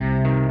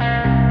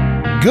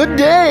Good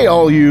day,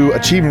 all you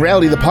Achieving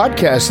Reality, the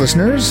podcast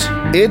listeners.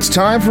 It's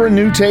time for a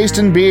new taste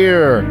in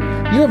beer.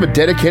 You have a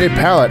dedicated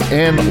palate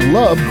and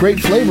love great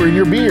flavor in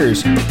your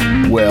beers.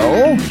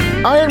 Well,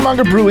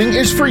 Ironmonger Brewing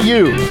is for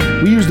you.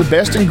 We use the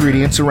best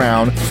ingredients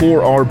around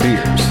for our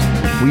beers.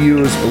 We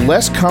use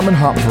less common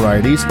hop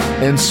varieties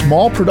and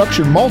small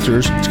production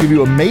malters to give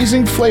you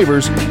amazing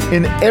flavors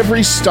in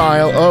every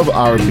style of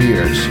our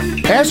beers.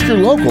 Ask your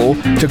local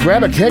to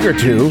grab a keg or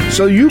two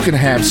so you can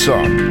have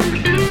some.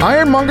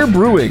 Ironmonger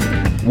Brewing,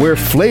 where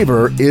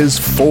flavor is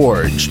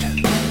forged.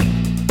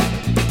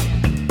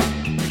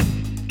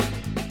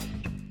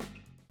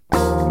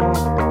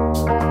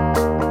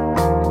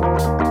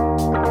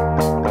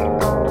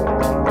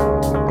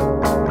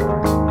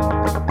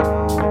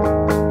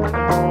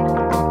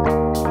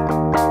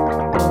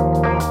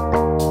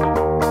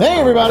 Hey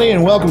everybody,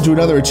 and welcome to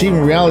another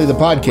Achieving Reality, the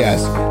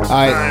podcast.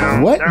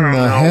 What in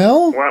the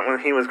hell?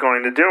 What he was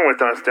going to do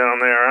with us down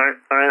there.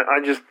 I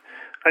just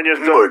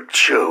don't. Lord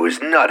Joe is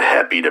not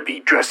happy to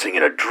be dressing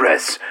in a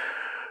dress,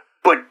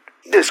 but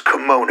this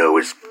kimono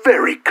is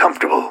very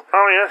comfortable.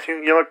 Oh yes,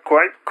 you look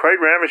quite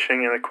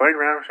ravishing. You look quite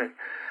ravishing.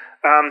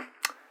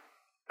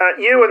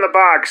 You in the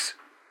box.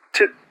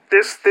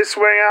 This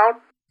way out.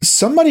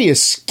 Somebody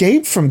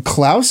escaped from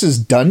Klaus's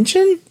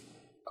dungeon?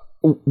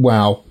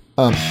 Wow.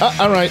 All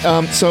right.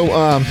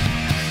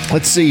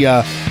 Let's see.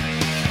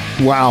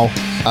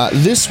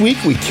 This week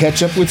we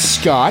catch up with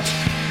Scott.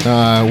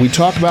 We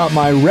talk about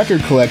my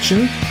record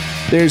collection.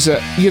 There's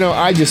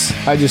I just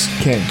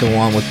can't go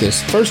on with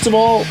this. First of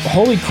all,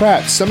 holy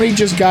crap, somebody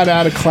just got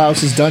out of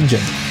Klaus's dungeon.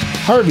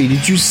 Harvey,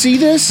 did you see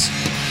this?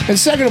 And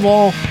second of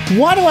all,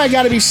 why do I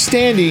gotta be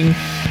standing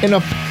in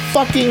a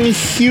fucking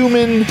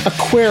human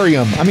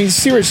aquarium? I mean,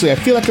 seriously, I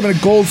feel like I'm in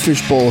a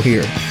goldfish bowl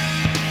here.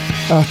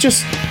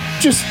 Just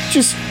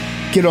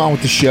get on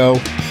with the show.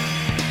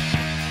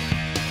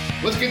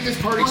 Let's get this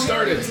party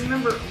started. Was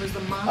the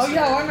monster? Oh,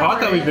 yeah, I remember. Oh, I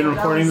thought we'd been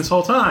recording this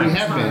whole time. We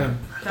have been,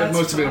 but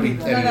most of it will be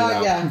edited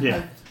out.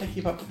 Yeah. I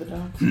keep up with the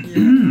dog.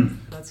 Yeah,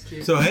 that's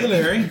cute. So, hey,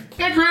 Larry.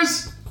 Hey,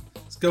 Chris.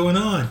 What's going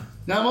on?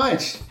 Not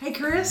much. Hey,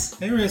 Chris.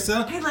 Hey,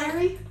 Marissa. Hey,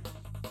 Larry.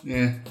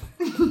 Yeah.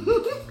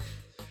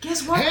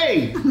 Guess what?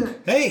 Hey.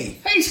 Hey.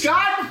 Hey,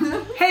 Scott.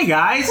 Hey,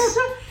 guys.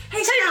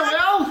 Hey,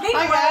 Noel. Hey,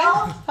 Hi,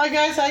 Noel. guys. Hi,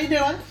 guys. How you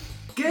doing?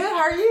 Good. How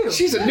are you?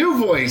 She's a new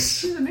voice.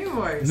 She's a new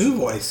voice. New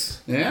voice.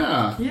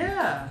 Yeah.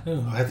 Yeah.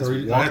 Oh, I have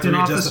to walking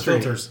off readjust the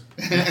the street.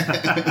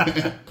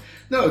 filters.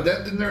 No,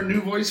 didn't there a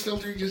new voice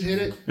filter? You just hit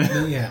it.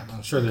 Yeah,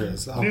 I'm sure there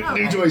is.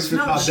 New voice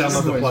filter. No, I'll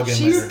download the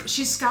plugin later.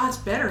 She's Scott's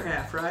better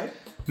half, right?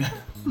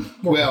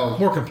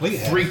 More complete.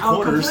 half. 3/4.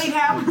 Oh, complete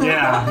half.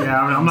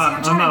 Yeah. I'm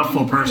not a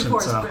full person,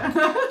 so.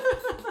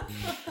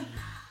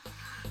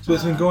 So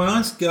what's been going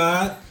on,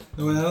 Scott?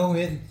 Noel?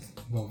 We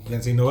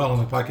haven't seen Noel on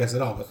the podcast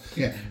at all, but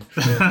Yeah.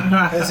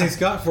 haven't seen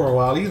Scott for a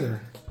while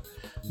either.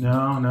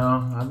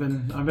 No. I've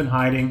been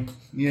hiding.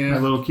 Yeah. My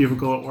little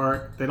cubicle at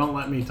work. They don't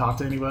let me talk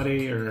to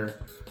anybody or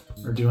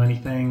do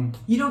anything.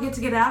 You don't get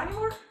to get out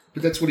anymore?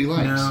 But that's what he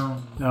likes.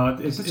 No.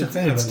 It's such a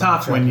fan of it's it,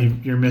 tough like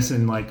when you're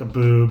missing like a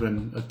boob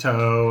and a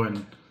toe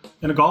and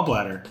a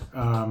gallbladder.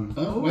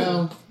 Oh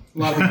well, a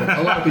lot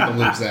of people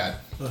lose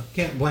that. Well,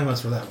 can't blame us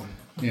for that one.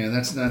 Yeah,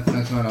 that's not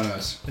on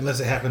us. Unless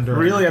it happened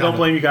during... Really, I don't Nakata.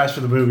 blame you guys for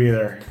the boob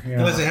either. You know?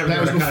 Unless it happened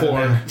That was during Nakata before.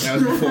 Man. That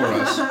was before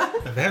us.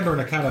 If it happened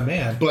during Nakata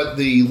Man, But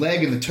the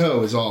leg and the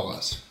toe is all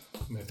us.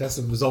 if that's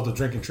the result of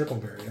drinking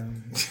Tripleberry,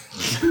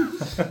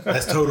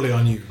 that's totally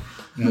on you.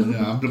 No,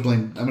 I'm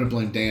gonna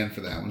blame Dan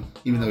for that one,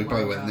 even though he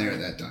probably wasn't there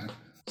at that time.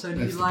 So do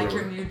That's you the like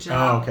brewer. your new job?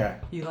 Oh, okay.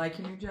 You like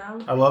your new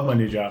job? I love my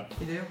new job.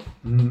 You do?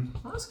 Mm-hmm.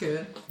 Well, that's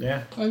good.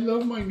 Yeah. I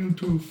love my new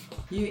tooth.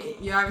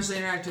 You obviously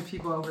interact with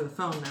people over the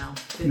phone now.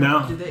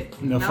 No. Do they?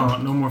 No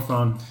phone. No more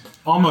phone.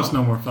 Almost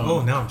no more phone.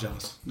 Oh, now I'm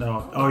jealous.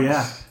 No. Oh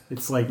yeah.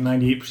 It's like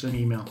 98%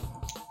 email.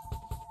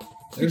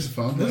 There's the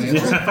phone.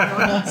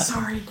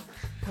 Sorry.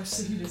 How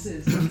silly this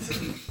is.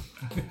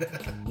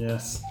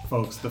 Yes,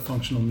 folks. The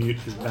functional mute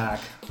is back.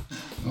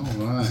 All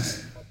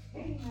right.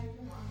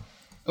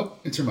 Oh,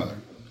 it's her mother.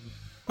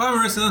 Bye,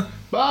 Marissa.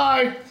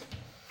 Bye.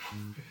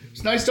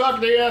 It's nice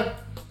talking to you.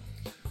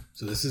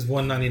 So this is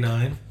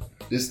 $199.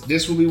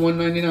 This will be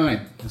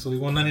 $199. This will be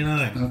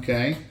 $199.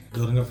 Okay.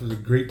 Building up for the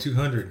Great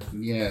 200.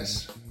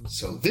 Yes.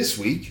 So this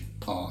week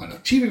on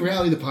Achieving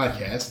Reality, the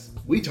podcast,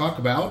 we talk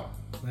about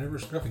Whatever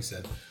Scruffy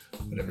said.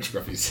 whatever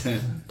Scruffy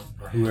said.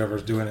 Or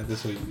whoever's doing it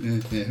this week.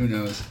 Yeah, who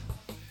knows?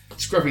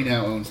 Scruffy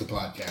now owns the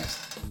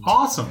podcast.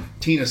 Awesome.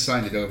 Tina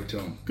signed it over to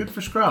him. Good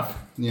for Scruff.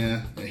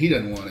 Yeah, he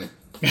doesn't want it.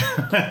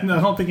 No,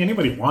 I don't think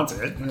anybody wants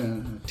it.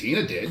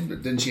 Tina did,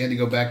 but then she had to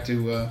go back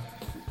to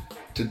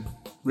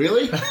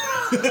really?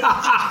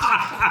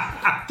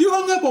 You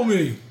hung up on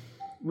me.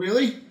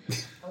 Really?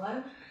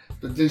 Hello?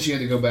 But then she had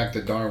to go back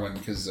to Darwin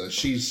because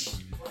she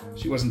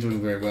wasn't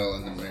doing very well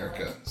in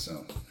America.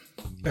 So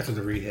After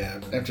the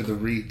rehab. after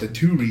the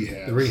two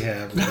rehabs, The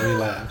rehab, the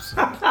relapse.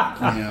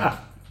 yeah.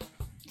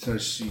 So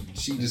she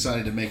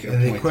decided to make it a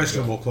And point. the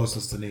questionable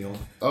closeness to Neil.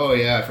 Oh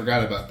yeah, I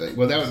forgot about that.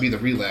 Well, that would be the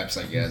relapse,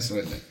 I guess,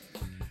 wouldn't it?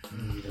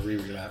 The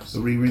re-relapse.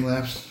 The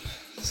relapse.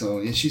 So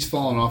and she's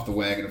fallen off the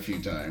wagon a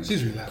few times.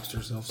 She's relapsed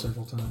herself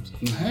several times.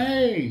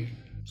 Hey!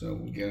 So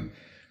again,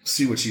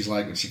 see what she's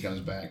like when she comes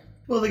back.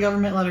 Will the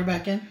government let her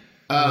back in?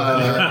 Well,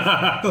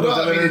 I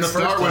mean, it's the first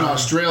Darwin, time.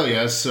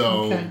 Australia,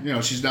 so,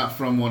 Okay. she's not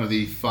from one of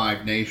the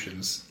 5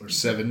 nations or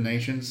 7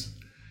 nations.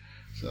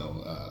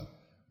 So,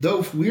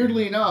 though,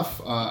 weirdly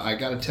enough, I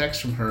got a text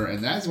from her,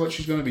 and that's what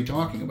she's going to be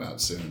talking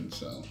about soon,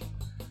 so,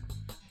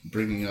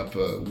 bringing up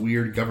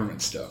weird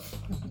government stuff.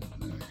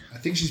 I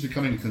think she's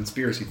becoming a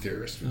conspiracy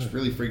theorist, which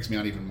really freaks me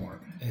out even more.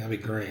 Yeah,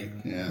 that'd be great.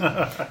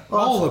 Yeah.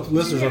 All the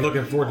listeners are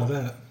looking forward to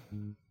that.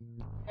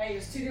 Hey,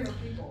 it's 2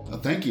 different people. Well,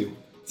 thank you.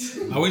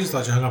 We just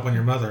thought you hung up on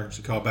your mother.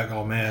 She called back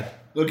all mad.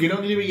 Look, you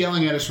don't need to be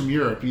yelling at us from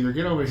Europe. Either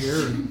get over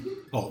here or...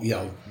 Oh,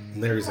 yeah.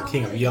 Larry's the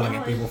king of yelling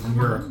at people from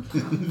Europe.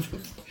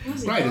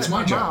 Right, it's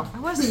my job. I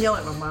wasn't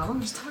yelling at my mom. I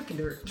was talking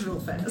to her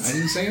real fast. I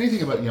didn't say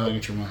anything about yelling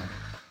at your mom.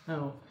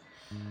 Oh.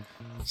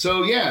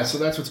 So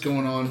that's what's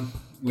going on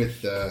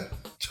with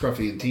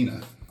Scruffy and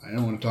Tina. I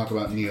don't want to talk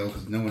about Neil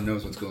because no one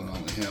knows what's going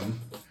on with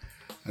him.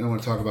 I don't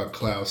want to talk about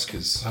Klaus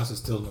because Klaus is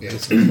still in the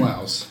it's basement.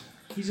 Klaus.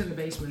 He's in the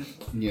basement.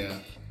 Yeah.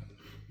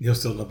 Neil's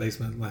still in the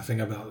basement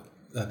laughing about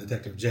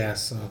Detective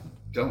Jazz. So.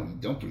 Don't.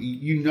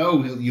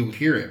 You'll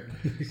hear it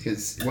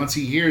because once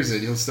he hears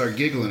it, he'll start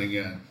giggling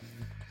again.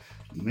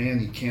 Man,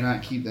 you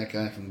cannot keep that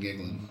guy from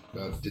giggling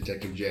about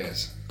Detective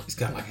Jazz. It's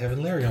kind of like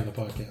having Larry on the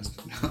podcast.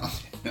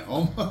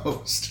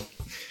 Almost.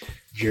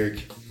 Jerk.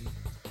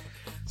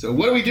 So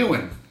what are we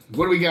doing?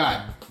 What do we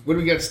got? What do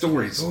we got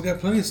stories? Oh, we got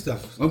plenty of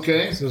stuff.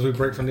 Okay. As soon as we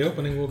break from the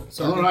opening, we'll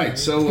start. All right.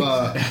 So,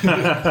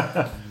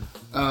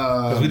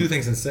 because we do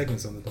things in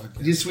segments on the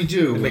podcast. yes, we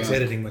do. It makes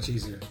editing much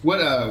easier.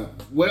 What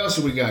else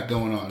have we got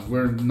going on?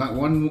 We're not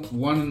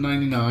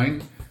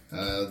 199.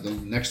 The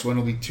next one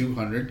will be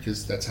 200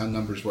 because that's how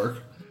numbers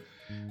work.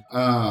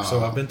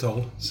 So I've been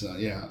told. So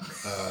yeah,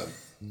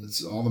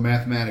 it's all the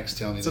mathematics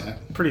tell me It's a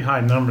that. pretty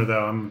high number,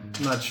 though. I'm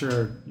not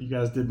sure you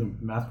guys did the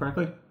math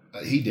correctly.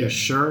 He did. You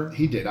sure?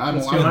 He did. I'm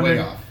It's way 200?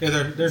 off.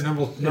 Yeah, they're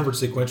numbered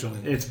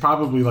sequentially. It's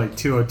probably like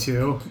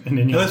 202, and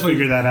then you'll Unless we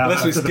figure that out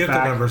Unless we after the skip the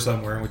fact. number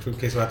somewhere, in which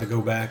case we'll have to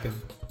go back and.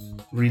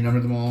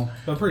 Renumber them all.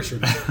 I'm pretty sure.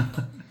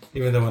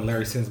 Even though when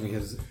Larry sends me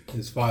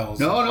his files.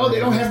 No, they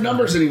don't have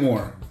numbers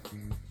anymore.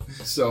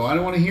 So I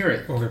don't want to hear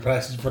it. For the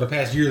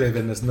past year, they've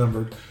been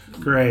misnumbered.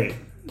 Great.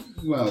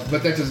 Well,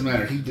 but that doesn't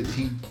matter.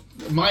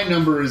 My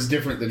number is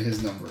different than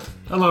his number.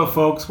 Hello,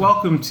 folks.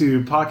 Welcome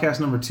to podcast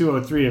number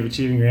 203 of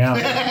Achieving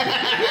Reality.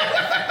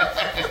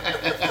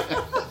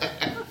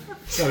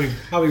 So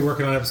I'll be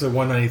working on episode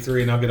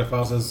 193, and I'll get a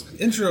file that says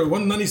intro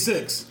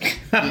 196.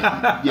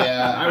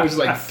 Yeah, I was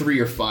like 3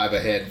 or 5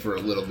 ahead for a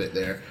little bit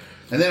there.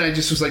 And then I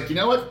just was like, you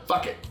know what?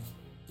 Fuck it.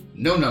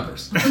 No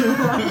numbers.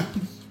 I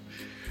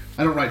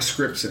don't write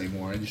scripts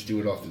anymore. I just do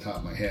it off the top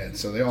of my head.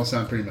 So they all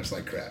sound pretty much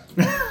like crap.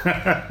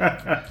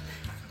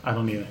 I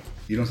don't either.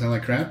 You don't sound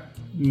like crap?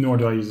 Nor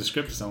do I use a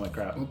script to sound like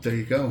crap. Oh, there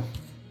you go.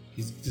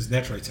 He's just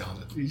naturally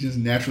talented. He's just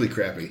naturally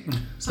crappy.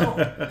 So,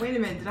 wait a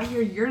minute. Did I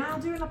hear you're now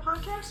doing a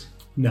podcast?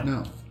 No.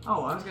 No.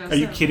 Oh, I was going to Are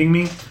say. you kidding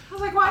me? I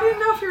was like, well, I didn't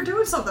know if you were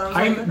doing something. I was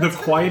I'm like, the that's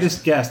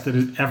quietest guest that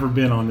has ever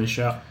been on this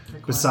show,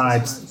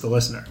 besides the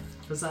listener.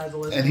 Besides the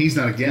listener. And he's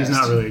not a guest. He's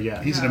not really a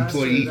guest. He's Yeah, an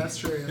employee. That's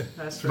true.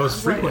 That's true. Most I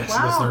was like, frequent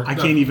wow. listener. I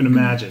can't even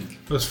imagine.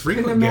 Most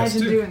Couldn't frequent guest,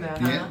 imagine too. doing that,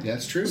 huh? Yeah,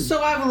 that's true.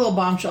 So I have a little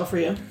bombshell for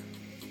you.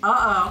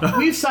 Uh-oh.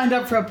 We've signed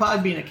up for a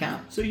Podbean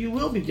account, so you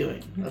will be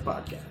doing a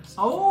podcast.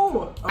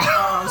 Oh,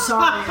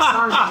 sorry,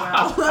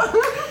 well.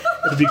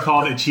 It'll be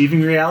called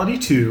Achieving Reality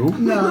 2.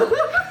 No.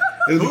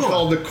 It'll be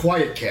called the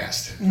Quiet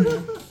Cast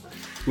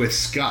with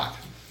Scott.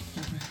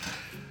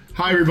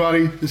 Hi,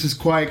 everybody. This is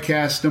Quiet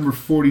Cast number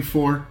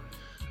 44.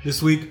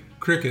 This week,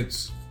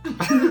 crickets.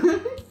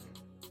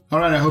 All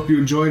right, I hope you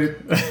enjoyed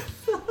it.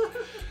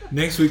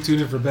 Next week, tune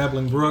in for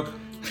Babbling Brook.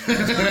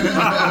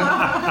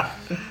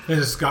 This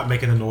is Scott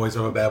making a noise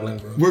of a Babbling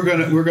Brook.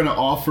 We're gonna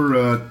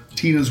offer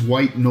Tina's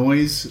White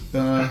Noise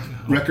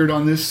record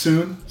on this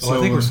soon. I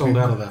think we're sold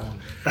out of that one.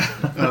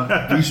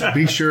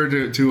 Be sure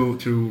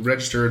to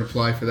register and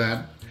apply for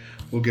that.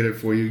 We'll get it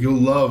for you. You'll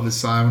love the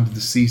sound of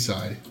the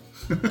seaside.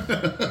 I have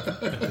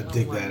to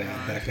dig that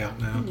ad back out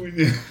now.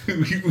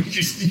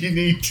 You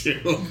need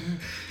to.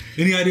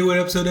 Any idea what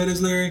episode that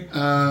is, Larry?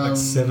 Like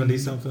 70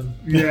 something.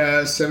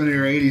 Yeah, 70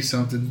 or 80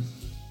 something.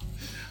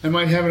 I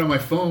might have it on my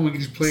phone. We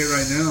can just play it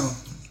right now.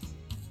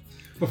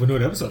 Well, if we knew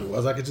what episode it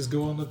was, I could just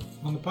go on the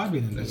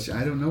Podbean and do it.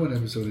 I don't know what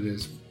episode it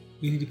is.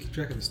 You need to keep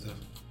track of this stuff.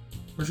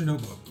 Where's your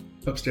notebook?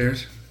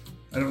 Upstairs.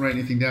 I don't write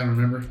anything down,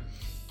 remember?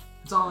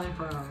 It's all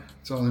improv.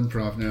 It's all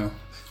improv now.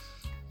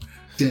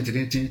 Jazz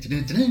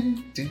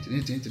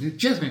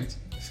hands.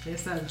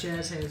 It's that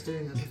jazz hands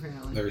doing this,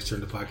 apparently. Larry's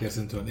turned the podcast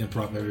into an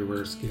improv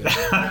everywhere skit.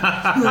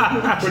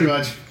 Pretty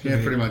much.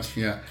 Yeah, pretty much.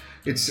 Yeah.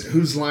 It's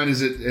whose line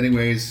is it,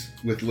 anyways,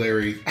 with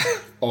Larry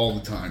all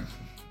the time.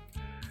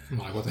 I'm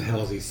like, what the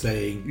hell is he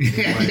saying?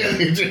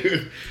 Yeah,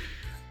 dude.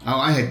 Oh,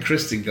 I had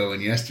Kristen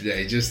going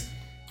yesterday. Just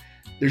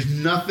There's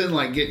nothing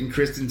like getting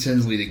Kristen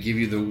Tinsley to give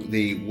you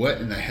the what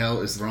in the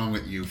hell is wrong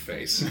with you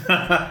face.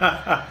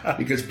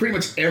 Because pretty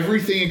much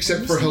everything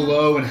except for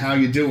hello and how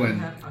you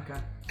doing Okay.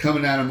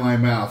 coming out of my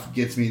mouth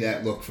gets me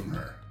that look from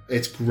her.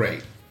 It's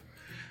great.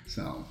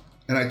 So,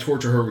 and I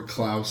torture her with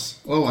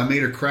Klaus. Oh, I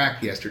made her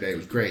crack yesterday. It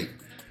was great.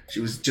 She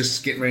was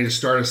just getting ready to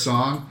start a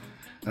song,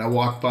 and I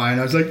walked by and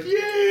I was like,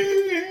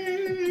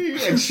 yay!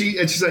 And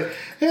she's like,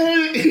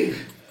 hey!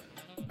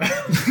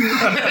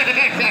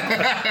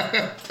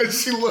 And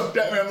she looked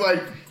at me. I'm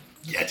like,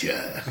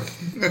 gotcha.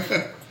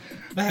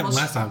 That happened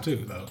last time too,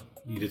 though.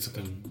 You did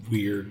something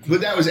weird.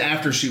 But that was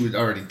after she was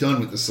already done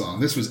with the song.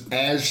 This was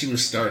as she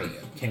was starting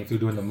it. Came through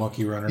doing the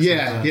monkey run or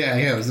Yeah. something.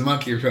 It was the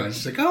monkey run.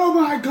 She's like, oh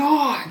my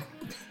god.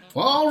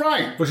 Well, all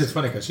right. Which is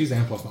funny because she's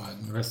amplified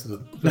and the rest of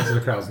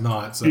the crowd's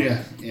not. So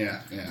Yeah.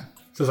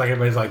 So it's like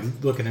everybody's like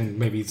looking and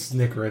maybe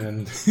snickering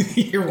and you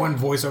hear one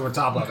voice over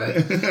top of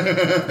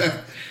it.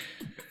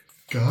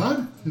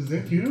 God, is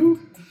that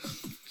you?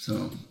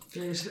 So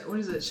What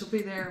is it? She'll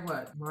be there,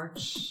 what,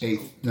 March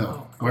 8th. No,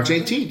 Oh, March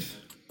 11th? 18th.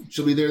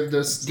 She'll be there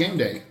this game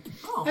day.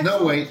 Oh,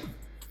 No, wait.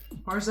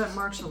 Or is that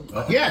March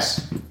 11th?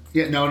 Yes.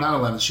 Yeah, no, not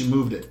 11th. She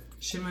moved it.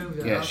 She moved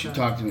it. Yeah, okay. she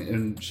talked to me,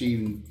 and she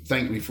even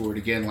thanked me for it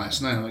again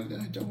last night. I'm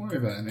like, don't worry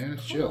about it, man.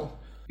 It's chill.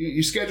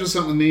 You schedule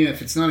something with me.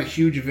 If it's not a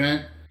huge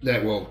event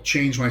that will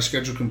change my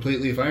schedule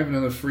completely, if I have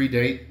another free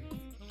date,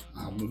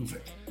 I'll move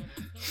it.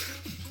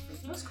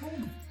 That's cool.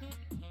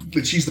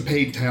 But she's the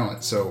paid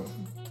talent, so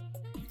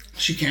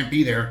she can't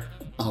be there.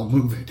 I'll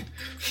move it.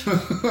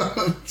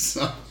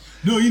 So,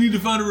 No, you need to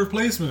find a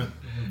replacement.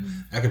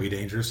 That could be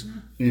dangerous.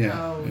 yeah.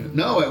 Oh. Yeah.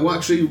 No, it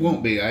actually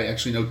won't be. I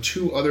actually know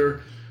 2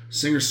 other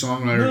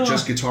singer-songwriter, No.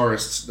 just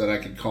guitarists that I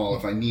could call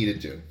if I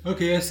needed to.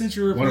 Okay, I sent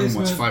you a One of them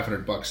replacement. wants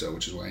 $500 though,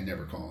 which is why I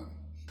never call him.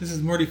 This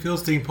is Marty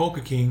Philstein, Polka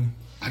King.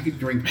 I could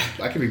bring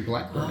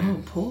Blackbird Oh,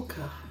 in.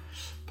 polka.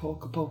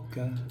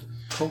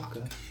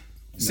 Polka.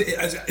 See,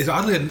 as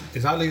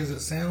oddly as it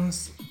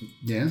sounds,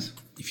 Yes.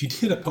 if you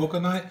did a polka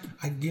night,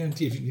 I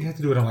guarantee you have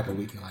to do it on like a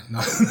weeknight,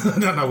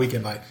 not a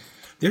weekend night.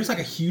 There's like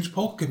a huge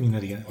polka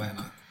community in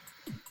Atlanta.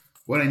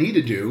 What I need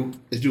to do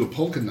is do a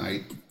polka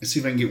night and see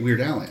if I can get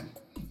Weird Al in.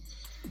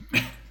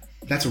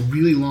 That's a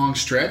really long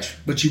stretch,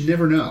 but you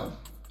never know.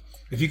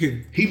 If you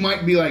could, He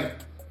might be like,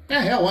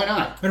 yeah, hell, why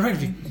not? matter of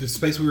fact, the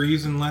space we were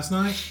using last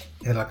night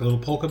had like a little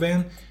polka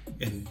band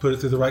and put it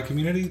through the right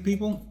community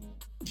people,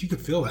 you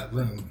could fill that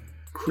room.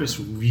 Chris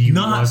really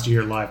Not- wants to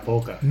hear live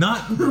polka.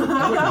 Not You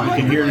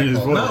can hear it in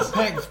his not voice.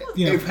 packed,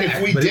 you know, If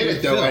packed, we but did would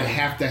it though, fill. I'd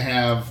have to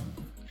have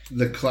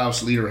the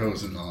Klaus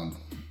Lederhosen on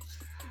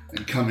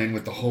and come in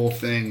with the whole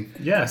thing.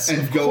 Yes, and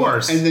of go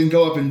course. and then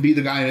go up and be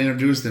the guy and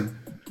introduce them.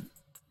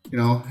 You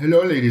know,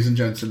 hello, ladies and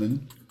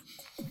gentlemen,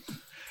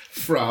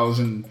 Fraus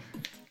and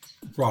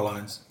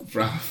Frauleins.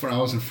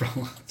 Fraus and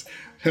Frauleins.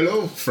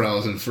 Hello,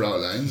 Fraus and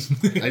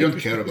Frauleins. I don't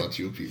care about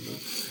you people.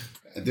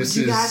 This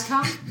Would you is guys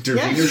come? Der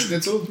Yes. Wiener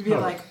Schnitzel. You'd be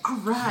like, all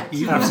right.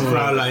 Absolutely.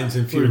 Frauleins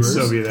and We would Führers.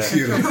 still be there.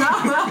 Beautiful.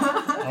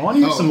 I want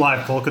to hear some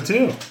live polka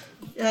too.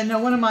 Yeah, no,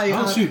 one of my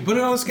Oh shoot, put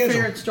it on the schedule.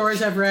 favorite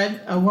stories I've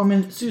read. A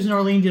woman, Susan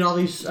Orlean, did all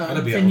these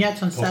That'd be a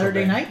vignettes on polka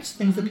Saturday band. nights,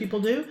 things that people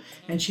do.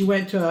 And she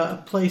went to a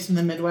place in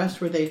the Midwest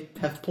where they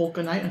have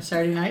polka night on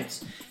Saturday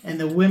nights, and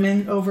the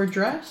women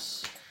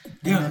overdress,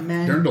 Yeah, and the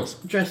men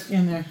dirndls. dress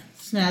in their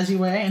snazzy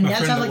way. And My that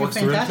friend sounds that like a works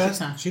the Red fantastic Fest,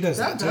 time. she does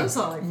That that, does too.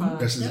 sound like fun.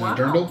 This is Wow. a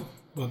dirndl.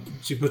 Well,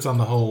 she puts on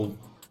the whole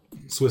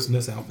Swiss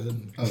Miss outfit.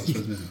 And Oh, this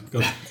was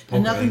goes And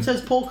polka nothing in.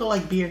 says polka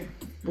like beer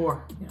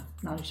or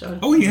naughty soda.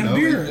 Oh, you have no,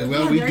 beer.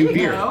 well, Yeah, we there do you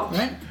beer. go.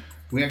 Right?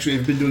 We actually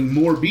have been doing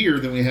more beer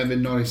than we have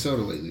been naughty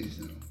soda lately.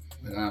 So,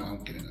 but I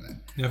won't get into that.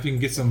 You know, if you can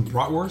get some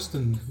bratwurst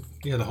and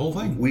the whole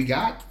thing. We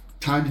got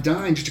Time to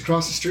Dine just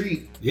across the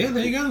street. Yeah,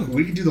 there you go.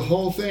 We can do the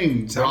whole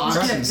thing. Brats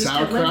Sauerkraut. and Just get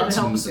Linda to sauerkrauts.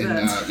 help us with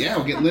that. Yeah,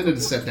 we'll get Linda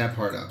to set that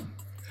part up.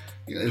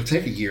 You know, it'll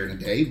take a year and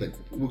a day, but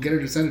we'll get her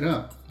to set it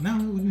up. No,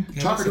 we can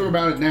Talk to her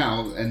about it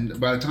now, and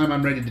by the time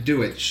I'm ready to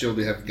do it, she'll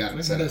have gotten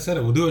it set Like I up. said,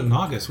 we'll do it in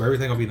August where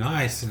everything will be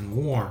nice and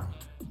warm.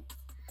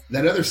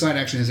 That other side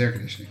actually has air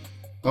conditioning.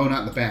 Oh,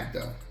 not in the back,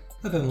 though.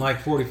 Nothing like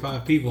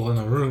 45 people in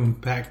a room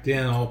packed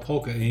in, all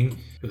polka-ing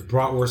with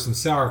bratwurst and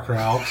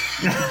sauerkraut.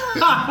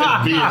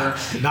 Beer.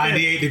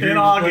 98 degrees In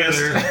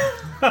August. weather.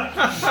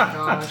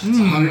 Gosh.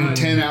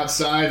 110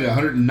 outside,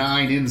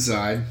 109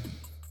 inside.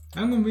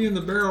 I'm going to be in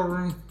the barrel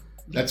room.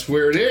 That's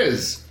where it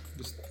is.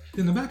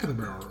 In the back of the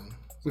barrel room.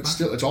 But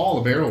still, it's all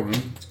the barrel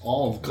room. It's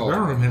all The barrel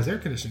called. room has air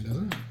conditioning,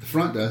 doesn't it? The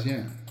front does,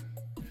 yeah.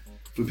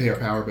 If we pay our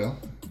power bill.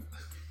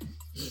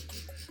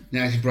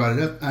 Now, as you brought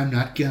it up, I'm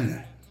not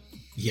gonna.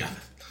 Yeah.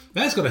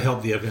 That's going to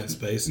help the event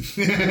space.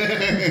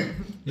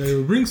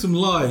 Now, bring some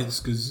lights,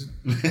 because...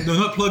 No,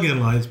 not plug-in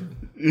lights.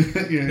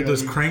 Yeah,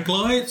 Those crank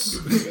lights.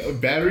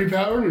 battery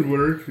power would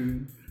work.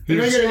 Did I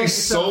Here's- get any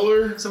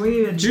solar? So we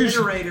need a Here's-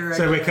 generator. I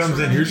So everybody guess, comes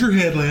in, right? here's your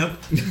headlamp.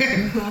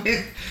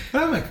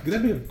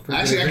 That'd be a pretty Actually, good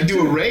I event, could do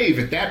a too. rave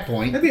at that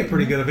point. That'd be a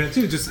pretty good event,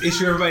 too. Just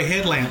issue everybody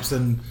headlamps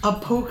and... A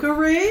polka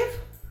rave?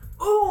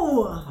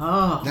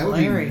 Oh, That would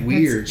be Larry,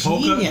 weird. that's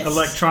Polka, genius.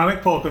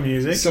 electronic polka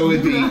music. So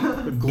it'd be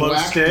glow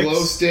black sticks.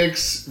 glow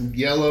sticks,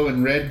 yellow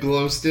and red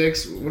glow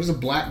sticks. What does a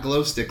black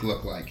glow stick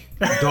look like?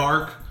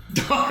 Dark.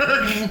 Dark.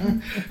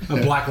 A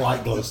black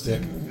light glow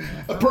stick.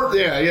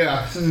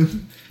 Yeah.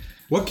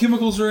 What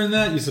chemicals are in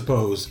that, you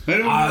suppose?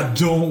 I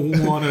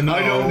don't want to know. I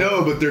don't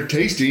know, but they're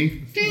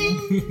tasty.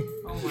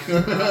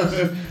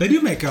 They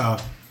do make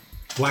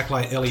black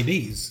light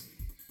LEDs.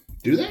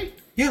 Do they?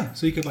 Yeah,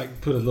 so you could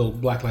like put a little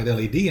black light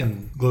LED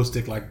in glow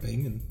stick like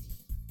thing, and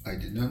I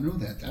did not know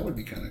that. That would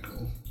be kind of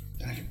cool.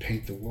 Then I can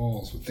paint the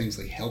walls with things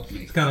like help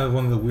me. it's kind of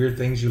one of the weird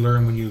things you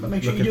learn when you look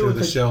make sure you do into it with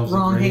the the shelves of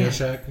wrong Radio hand.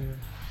 Shack.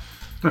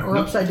 Or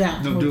upside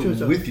down. No, Or do two it of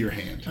those. with your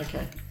hand.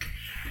 Okay.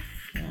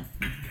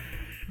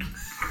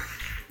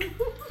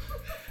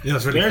 You know,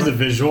 it's really There's a funny.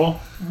 visual.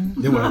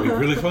 You know what would be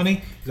really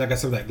funny is I got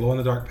some of that glow in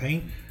the dark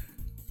paint,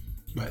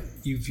 but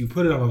if you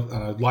put it on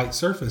a light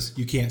surface,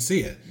 you can't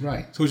see it.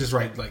 Right. So we just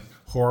write like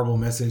horrible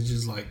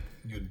messages like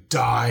 "you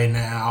die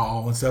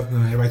now" and stuff, and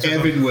then everybody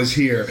turns Evan was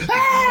here.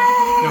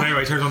 when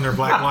everybody turns on their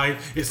black light,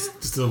 it's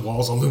just the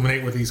walls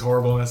illuminate with these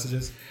horrible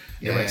messages.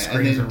 Yeah, Everybody and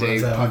screams then and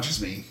runs Dave out.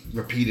 punches me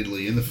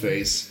repeatedly in the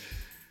face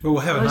But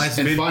we'll have a nice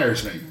and video.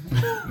 fires me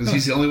because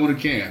he's the only one who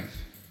can.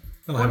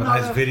 We'll have a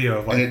nice video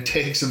of And like it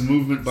takes a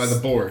movement by the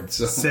board.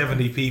 So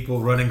 70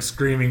 people running,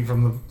 screaming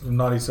from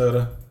Naughty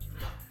Soda.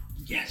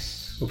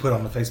 yes, We'll put it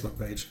on the Facebook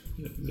page.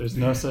 There's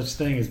no such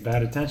thing as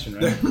bad attention,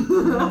 right?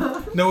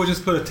 No, we'll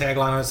just put a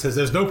tagline on it that says,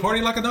 "There's no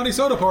party like a Naughty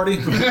Soda party."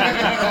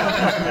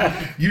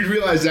 you'd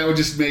realize that would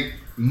just make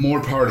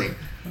more party.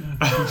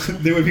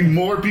 There would be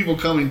more people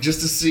coming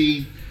just to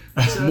see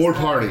more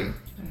party.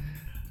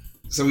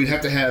 So we'd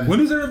have to have When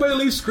does everybody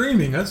leave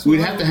screaming? That's we'd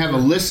what have to have a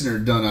listener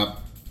done up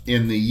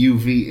in the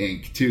UV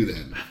ink too.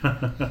 Then,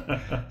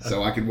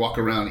 so I could walk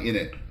around in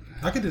it.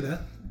 I could do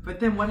that. But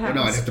then what happens?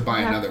 no, I'd have to buy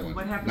what another one.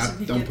 What happens Not- if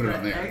you don't get put it the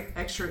on there.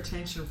 extra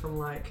attention from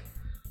like,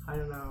 I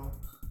don't know,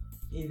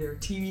 either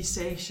TV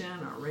station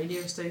or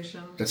radio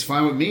station? That's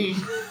fine with me.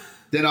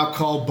 Then I'll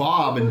call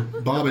Bob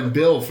and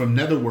Bill from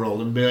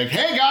Netherworld and be like,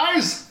 "Hey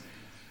guys,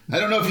 I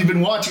don't know if you've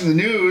been watching the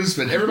news,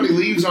 but everybody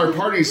leaves our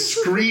party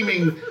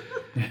screaming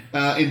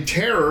in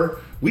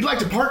terror. We'd like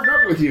to partner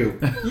up with you."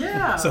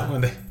 Yeah. So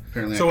when they,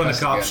 Apparently so I when the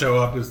cussed cops again. show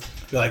up,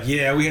 they're like,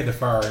 "Yeah, we had to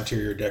fire our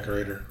interior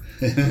decorator.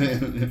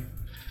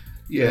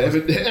 Yeah,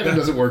 Evan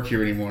doesn't work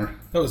here anymore.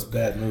 That was a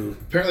bad move."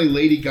 Apparently,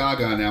 Lady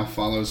Gaga now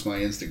follows my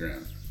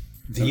Instagram.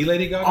 The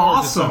Lady Gaga, Awesome.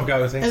 or just some guy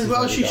who thinks As he's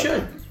well as Lady she Gaga?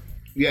 should.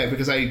 Yeah,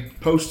 because I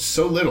post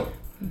so little.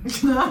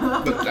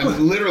 But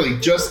I'm literally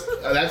just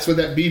that's what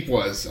that beep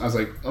was. I was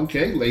like,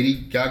 okay, Lady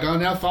Gaga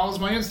now follows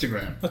my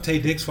Instagram. Well, Tay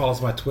Diggs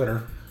follows my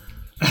Twitter.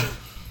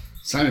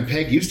 Simon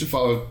Pegg used to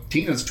follow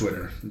Tina's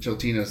Twitter until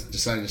Tina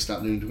decided to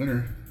stop doing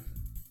Twitter.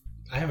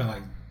 I haven't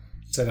like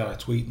sent out a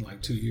tweet in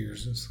like 2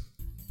 years.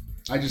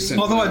 I just sent.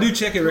 Although I do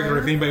check it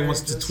regularly if anybody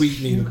wants to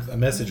tweet me a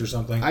message or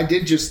something. I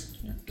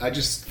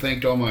just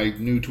thanked all my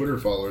new Twitter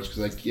followers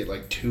because I get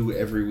like 2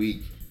 every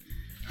week.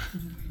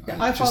 Yeah,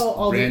 I Just follow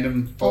all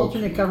random the folk.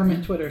 alternate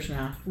government Twitters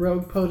now.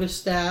 Rogue POTUS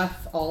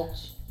staff,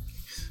 alt.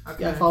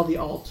 Okay. Yeah, I follow the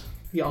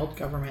alt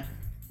government.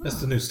 That's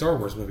the new Star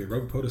Wars movie,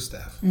 Rogue POTUS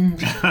staff.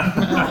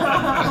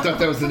 I thought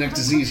that was the next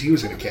disease he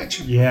was going to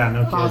catch. Yeah, no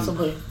kidding.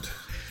 Possibly.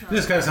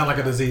 This kind of sounds like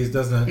a disease,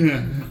 doesn't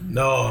it?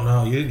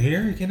 No, you didn't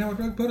hear? You can't have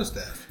a Rogue POTUS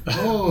staff.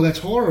 Oh, that's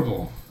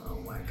horrible. Oh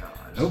my I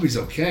gosh. hope he's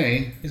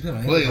okay. He's been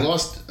on Well, he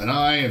antibiotics. lost an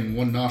eye and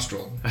 1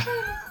 nostril.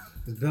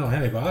 He's been on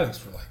antibiotics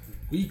for like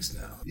weeks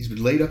now. He's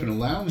been laid up in a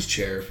lounge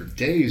chair for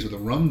days with a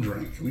rum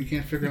drink. We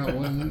can't figure out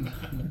when.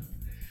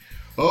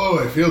 Oh,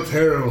 I feel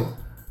terrible.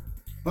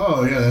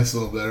 Oh, yeah, that's a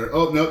little better.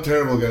 Oh, no,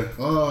 terrible again.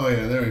 Oh,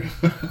 yeah, there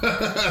we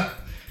go.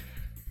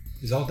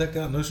 He's all decked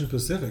out in Ocean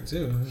Pacific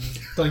too.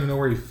 I don't even know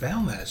where he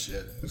found that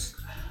shit.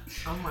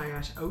 Oh my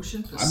gosh.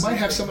 Ocean I Pacific. might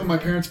have some in my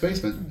parents'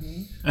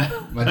 basement.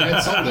 My dad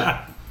sold it.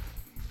 I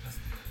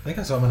think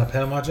I saw him in a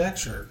Panama Jack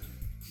shirt.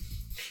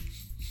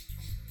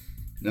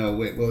 No,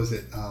 wait, what was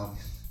it?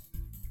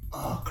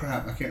 Oh,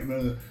 crap, I can't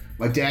remember.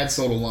 My dad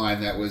sold a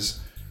line that was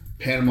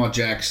Panama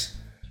Jack's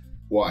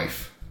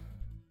wife.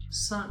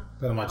 Son.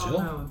 Panama Jill?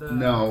 Oh, no.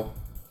 No,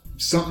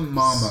 something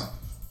Mama.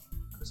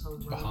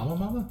 Bahama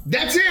Mama?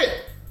 That's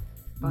it!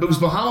 It was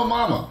Bahama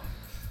Mama.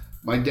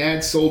 My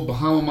dad sold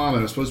Bahama Mama.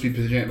 It was supposed to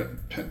be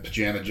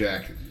Pajama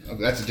Jack. Oh,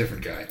 that's a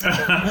different guy.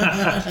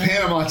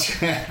 Panama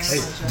Jacks.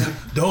 Hey,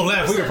 don't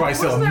laugh. We could probably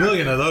sell a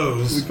million of We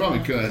those. probably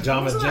could.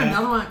 Pajama Wasn't there Jack.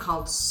 another one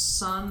called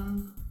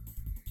Sun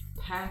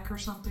Pack or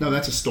something? No,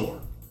 that's a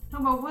store. No,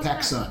 but wasn't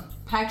Pac it- Sun.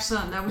 Pac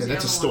Sun. That was Yeah, the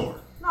that's a other store.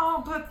 one.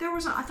 No, but there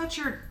was. I thought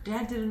your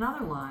dad did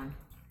another line.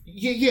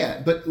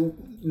 Yeah, but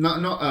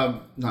not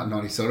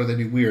Naughty Soda. That'd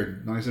be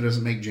weird. Naughty Soda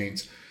doesn't make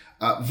jeans.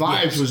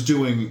 Vibes was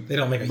doing They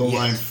don't make a the yes.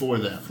 line for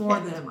them. For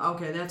them.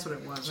 Okay, that's what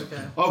it was.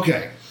 Okay.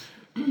 Okay.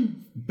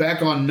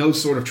 Back on no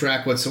sort of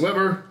track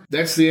whatsoever.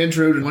 That's the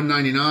intro to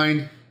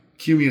 199.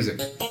 Cue music.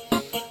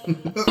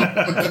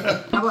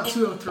 How about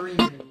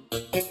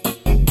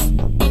 203?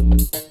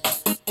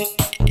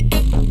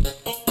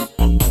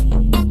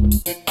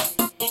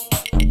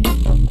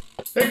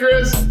 Hey,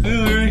 Chris. Hey,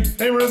 Larry.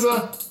 Hey,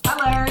 Marissa. I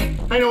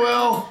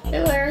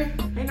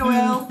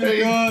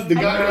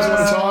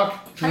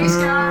talk. Hey,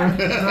 Scott.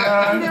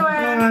 How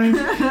you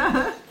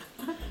doing?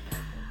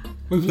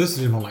 We've listened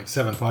to him on like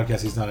 7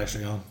 podcasts he's not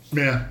actually on.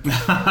 Yeah.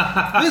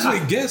 This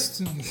week,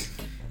 guest.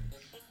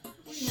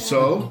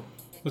 So,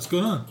 What's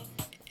going on?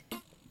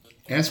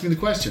 ask me the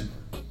question.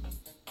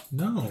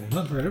 No,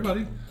 not for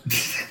everybody. Not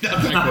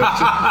that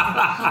question.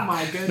 Oh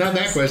my goodness. Not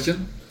that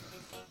question.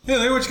 Hey,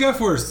 Larry, what you got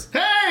for us?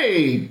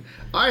 Hey!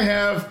 I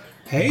have...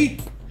 Hey?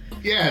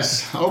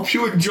 Yes, I hope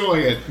you enjoy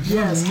it.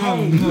 Yes.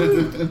 Hey.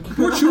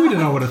 More chewy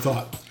than I would have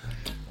thought.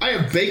 I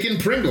have Bacon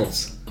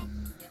Pringles.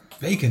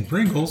 Bacon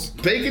Pringles?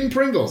 Bacon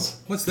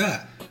Pringles. What's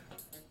that?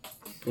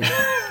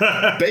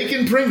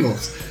 Bacon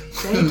Pringles.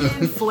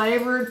 Bacon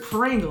flavored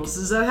Pringles.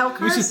 Does that help,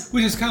 Chris?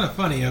 Which is kind of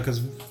funny,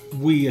 because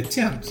we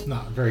attempt,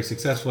 not very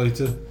successfully,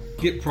 to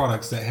get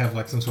products that have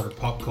like some sort of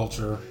pop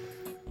culture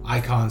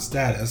icon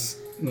status.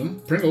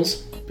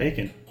 Pringles.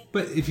 Bacon.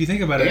 But if you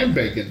think about it, And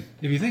bacon.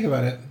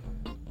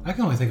 I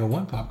can only think of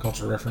one pop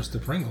culture reference to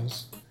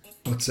Pringles.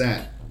 What's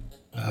that?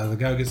 The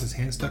guy who gets his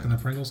hand stuck in the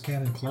Pringles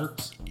can in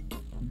Clerks.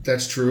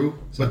 That's true.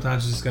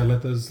 Sometimes you just gotta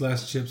let those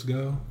last chips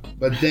go.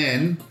 But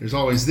then, there's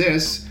always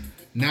this.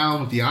 Now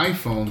with the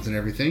iPhones and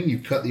everything, you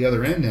cut the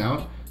other end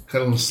out,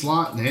 cut a little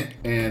slot in it,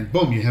 and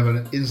boom, you have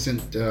an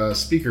instant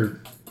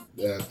speaker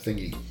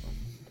thingy.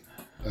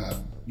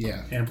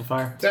 Yeah.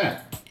 Amplifier.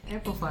 That.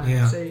 Amplifier.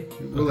 Yeah. See?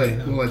 We'll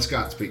let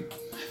Scott speak.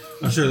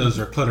 I'm sure those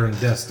are cluttering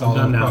desks all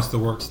done now. across the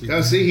works.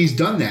 Now, see, he's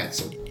done that,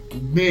 so,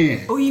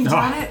 man. Oh, you've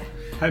done it?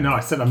 No, I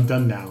said I'm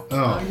done now.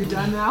 Oh, you're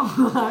done now?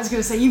 I was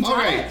going to say, you've done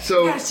Alright, it.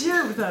 so- You got to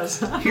share it with us.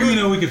 Here we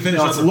know we could finish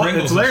No, up it's, the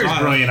Pringles. it's Larry's inside.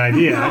 brilliant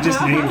idea. I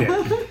just named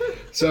it.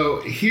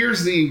 So,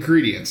 here's the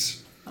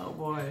ingredients. Oh,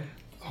 boy.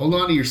 Hold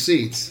on to your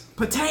seats.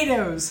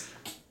 Potatoes.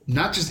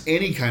 Not just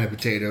any kind of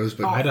potatoes,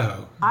 but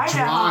Idaho.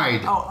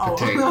 dried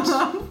potatoes.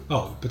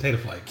 Oh, potato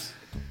flakes.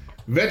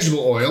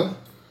 Vegetable oil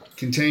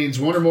contains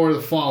one or more of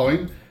the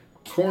following: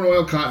 corn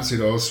oil, cottonseed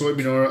oil,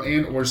 soybean oil,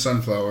 and or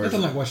sunflower.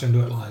 Nothing like watching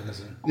them do it live, is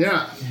it?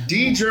 Yeah,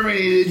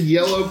 degerminated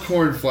yellow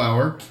corn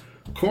flour,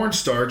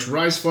 cornstarch,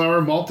 rice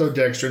flour,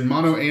 maltodextrin,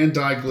 mono and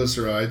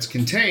diglycerides.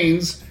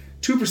 Contains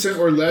 2%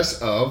 or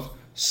less of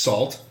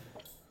salt,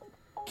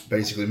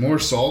 basically more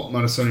salt,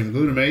 monosodium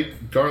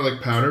glutamate,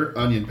 garlic powder,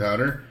 onion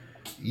powder,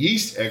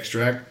 yeast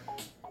extract,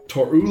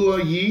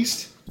 torula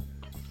yeast,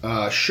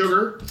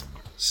 sugar,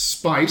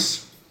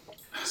 spice,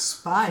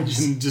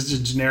 Spice. Just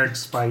a generic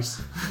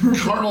spice.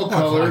 caramel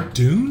color, Like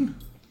Dune?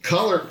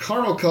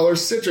 caramel color,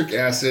 citric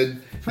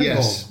acid.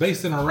 Pringles, Yes.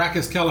 based in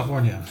Arrakis,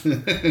 California.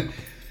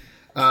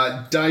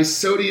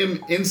 Disodium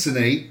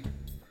incinate,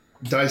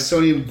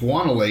 disodium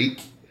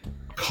guanylate,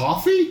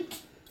 coffee?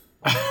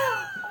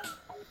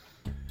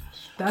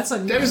 That's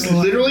unusual. That is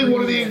literally one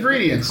of the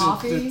ingredients.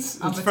 Coffee. It's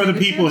for the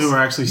people who are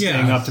actually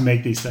staying Yeah. up to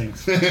make these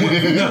things.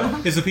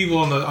 No, it's the people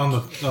on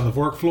the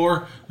work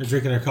floor. They're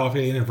drinking their coffee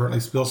and inadvertently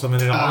spill some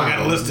in it. Oh, I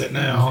gotta list it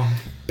now.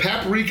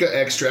 Paprika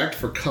extract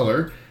for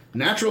color,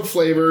 natural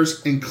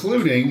flavors,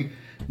 including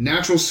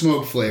natural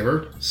smoke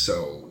flavor.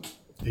 So,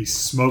 They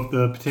smoke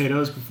the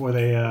potatoes before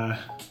they.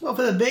 Well,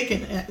 for the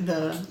bacon, for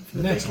the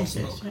Natural bacon taste,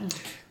 smoke.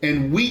 yeah.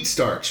 and wheat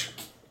starch.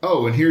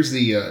 Oh, and here's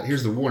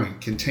the warning: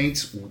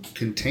 contains.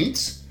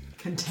 Contains.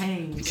 I'm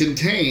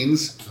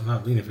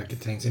not reading if it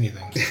contains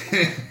anything.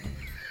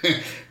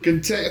 Can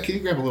you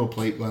grab a little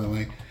plate, by the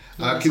way?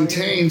 Yes,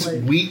 Contains I'll get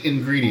a plate. wheat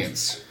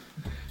ingredients.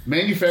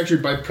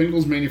 Manufactured by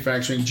Pringles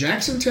Manufacturing,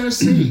 Jackson,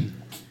 Tennessee.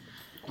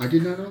 I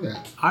did not know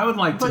that. I would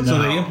like to know.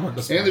 So they import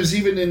the And there's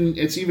even in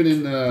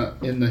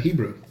the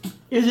Hebrew.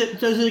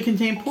 Does it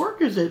contain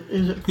pork? Is it?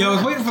 Yeah, I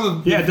was waiting for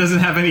the. Yeah, it doesn't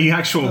have any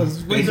actual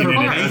was waiting bacon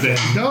in for it, does it?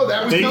 No,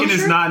 that was Bacon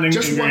is not an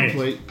just one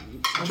ingredient. plate.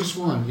 Just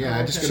one. Yeah,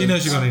 I just. She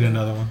knows you're gonna need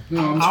another one.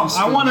 No, I'm just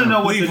I gonna want to spill it know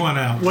out. what, Leave one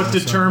out. what So-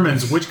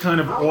 determines which kind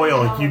of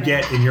oil you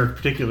get in your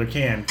particular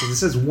can. Because it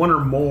says one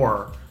or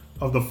more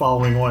of the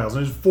following oils.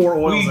 There's 4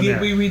 oils in there.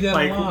 We read that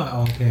Like, a lot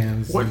on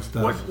cans What, and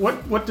stuff.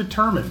 what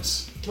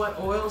determines? What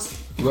oils?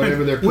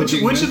 Whatever they're Which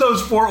cooking with. of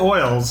those 4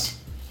 oils?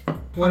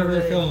 Whatever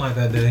they're feeling like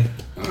that day.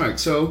 All right,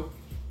 so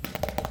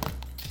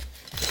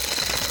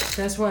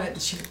That's what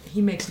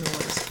he makes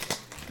noise.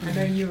 I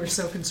know you were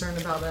so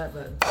concerned about that,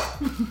 but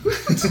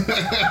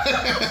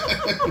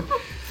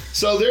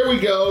there we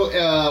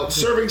go.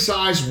 Serving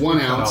size 1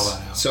 Cut all ounce.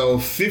 that out. So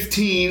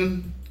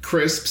 15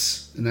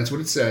 crisps, and that's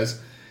what it says.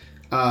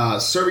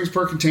 Servings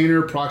per container,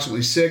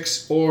 approximately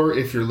 6, or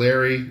if you're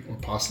Larry or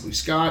possibly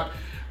Scott,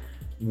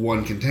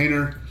 1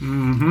 container.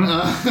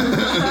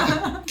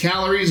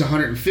 Calories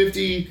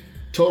 150.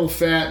 Total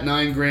fat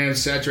 9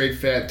 grams. Saturated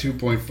fat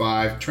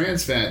 2.5.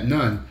 Trans fat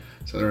none.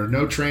 So there are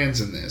no trans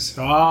in this.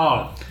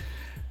 Oh,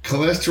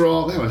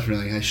 Cholesterol, that was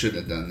really, I should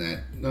have done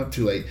that. Not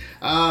too late.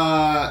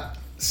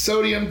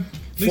 Sodium,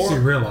 At least he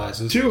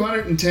realizes.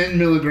 210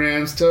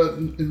 milligrams. Total.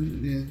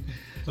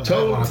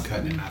 Total. I'm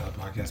cutting it out of the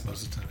podcast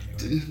most of the time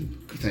anyway.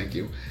 Thank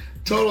you.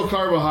 Total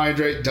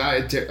carbohydrate,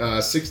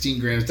 16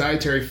 grams.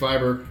 Dietary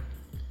fiber,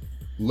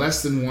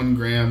 less than 1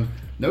 gram.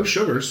 No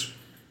sugars.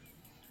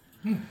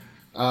 And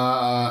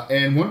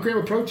 1 gram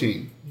of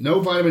protein. No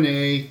vitamin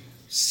A.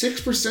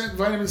 6%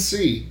 vitamin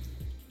C.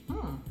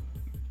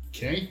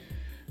 Okay.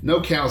 no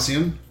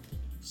calcium,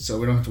 so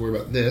we don't have to worry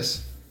about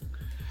this,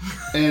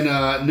 and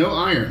no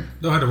iron.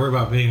 Don't have to worry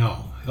about being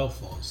all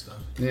healthful and stuff.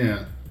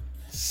 Yeah.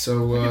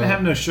 So You're gonna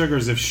have no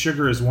sugars if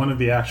sugar is one of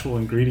the actual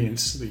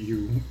ingredients that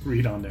you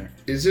read on there.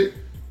 is it?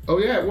 Oh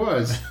yeah, it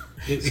was.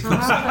 It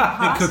how's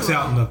that cooks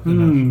out in possible?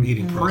 the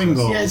eating process.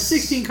 Pringles. Yeah, it's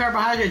 16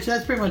 carbohydrates.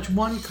 That's pretty much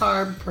 1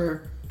 carb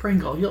per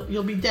Pringle.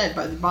 You'll be dead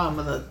by the bottom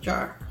of the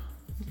jar.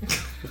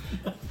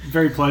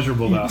 Very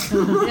pleasurable though.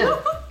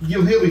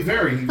 Yeah, He'll be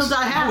very he'll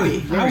die happy.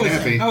 very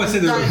happy. I would say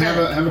there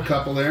Have a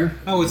couple there.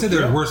 I would say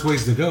there are worse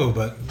ways to go,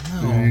 but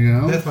no. There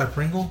you go. Death by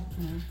Pringle?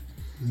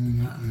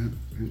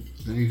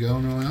 There you go,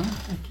 Noel.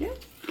 Thank you.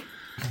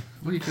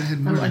 Well, you go ahead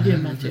and Oh, I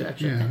did meant to,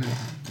 actually. Yeah,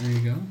 there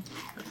you go.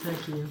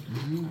 Thank you.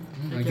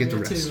 I get the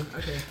rest. Two.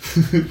 Okay.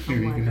 Here,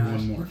 you my can have gosh.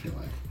 one more if you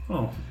like.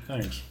 Oh,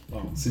 thanks.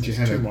 Well, Since you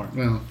that's had two more.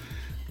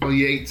 Well,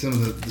 you ate some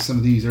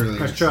of these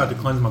earlier. I tried to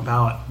cleanse my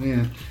palate.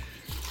 Yeah.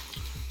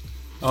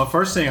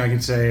 First thing I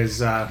can say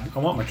is I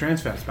want my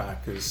trans fats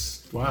back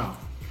because wow,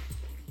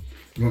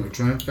 You want the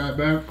trans fat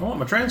back? I want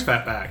my trans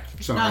fat back.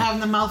 Sorry. Not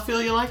having the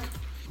mouthfeel you like?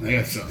 I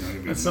got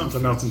something. That's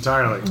something else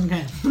entirely.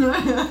 Okay.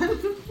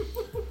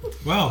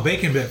 Wow,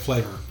 bacon bit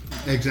flavor.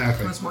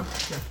 Exactly. That's more.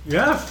 Yeah.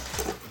 Yeah,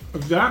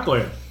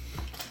 exactly.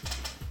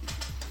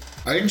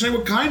 I didn't say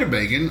what kind of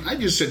bacon. I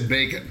just said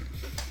bacon.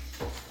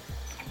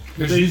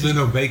 There's usually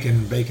no bacon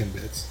in bacon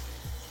bits.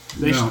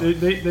 They, No.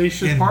 they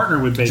should And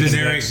partner with Bacon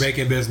generic Bits.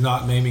 bacon bits,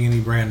 not naming any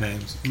brand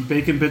names.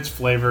 Bacon Bits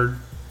flavored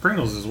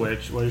Pringles is what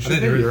it should be.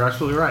 think there is. You're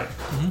absolutely right.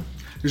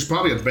 There's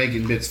probably a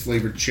bacon bits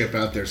flavored chip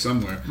out there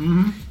somewhere.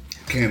 Mm-hmm.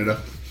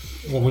 Canada.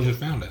 Well, we just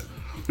found it.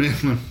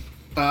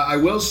 I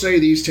will say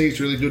these taste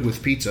really good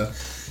with pizza.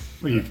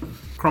 Well, you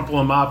crumple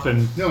them up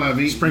and No, I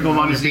mean, Sprinkle 'em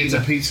on I was your eating the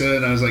pizza. pizza,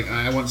 and I was like,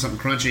 I want something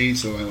crunchy,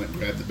 so I went and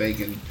grabbed the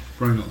bacon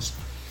Pringles.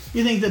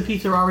 You think the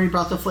pizza already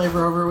brought the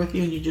flavor over with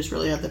you and you just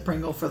really had the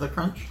Pringle for the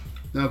crunch?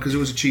 No, because it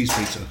was a cheese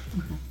pizza.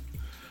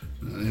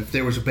 If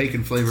there was a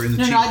bacon flavor in the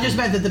No, cheese, no, I just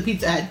meant that the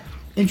pizza had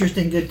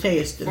interesting, good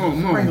taste, and Oh,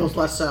 no. Pringles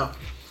less so.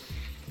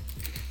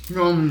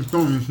 No,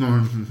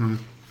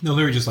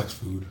 Larry just likes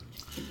food.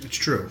 It's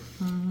true.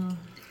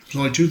 There's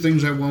only two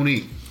things I won't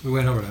eat. We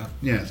went over that.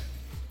 Yes.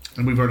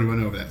 And we've already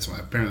went over that, so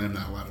apparently I'm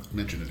not allowed to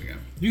mention it again.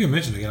 You can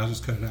mention it again. I'll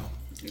just cut it out.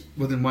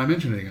 Well, then why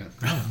mention it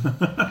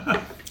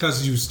again?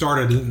 Because you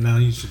started it, and now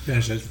you should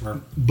finish it.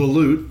 For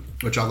Balut,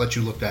 which I'll let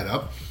you look that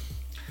up,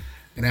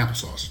 and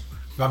applesauce.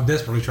 I'm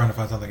desperately trying to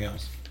find something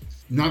else.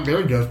 Not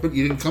very desperate.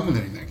 You didn't come with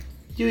anything.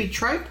 Do you eat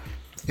tripe?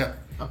 Yep.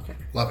 Okay.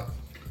 Love it.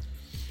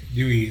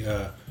 You eat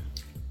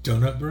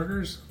donut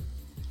burgers?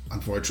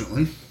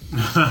 Unfortunately.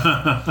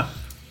 I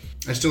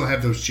still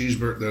have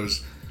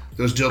those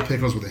those dill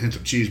pickles with a hint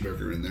of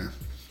cheeseburger in there.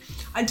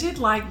 I did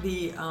like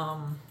the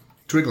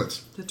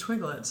Twiglets.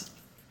 Twiglets.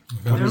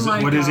 What They're is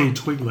like, what is a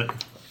Twiglet?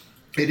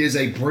 It is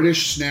a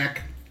British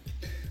snack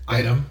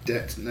Item.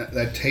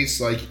 that tastes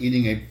like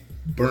eating a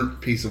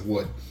burnt piece of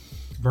wood.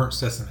 Burnt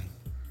sesame.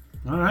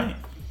 All right.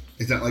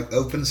 It's not like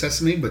open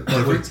sesame, but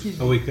But different.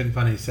 we couldn't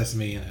find any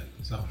sesame in it,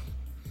 so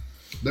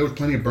There was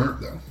plenty of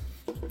burnt though.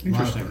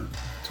 Interesting.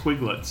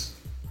 Twiglets.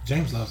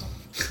 James loves them.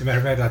 As a matter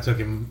of fact, I took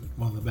him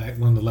one of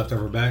the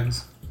leftover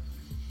bags,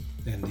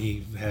 and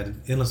he had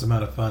an endless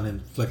amount of fun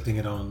inflicting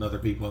it on other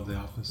people in the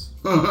office.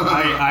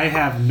 I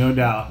have no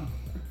doubt.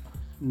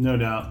 No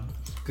doubt.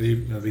 Because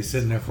he'd be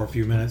sitting there for a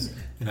few minutes,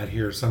 and I'd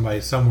hear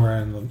somebody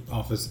somewhere in the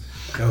office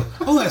go,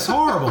 "Oh, that's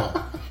horrible!"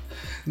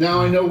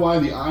 Now I know why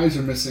the eyes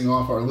are missing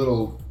off our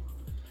little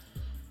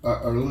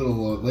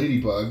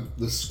ladybug.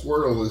 The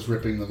squirrel is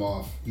ripping them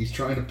off. He's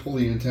trying to pull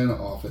the antenna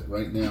off it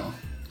right now.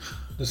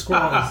 The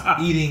squirrel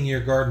is eating your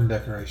garden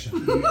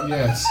decoration.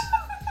 Yes.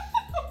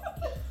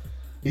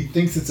 He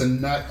thinks it's a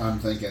nut, I'm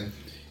thinking.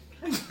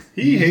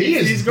 He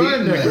hates these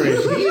garden beating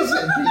decorations. He is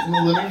beating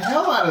the living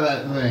hell out of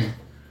that thing.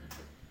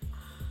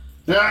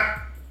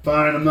 Ah,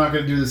 fine, I'm not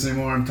going to do this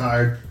anymore. I'm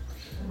tired.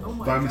 Oh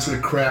my I'm just God.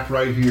 going to crap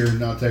right here and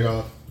not take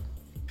off.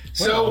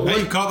 So, Well,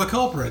 you caught the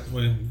culprit.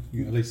 Well,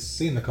 you at least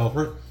seen the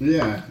culprit.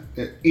 yeah,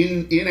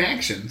 in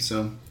action,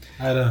 so...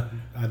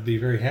 I'd be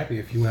very happy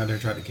if you went out there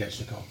and tried to catch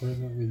the culprit.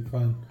 That would be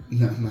fun.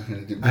 No, I'm not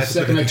going to do it. I The had to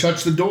second put I it-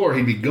 touch the door,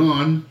 he'd be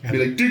gone. He'd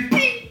be like, "Dude,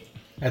 beep."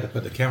 I had to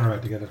put the camera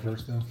back together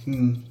first, though.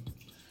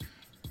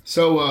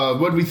 So,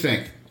 what do we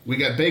think? We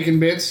got bacon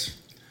bits.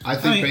 I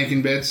think I mean-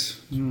 bacon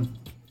bits.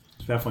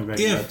 Definitely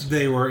bacon If bits.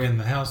 they were in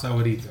the house, I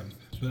would eat them.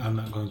 But I'm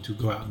not going to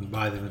go out and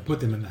buy them and put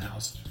them in the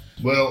house.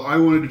 Well, I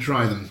wanted to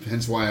try them,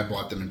 hence why I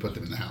bought them and put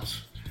them in the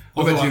house.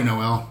 What Although about you, I-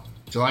 Noel?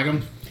 Do you like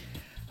them?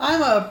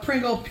 I'm a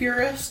Pringle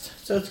purist,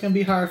 so it's going to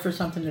be hard for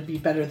something to be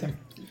better than...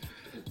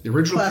 The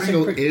original Classic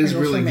Pringle is Pringles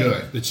really for me.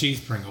 good. The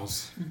cheese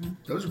Pringles.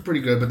 Those are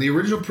pretty good, but the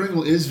original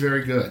Pringle is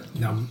very good.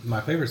 Now,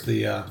 my favorite's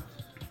the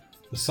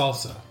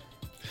salsa.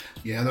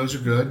 Yeah, those are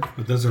good.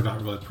 But those are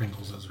not really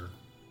Pringles. Those are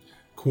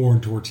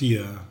corn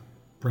tortilla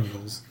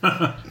Pringles.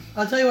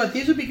 I'll tell you what,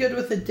 these would be good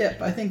with a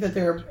dip. I think that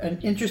they're an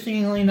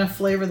interestingly enough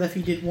flavor that if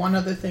you did one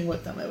other thing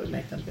with them, it would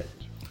make them good.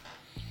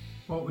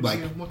 What would Like,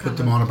 you? What put kind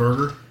them of? on a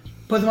burger.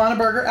 Put them on a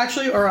burger,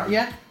 actually, or a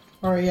Have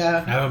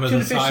them as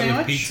tuna a fish side with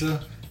sandwich.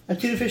 pizza. A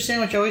tuna fish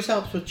sandwich always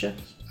helps with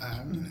chips.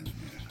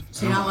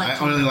 See, I like I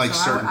only tuna, like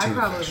so certain I tuna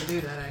probably fish. would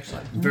do that,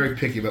 actually. I'm very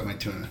picky about my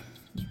tuna.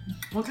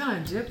 What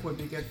kind of dip would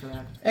be good for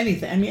that?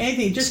 Anything. I mean,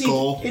 anything. Just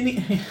Skull.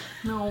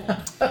 No.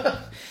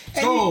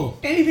 Skull.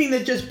 anything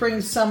that just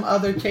brings some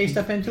other taste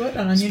up into it.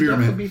 An onion dip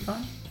Spearmint. would be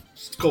fine.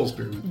 Skull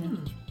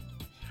spearmint.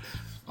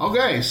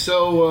 Okay,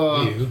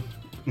 so Ew.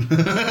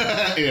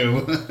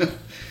 ew.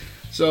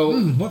 So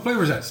What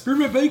flavor is that?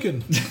 Spearmint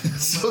bacon.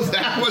 so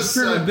that was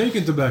Spearmint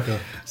bacon tobacco.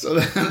 so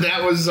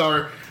that was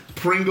our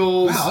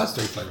Pringles. Wow, that's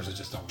 3 flavors that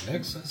just don't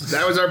mix.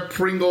 That was our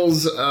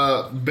Pringles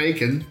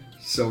bacon.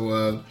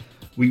 So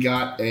we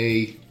got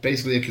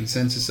basically a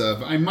consensus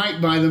of I might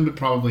buy them, but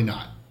probably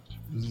not.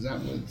 Is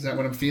that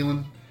what I'm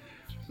feeling?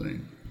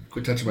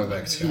 Quit touching my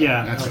legs, Scott.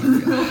 Yeah. That's what I'm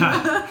feeling.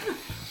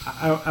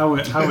 I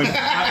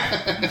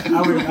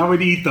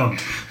would eat them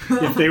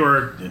if they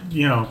were,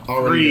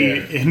 Already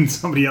free in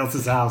somebody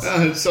else's house.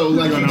 So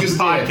like On you a just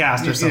podcast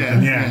did. or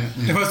something. Yeah.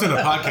 If I was doing a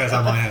podcast,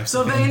 I might have.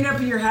 So if they end up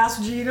in your house,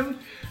 would you eat them?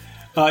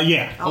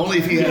 Yeah. Only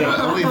if he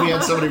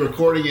had somebody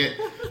recording it,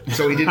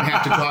 so he didn't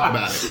have to talk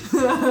about it.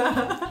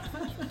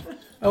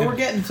 Oh, we're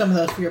getting some of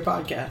those for your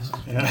podcast.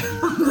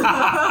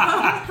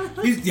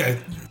 Yeah,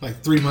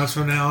 like 3 months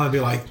from now, it'd be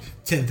like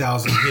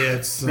 10,000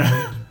 hits.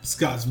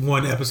 Scott's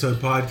 1 episode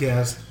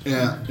podcast.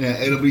 Yeah,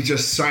 it'll be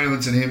just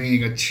silence and him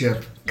eating a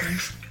chip.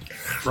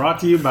 Brought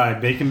to you by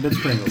Bacon Bits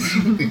Pringles.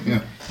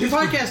 Yeah. Your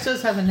podcast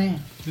does have a name.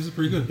 This is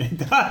pretty good. It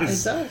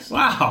does. It does.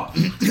 Wow.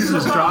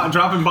 Just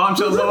dropping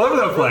bombshells all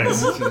over the place.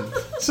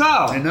 So,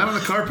 And not on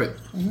the carpet.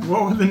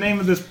 what was the name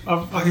of this?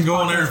 I can go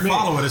on there and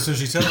follow it as soon as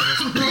she tells us.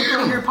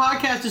 Your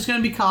podcast is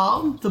going to be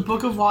called The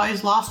Book of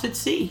Wise Lost at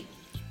Sea.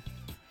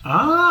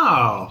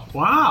 Oh,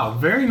 wow.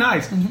 Very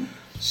nice.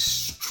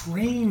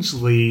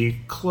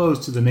 Strangely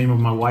close to the name of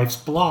my wife's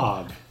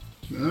blog.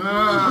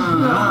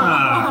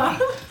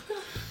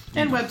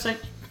 And website.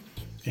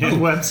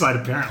 And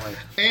website, apparently.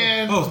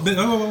 And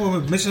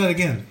Mention that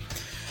again.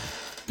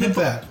 Pimp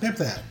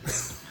that.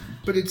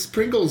 but it's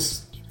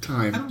Pringles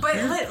time. But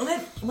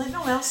let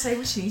Noelle say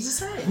what she needs to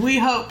say. We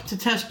hope to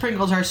test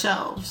Pringles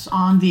ourselves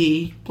on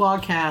the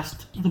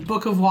blogcast The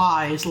Book of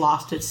Wise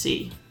Lost at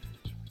Sea.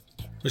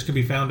 Which can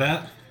be found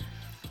at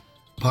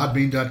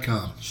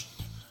Podbean.com.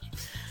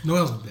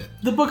 Noel's bit.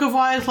 The Book of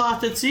Wise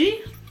Lost at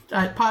Sea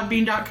at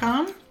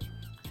podbean.com.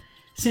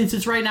 Since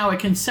it's right now a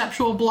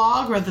conceptual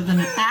blog rather than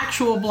an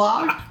actual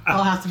blog,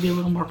 I'll have to be a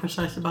little more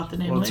precise about the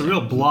name Well, it's a later.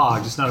 real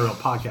blog, just not a real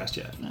podcast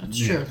yet. That's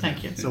true,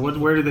 thank you. So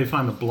where do they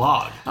find the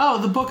blog? Oh,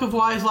 The Book of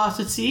Wise Lost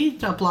at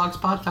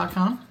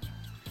Sea.blogspot.com.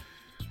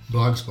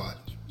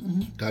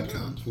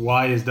 Blogspot.com.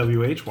 Y is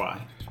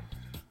WHY.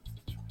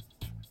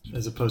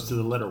 As opposed to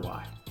the letter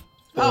Y.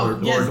 Oh, Or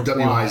yes.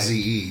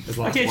 WIZE. There's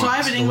lots Okay, of so I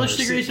Ys. have an The English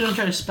letter degree, C. so don't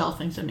try to spell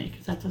things at me,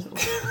 because that doesn't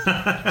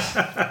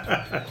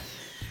work.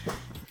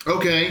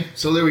 Okay,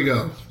 so there we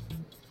go.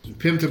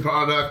 Pimped a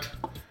product,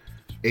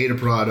 ate a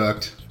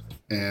product,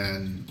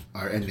 and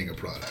are ending a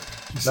product.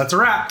 That's a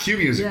wrap. Cue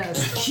music.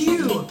 Yes.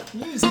 Cue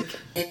music.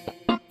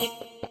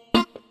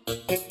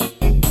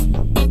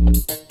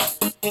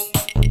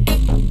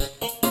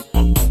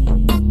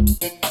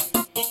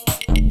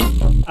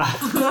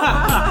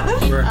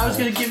 I was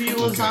going to give you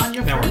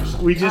lasagna first.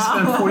 We just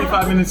spent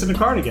 45 minutes in the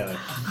car together.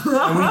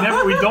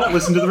 And we don't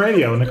listen to the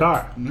radio in the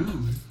car.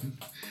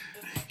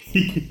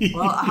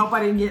 Well, I hope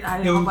I didn't get.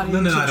 I No, hope I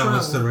didn't no, get I don't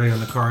listen to the radio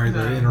in the car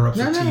either. It interrupts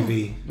the No.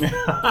 TV.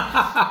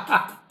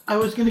 I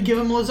was going to give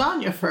him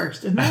lasagna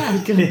first, and then I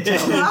was going to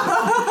tell him.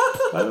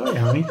 By the way,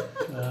 honey.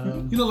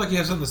 You look like you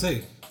have something to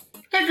say.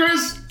 Hey,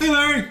 Chris. Hey,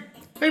 Larry.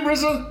 Hey,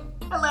 Brissa.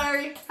 Hi,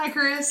 Larry. Hi,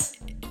 Chris.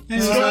 Hey, Hi,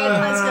 Scott.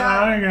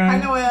 Hi,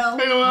 guys. Hi, Noelle.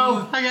 Hey, Noel.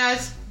 Hi,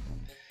 guys.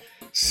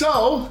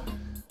 So,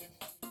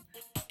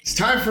 it's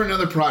time for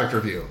another product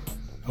review.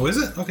 Oh, is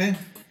it? Okay.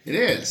 It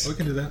is. We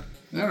can do that.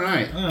 All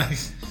right. All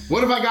right.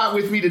 What have I got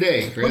with me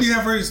today, Chris? What do you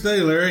have for us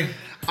today, Larry?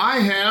 I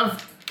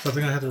have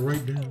Something I have to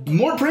write down.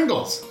 more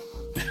Pringles.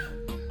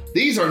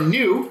 These are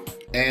new,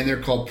 and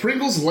they're called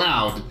Pringles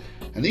Loud.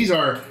 And these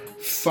are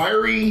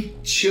fiery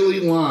chili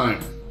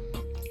lime.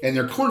 And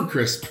they're corn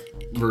crisp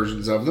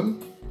versions of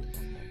them.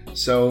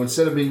 So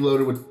instead of being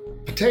loaded with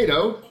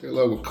potato, they're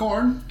loaded with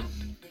corn.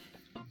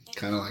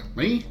 Kind of like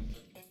me.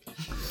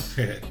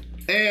 Hey,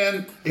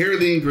 And here are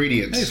the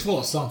ingredients. it's full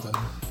of something.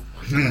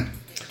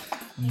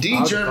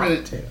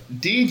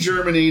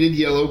 Degerminated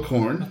yellow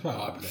corn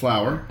Probably.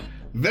 flour.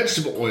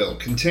 Vegetable oil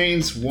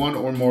contains one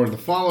or more of the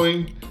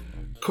following: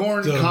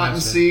 corn, Doesn't cotton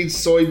matter. seeds,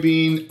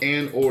 soybean,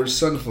 and or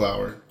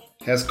sunflower.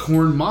 Has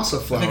corn masa I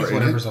think flour it's in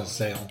whatever's it. on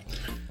sale.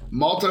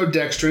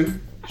 Maltodextrin,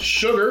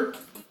 sugar,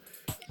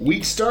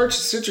 wheat starch,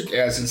 citric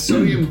acid,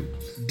 sodium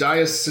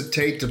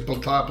diacetate to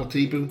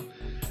potassium,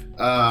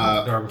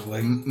 Garbage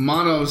leg.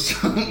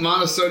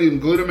 monosodium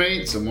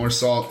glutamate, so more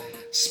salt,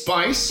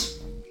 spice,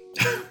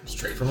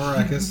 Straight from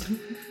Arrakis.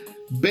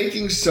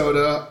 baking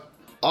soda,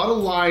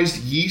 autolyzed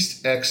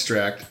yeast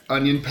extract,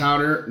 onion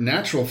powder,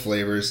 natural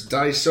flavors,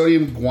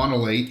 disodium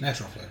guanylate,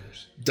 Natural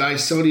flavors.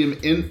 disodium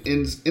Dirt,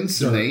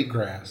 incinate,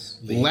 grass.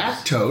 Leaves.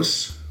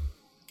 lactose,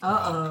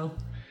 Uh-oh.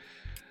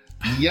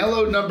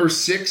 yellow number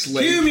 6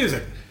 Cue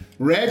music.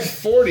 Red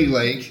 40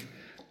 Lake,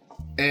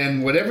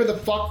 and whatever the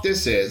fuck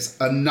this is,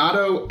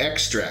 annatto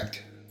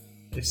extract.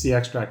 It's the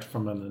extract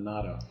from an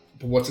annatto.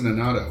 But what's an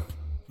annatto?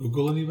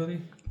 Google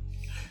anybody?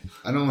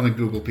 I don't want to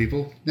Google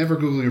people. Never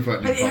Google your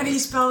butt. How do you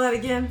spell that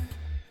again?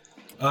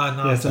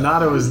 No. Yes,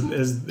 annatto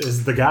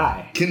is the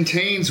guy.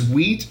 Contains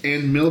wheat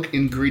and milk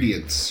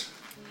ingredients.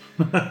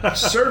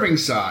 Serving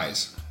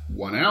size,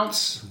 1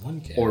 ounce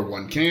 1 can. or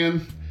 1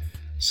 can.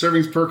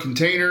 Servings per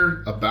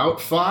container,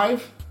 about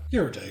 5.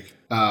 Give or take.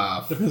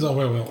 Depends on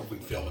whether we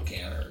fill the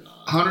can or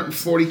not.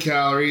 140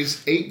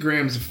 calories, 8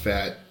 grams of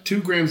fat,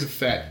 2 grams of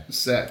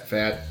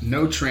fat,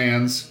 no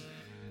trans,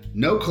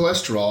 no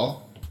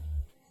cholesterol,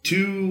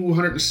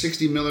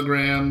 260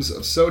 milligrams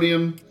of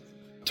sodium,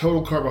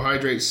 total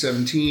carbohydrates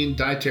 17,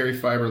 dietary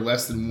fiber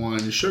less than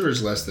 1,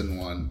 sugars less than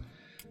 1,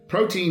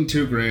 protein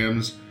 2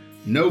 grams,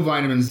 no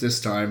vitamins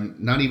this time,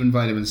 not even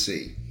vitamin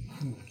C.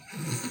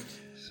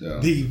 So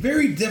The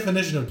very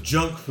definition of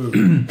junk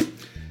food.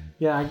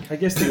 Yeah, I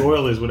guess the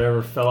oil is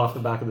whatever fell off the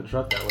back of the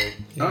truck that way.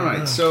 all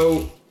right,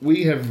 so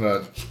we have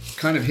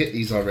kind of hit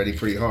these already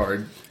pretty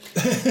hard.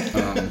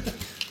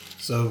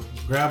 So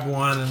grab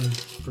one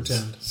and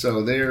pretend.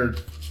 So they're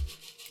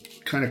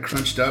kind of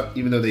crunched up,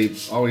 even though they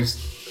always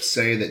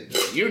say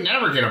that you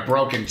never get a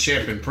broken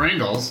chip in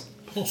Pringles.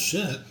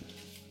 Bullshit.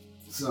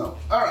 So,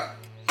 all right.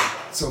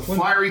 So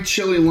fiery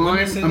chili lime.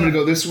 I'm say going to that?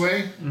 go this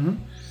way.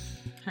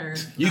 Here.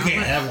 You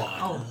can't have one.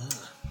 Oh,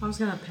 I was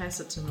gonna pass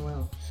it to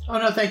Noel. Oh,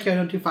 no, thank you. I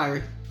don't do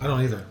fiery. I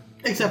don't either.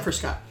 Except for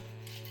Scott.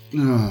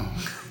 No,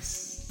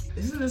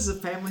 Isn't this a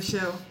family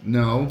show?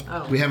 no.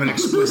 Oh. We have an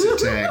explicit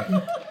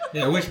tag.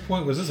 Yeah, at which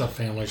point was this a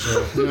family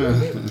show?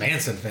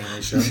 Manson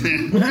family show.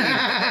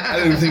 I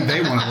don't even think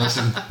they want to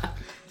listen.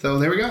 So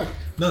there we go.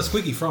 No,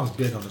 Squeaky Frog's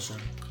big on the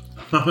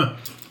show.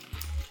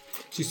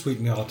 She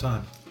sweetened me all the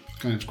time.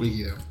 Kind of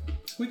squeaky though.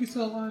 Squeaky's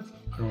still alive?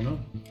 I don't know.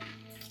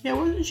 Yeah,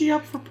 wasn't she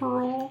up for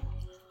parole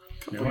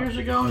a couple years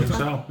ago? I think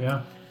so,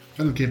 yeah.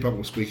 I don't keep up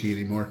with Squeaky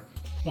anymore.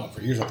 Well,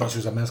 for years I thought she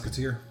was a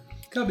Musketeer.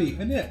 Cubby,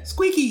 Annette,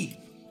 Squeaky!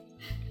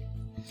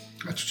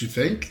 That's what you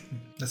think?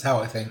 That's how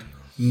I think.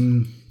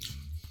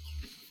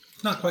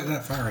 Not quite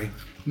that fiery.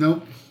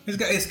 Nope.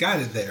 It's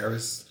guided there.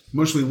 It's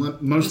Mostly more-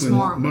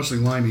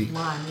 limey.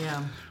 Lime,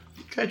 yeah.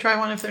 Could I try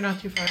one if they're not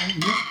too fiery?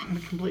 I'm a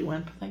complete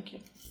wimp. Thank you.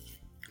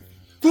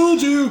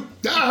 fooled you!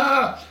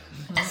 Ah!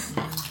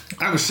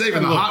 I was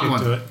saving the hot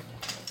Look into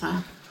one.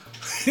 it.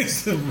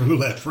 It's the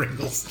roulette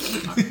Pringles.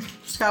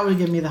 Scott would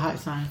give me the high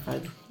sign if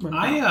I'd wimp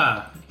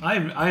out.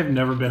 I've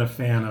never been a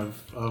fan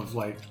of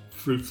like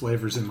fruit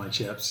flavors in my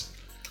chips.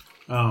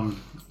 You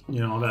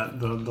know that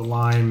the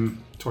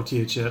lime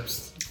tortilla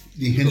chips.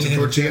 The hint of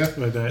tortilla.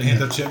 Like that.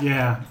 Hand of chip.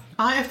 Yeah.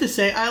 I have to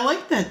say, I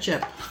like that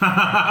chip.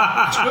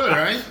 It's good,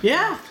 right?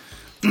 Yeah.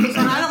 And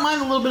I don't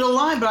mind a little bit of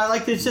lime, but I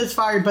like that it says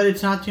fiery, but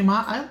it's not too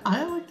much.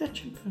 I like that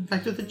chip. In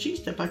fact, with a cheese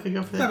dip, I could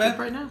go for that Not chip bad.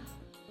 right now.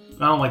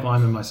 I don't like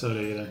lime in my soda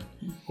either,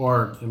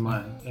 or in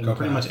pretty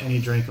Coconut. much any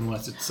drink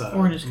unless it's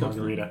Orange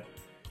margarita.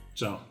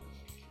 So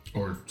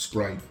Or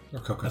Sprite. Or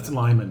coconut. that's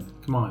limon.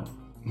 Come on.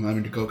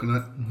 Lemon to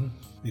coconut.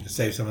 Need to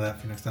save some of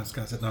that for next time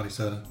Scott's at Naughty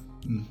Soda.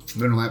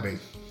 Better let be.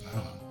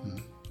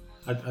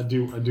 I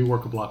do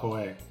work a block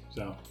away,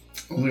 so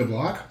Only a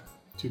block?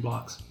 2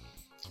 blocks.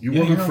 You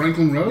Yeah, work on you're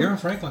Franklin Road? You're on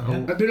Franklin.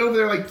 Yeah. I've been over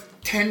there like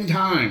 10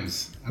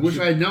 times. I wish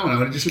I had known. I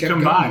would have just You kept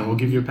come going. by. We'll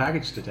give you a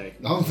package to take.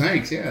 Oh,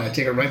 thanks. Yeah, I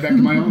take it right back to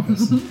my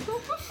office.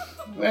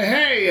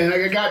 Hey,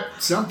 I got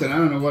something. I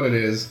don't know what it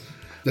is.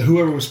 The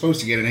whoever was supposed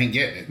to get it ain't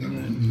getting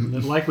it.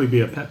 It'd likely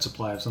be a pet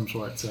supply of some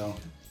sort. So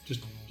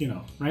just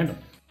random.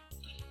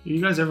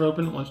 You guys ever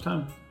open at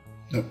lunchtime?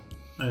 Nope.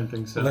 I didn't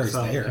think so. Well, Larry's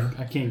So there.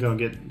 I can't go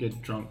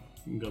get drunk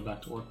and go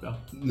back to work though.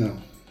 No.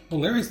 Well,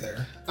 Larry's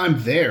there.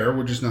 I'm there.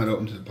 We're just not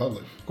open to the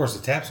public. Of course,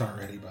 the taps aren't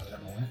ready by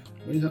that point.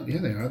 What do you know? Yeah,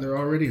 they are. They're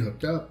already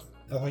hooked up.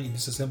 I thought you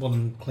disassembled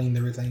and cleaned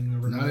everything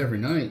overnight. Not every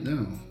night,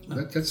 no.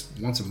 That's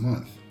once a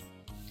month.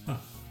 Huh.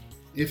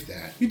 If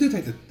that. You do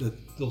take the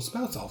little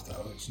spouts off,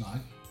 though, each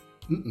night.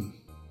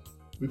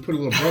 We put a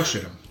little brush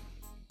in them.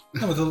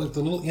 No, but the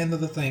little end of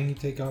the thing, you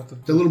take off the...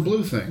 The little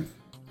blue thing.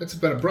 That's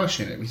about a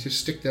brush in it. We just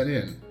stick that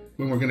in.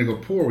 When we're going to go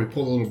pour, we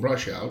pull the little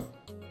brush out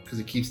because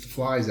it keeps the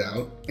flies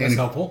out. That's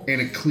helpful. And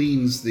it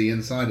cleans the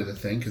inside of the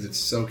thing because it's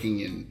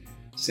soaking in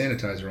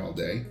sanitizer all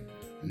day.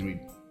 And we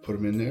put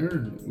them in there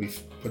and we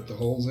put the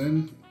holes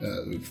in.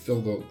 We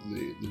fill the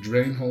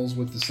drain holes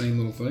with the same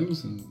little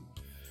things, and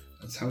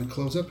that's how we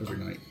close up every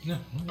night. Yeah.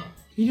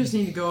 You just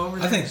need to go over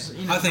there.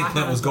 I think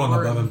Clint was going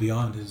above and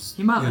beyond his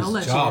might well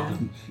let you job.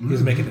 in. And he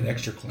was making it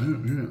extra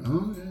clean. Yeah.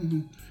 Oh,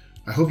 yeah.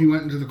 I hope you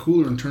went into the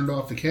cooler and turned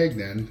off the keg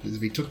then, because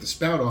if he took the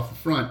spout off the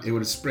front, it would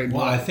have sprayed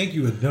Well, water. I think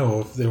you would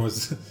know if there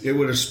was It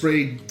would have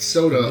sprayed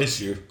soda an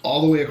issue. all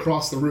the way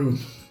across the room.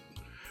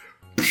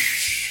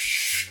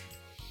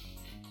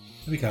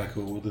 That'd be kind of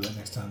cool. We'll do that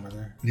next time we're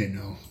there. Yeah,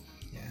 no.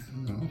 Yeah.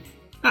 No.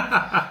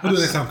 We'll do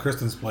it next time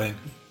Kristen's playing.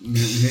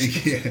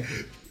 Yeah.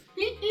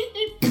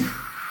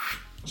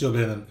 She'll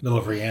be in the middle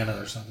of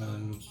Rihanna or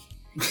something.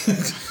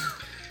 And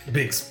a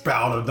big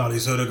spout of naughty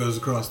soda goes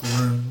across the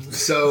room.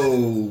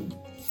 So,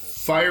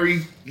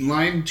 fiery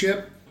lime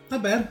chip,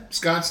 Not bad.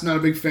 Scott's not a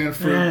big fan of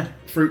fruit.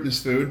 Fruit in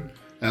his food,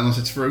 unless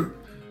it's fruit.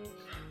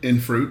 In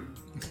fruit.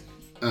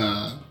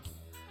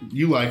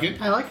 You like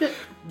it I like it.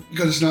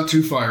 because it's not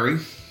too fiery.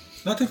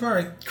 Not too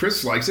fiery.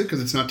 Chris likes it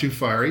because it's not too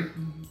fiery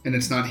and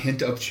it's not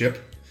hint of chip.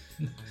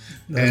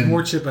 There's And-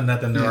 more chip in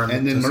that than there are.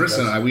 And then Tostitos. Marissa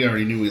and I, we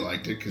already knew we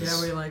liked it Yeah,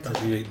 because we like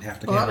it. We ate half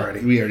the can already.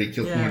 we already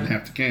killed more Yeah. than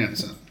half the can.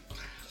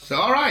 So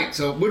all right.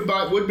 So would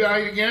buy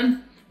it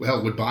again?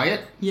 Well, would buy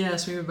it?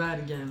 Yes, we would buy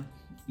it again.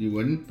 You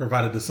wouldn't?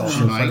 Provided the salsa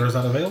She might. flavor is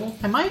not available.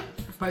 I might.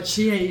 But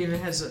she even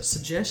has a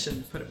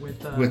suggestion. Put it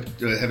with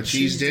Have a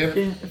cheese dip?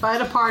 If I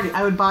had a party,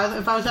 I would buy.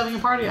 If I was having a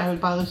party, I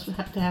would buy this to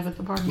have at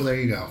the party. Well, there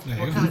you go.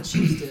 What kind of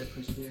cheese dip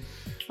would you do?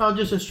 Well,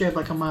 just a straight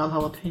like a mild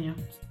jalapeno.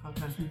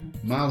 Okay.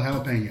 Mild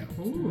jalapeno.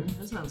 Ooh,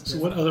 that sounds good. So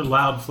what other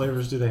loud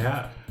flavors do they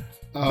have?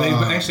 They've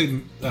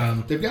actually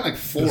They've got like the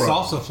 4 of them.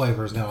 salsa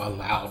flavor is now a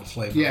loud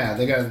flavor. Yeah,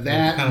 they got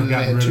that, kind of and they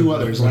gotten had rid 2 of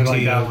the others. I Like,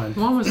 like that one.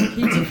 One was a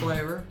pizza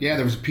flavor. yeah,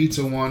 there was a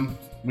pizza one.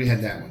 We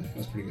had that one. That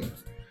was pretty good.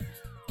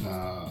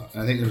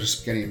 I think there was a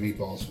spaghetti and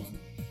meatballs one.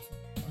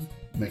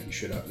 I'm making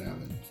shit up now.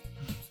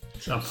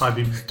 But That'll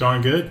probably be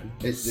darn good.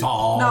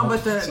 Salt. No,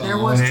 but there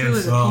was truly the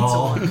pizza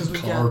salt. one because we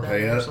got that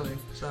Carpet. actually.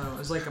 So it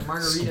was like a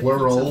margarita pizza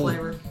Swirl.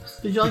 flavor.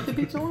 Did you like the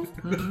pizza one?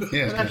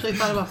 yeah, I actually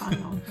thought about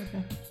buying one.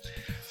 Okay.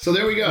 so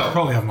there we go.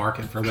 Probably a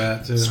market for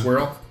that too.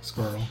 Squirrel.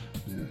 Squirrel.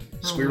 Yeah. Oh,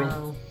 Squirrel.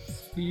 no.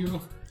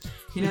 Squirrel.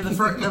 You know,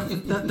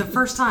 the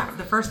first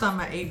time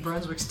I ate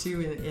Brunswick's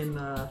too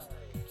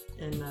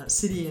in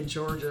city in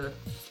Georgia,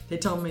 they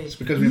told me it's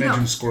because we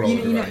mentioned squirrel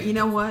already. You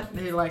know what?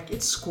 They're like,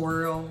 it's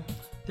squirrel.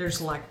 There's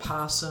like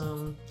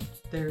possum.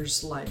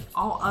 There's like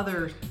all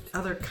other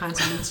kinds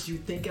of meats you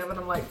think of, and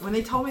I'm like, when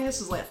they told me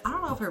this, is like, I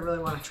don't know if I really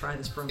want to try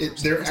this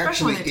Brunswick's. There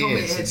Especially when actually they told me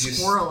is. it had It's just-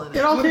 squirrel in it.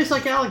 It all tastes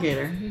like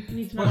alligator. You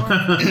need to know more.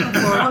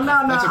 Well,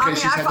 no, That's okay, I mean,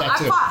 she's had that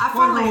too. I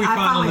Whatever we finally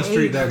find on the ate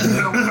street it. that- You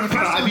know, when they first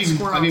I've told me even,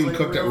 squirrel, I've I was even like,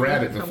 cooked a really?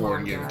 rabbit Come before on,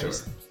 and given it to her.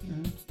 guys.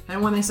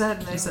 And when they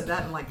said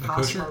that and like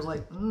possum, kosher? I was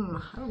like, I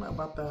don't know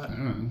about that. I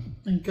don't know.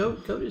 And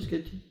goat is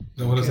good too.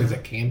 So what is it? Is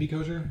that can be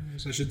kosher?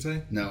 I should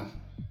say. No,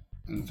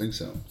 I don't think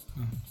so.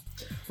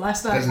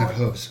 Last It night, doesn't have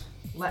hooves.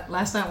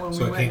 last night when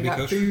So we it went and can't be got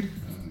kosher? food,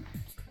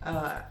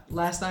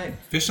 last night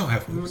Fish don't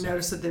have we hooves.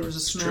 noticed that there was a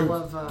smell True.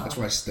 of. That's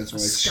why skunk.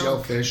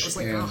 shellfish I was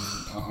like, and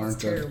oh, aren't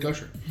that's terrible.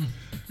 kosher.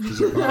 Because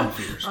they're bottom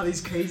feeders. All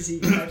these crazy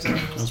types of That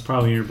animals. was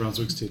probably your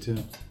Brunswick's too.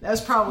 That was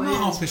probably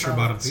Not all it. fish are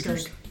bottom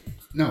feeders. Skunk.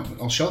 No,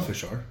 all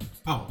shellfish are.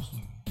 Oh.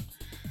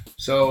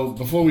 So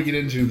before we get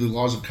into the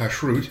laws of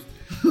kashrut,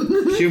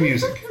 cue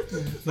music.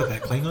 Is that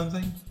that Klingon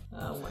thing?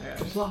 Oh my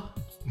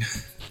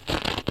gosh.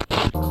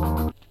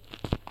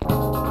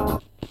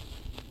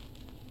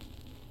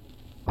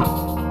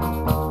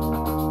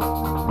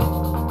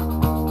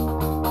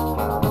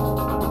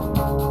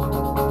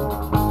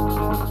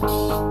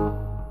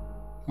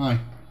 Hi.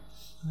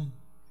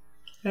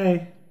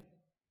 Hey.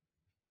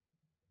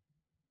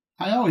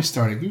 I always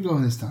started. You go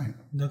this time.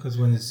 No, because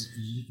when it's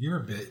your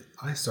bit,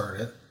 I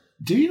start it.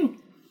 Do you?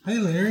 Hey,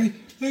 Larry.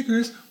 Hey,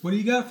 Chris. What do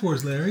you got for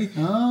us, Larry?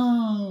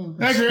 Oh.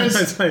 Hi,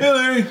 Chris. Hey,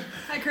 Larry.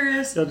 Hi,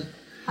 Chris.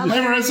 Hi,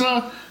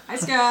 Marissa. Hi,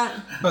 Scott.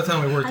 By the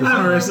time we worked this Hi,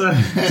 out, Marissa.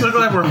 It looks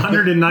like we're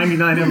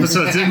 199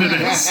 episodes into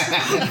this.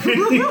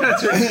 You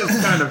guys are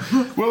just kind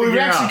of. Well, we've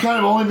figure actually out. kind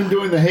of only been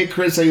doing the Hey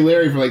Chris, Hey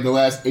Larry for like the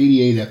last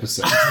 88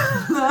 episodes.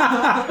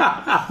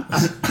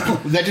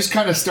 That just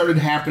kind of started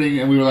happening,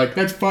 and we were like,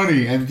 that's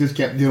funny, and just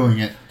kept doing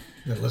it.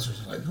 the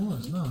listeners are like, no,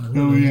 it's not.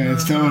 Oh, yeah,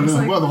 it's telling It's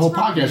like, well, the whole what's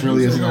wrong podcast with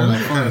really you? isn't all that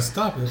Kind funny. of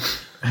stop it.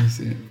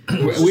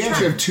 We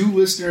actually have 2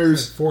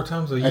 listeners 4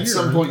 times a year. at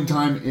some point in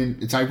time in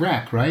it's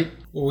Iraq, right?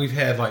 Well, we've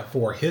had like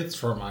 4 hits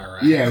from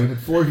Iraq. Yeah, we had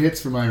 4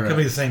 hits from Could be Iraq.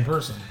 the same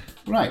person.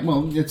 Right,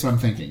 well, that's what I'm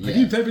thinking. I Yeah.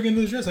 keep typing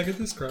into the address. I get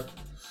this crap.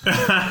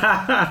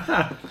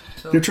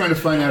 They're trying to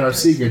find out our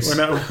secrets. When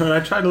I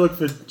try to look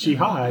for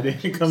jihad,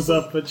 it comes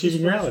up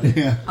achieving reality.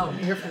 Yeah. Oh,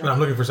 you're fine. When I'm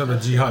looking for something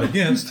to jihad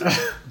against,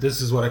 this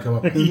is what I come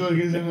up with. And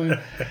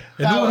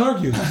no one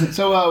argues.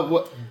 So,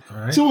 what? All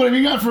right. So, what have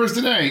you got for us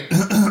today? We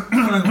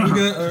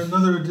got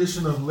another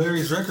edition of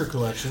Larry's record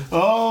collection.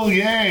 Oh,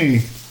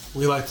 yay!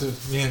 Me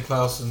and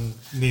Klaus and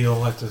Neil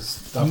like to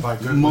stop by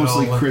Goodwill.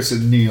 Mostly and Chris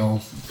and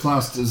Neil.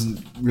 Klaus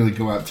doesn't really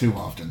go out too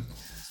often.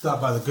 Stop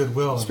by the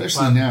Goodwill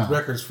Especially and find now.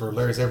 records for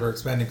Larry's ever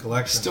expanding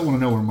collection. Still want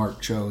to know where Mark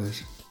Cho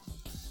is.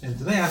 And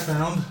today I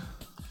found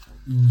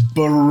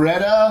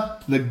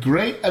Beretta, The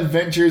Great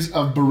Adventures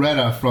of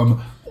Beretta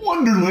from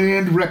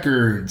Wonderland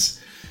Records.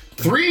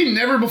 3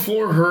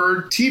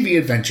 never-before-heard TV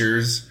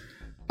adventures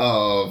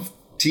of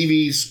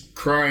TV's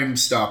Crime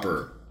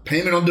Stopper,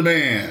 Payment on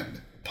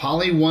Demand,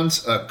 Polly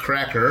Wants a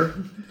Cracker,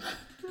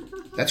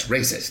 that's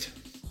racist,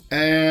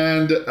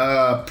 and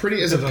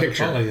Pretty as a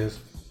Picture. Polly is.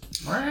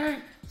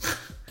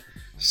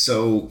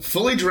 So,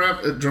 fully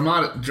dramatized.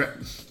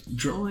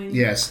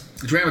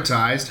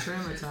 Dramatized.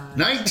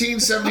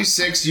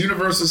 1976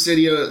 Universal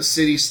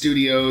City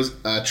Studios,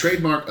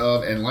 trademark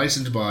of and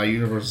licensed by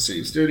Universal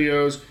City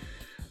Studios,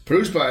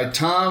 produced by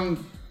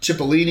Tom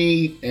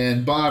Cipollini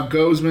and Bob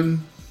Gozman.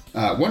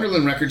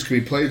 Wonderland records can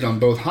be played on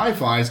both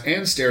hi-fis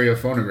and stereo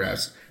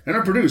phonographs and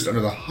are produced under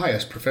the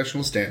highest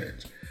professional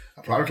standards.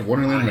 a product of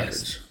Wonderland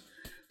Records,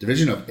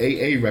 division of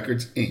AA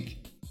Records Inc.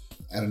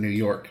 out of New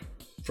York.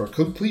 For a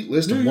complete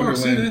list of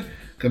Wonderland,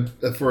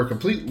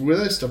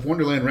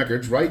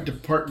 Records, write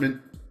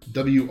Department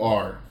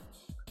WR.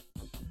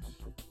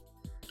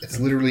 That's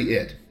literally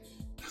it.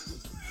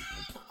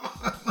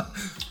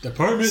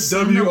 Department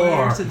Somewhere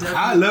WR. to WR.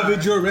 I love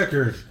it, your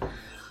record.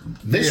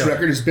 This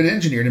record has been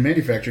engineered and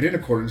manufactured in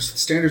accordance with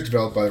standards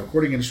developed by the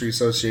Recording Industry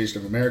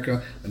Association of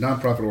America, a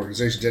nonprofit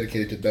organization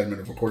dedicated to the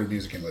betterment of recorded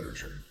music and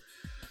literature.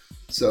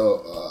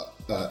 So,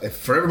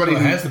 for everybody,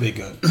 It has to be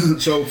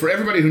good. so for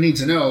everybody who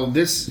needs to know,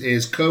 this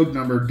is code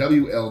number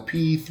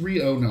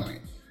WLP309.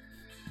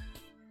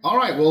 All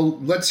right, well,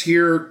 let's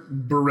hear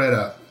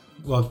Beretta.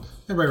 Well,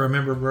 everybody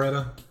remember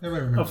Beretta?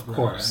 Everybody remember Of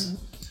course. Right?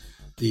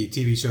 The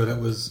TV show that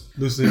was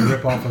loosely a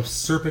ripoff of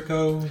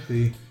Serpico,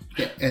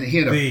 And he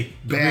had a The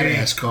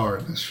badass car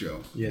in this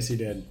show. Yes, he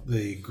did.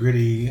 the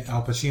gritty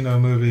Al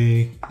Pacino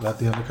movie, Let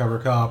the Undercover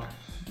Cop.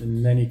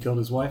 And then he killed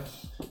his wife.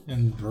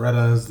 And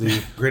Beretta is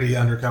the gritty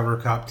undercover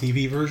cop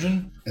TV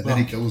version. And then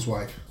he killed his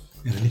wife.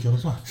 And then he killed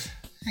his wife.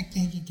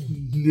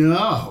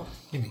 No.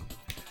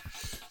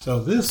 So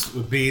this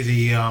would be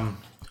the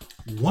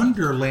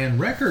Wonderland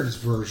Records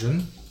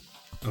version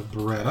of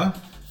Beretta.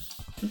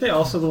 Aren't they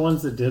also the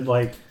ones that did,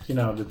 like, you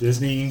know, the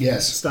Disney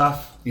Yes.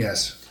 stuff?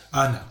 Yes.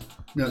 No.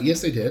 No,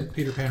 yes, they did.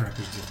 Peter Pan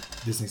Records did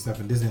Disney stuff,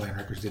 and Disneyland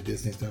Records did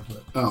Disney stuff.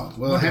 But Oh,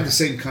 well, it had the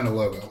same kind of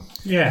logo.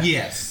 Yeah.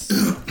 yes,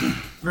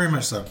 very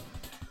much so.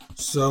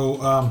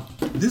 So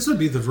this would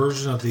be the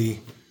version of the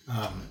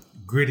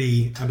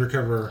gritty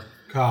undercover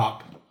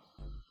cop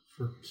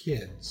for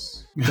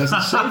kids. It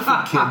doesn't say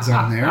for kids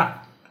on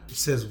there. It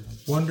says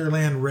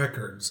Wonderland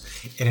Records,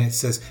 and it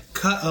says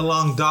cut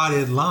along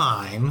dotted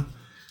line.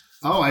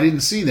 Oh, I didn't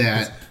see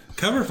that.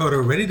 Cover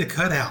photo ready to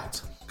cut out.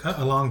 Cut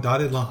along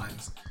dotted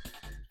lines.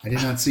 I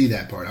did not see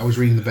that part. I was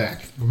reading the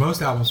back. For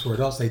most albums for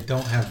adults, they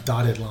don't have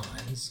dotted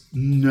lines.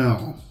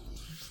 No.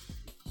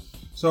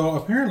 So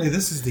apparently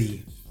this is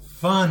the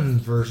fun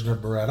version of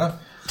Beretta.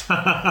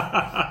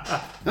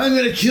 I'm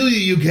going to kill you,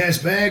 you gas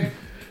bag.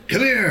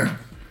 Come here.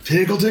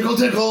 Tickle, tickle,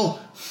 tickle.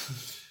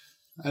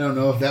 I don't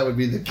know if that would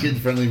be the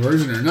kid-friendly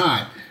version or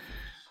not.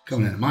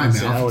 Coming out of my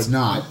mouth, it's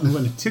not. I'm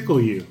going to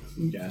tickle you,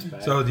 gas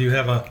bag. So do you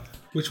have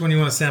which one you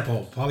want to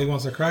sample? Polly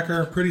wants a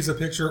cracker, Pretty's a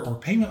picture, or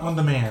Payment on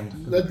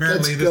Demand?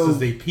 Apparently this is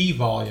the P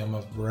volume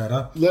of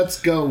Beretta. Let's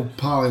go.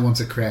 Polly wants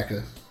a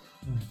cracker.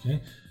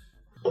 Okay.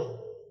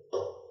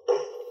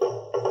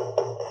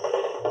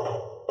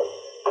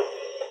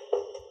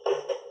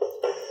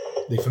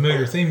 The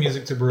familiar theme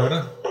music to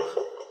Beretta.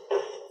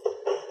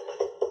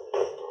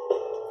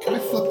 Can I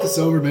flip this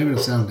over? Maybe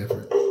it'll sound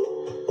different.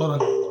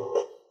 Hold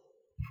on.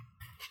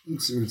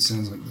 Let's see what it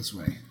sounds like this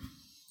way.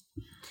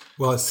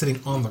 Well, it's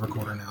sitting on the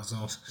recorder now, so.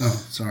 Oh,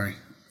 sorry.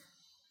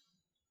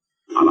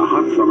 On a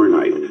hot summer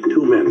night,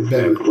 two men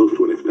Better. stand close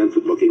to an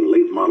expensive-looking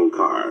late-model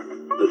car.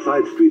 The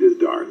side street is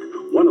dark.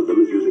 One of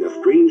them is using a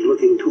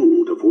strange-looking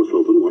tool to force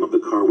open one of the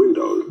car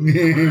windows.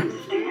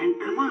 Stan,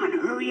 come on,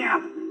 hurry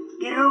up.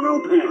 Get her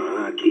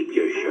open. Keep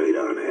your shirt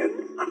on, Ed.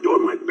 I'm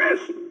doing my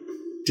best.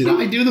 Did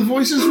I do the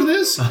voices for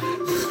this? The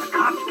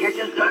cops catch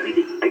us.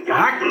 I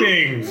got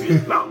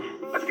Acting! Now,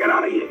 let's get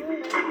out of here.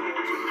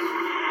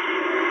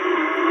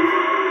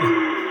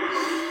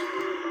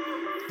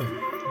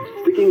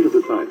 Sticking to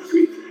the side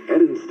streets,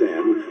 Ed and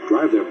Stan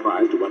drive their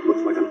prize to what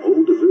looks like an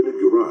old deserted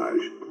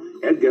garage.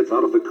 Ed gets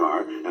out of the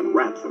car and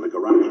raps on the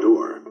garage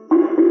door.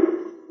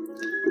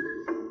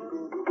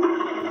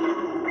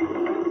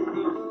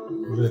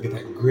 Really get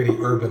that gritty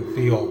urban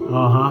feel.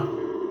 Uh-huh.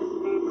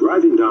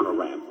 Driving down a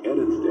ramp, Ed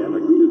and Stan are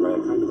greeted by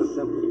a kind of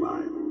assembly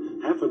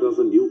line. Half a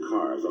dozen new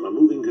cars on a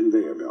moving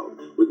conveyor belt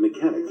with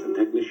mechanics and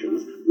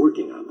technicians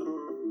working on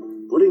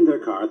them. Putting their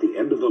car at the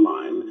end of the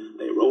line,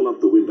 they roll up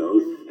the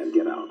windows and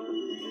get out.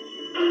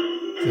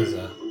 This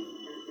is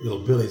Little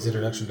Billy's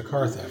introduction to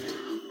car theft.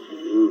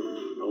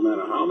 No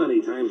matter how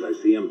many times I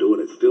see him do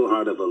it, it's still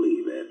hard to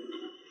believe, Ed.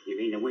 You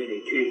mean the way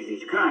they change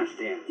these cars,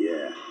 Stan?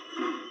 Yeah.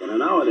 In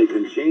an hour, they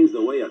can change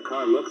the way a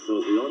car looks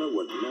so the owner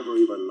would never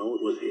even know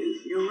it was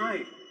his. You're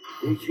right.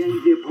 They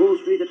change the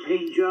upholstery, the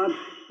paint job,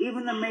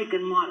 even the make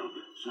and model.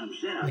 Some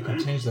setup, They can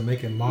huh? change the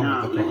make and model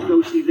Now, of the let's car.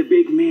 go see the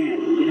big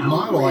man. Get out.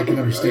 Model I can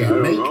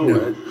understand. Make no.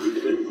 Ed.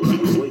 He's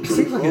been waiting It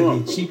seems like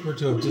it'd be cheaper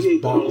to have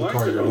just bought the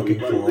car you're looking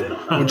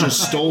for. Or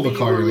just stole the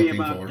car you're Worry looking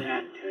about for.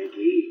 that,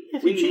 Turkey.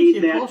 If We you change need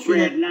the that upholstery,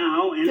 bread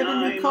now, and get a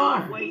new I'm car.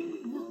 not waiting.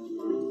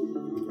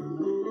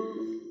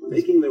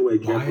 Making their way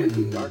Buy carefully it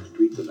through and dark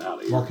streets and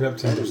alleys. mark it up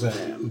 10%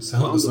 Ed and sell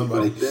it to found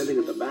somebody. themselves standing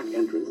at the back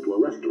entrance to a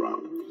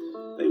restaurant.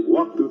 They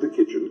walked through the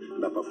kitchen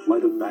and up a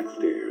flight of back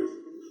stairs.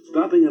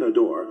 Stopping at a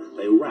door,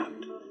 they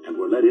rapped and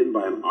were let in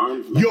by an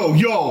armed man. Yo,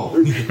 yo!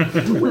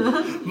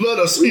 Let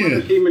us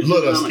in.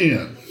 Let us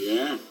in.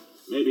 Yeah?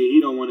 Maybe he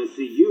don't want to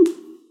see you.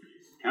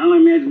 Tell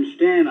him Ed and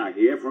Stan are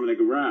here from the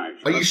garage.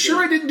 Are you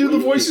sure I didn't do the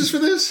voices for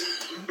this?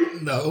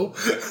 No,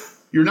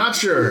 You're not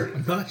sure.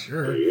 I'm not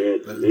sure.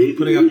 Ed, But maybe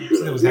putting up, we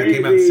should it was that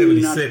came out in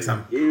 '76.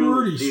 I'm He'll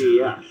pretty see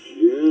sure. us.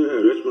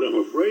 Yeah, that's what I'm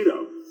afraid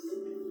of.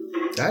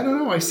 I don't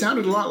know. I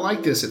sounded a lot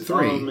like this at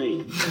 3. Ed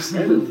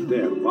and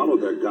Stan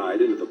followed their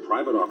guide into the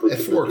private office At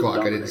of 4 Mr. o'clock, I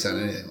Dominic, didn't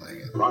sound anything like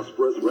it.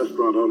 prosperous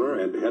restaurant owner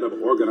and head of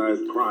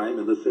organized crime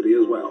in the city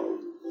as well.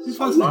 He's A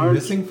possibly large,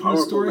 missing from the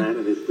powerful story. man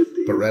in his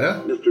 50s.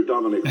 Beretta? Mr.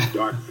 Dominic's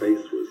dark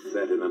face was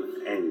set in an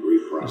angry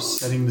frown.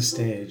 Setting the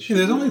stage. Yeah,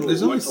 there's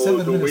only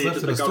 7 minutes left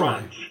of the story.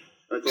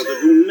 I thought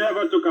that you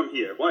never to come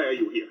here. Why are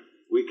you here?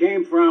 We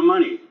came for our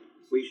money.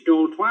 We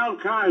stole 12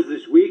 cars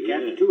this week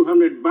at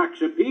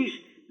 $200 apiece.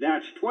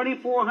 That's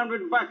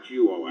 $2,400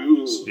 you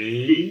owe us.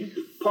 See?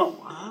 Paul,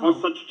 for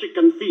such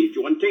chicken feed,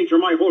 you endanger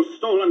my whole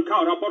stolen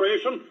car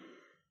operation.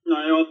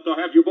 I ought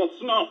to have you both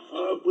snuffed.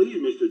 Please,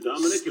 Mr.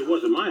 Dominic, it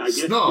wasn't mine. I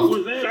guess Snuff. it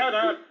was there. Shut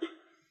up.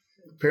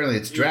 Apparently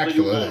it's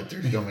Dracula that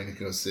they're going to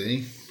go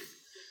see.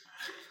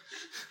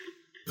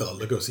 Bela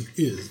Lugosi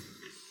is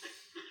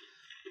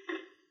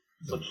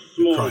Such the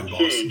small crime boss.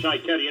 change I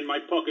carry in my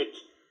pocket.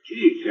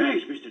 Gee,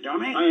 thanks, Mr.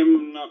 Dominic.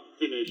 I'm not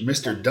finished.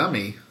 Mr.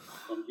 Dummy.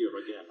 Come here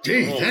again.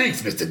 Gee,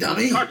 thanks, Mr.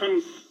 Dummy.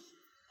 Cartons.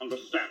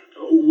 Understand.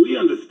 We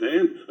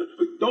understand.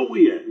 Don't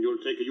we, Ed? You'll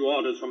take your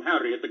orders from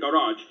Harry at the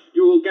garage.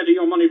 You'll get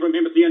your money from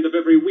him at the end of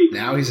every week.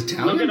 Now he's Now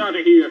get Italian? out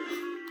of here.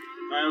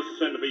 I'll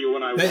send for you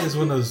when I That want. is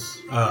one of those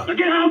Now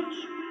get out!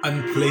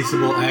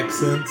 unplaceable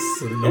accents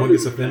so that no one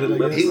gets offended,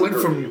 I guess. He went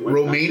from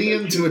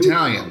Romanian to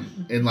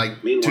Italian in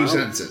like 2 Meanwhile,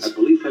 sentences. at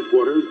police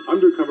headquarters,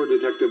 undercover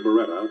detective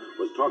Beretta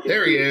was talking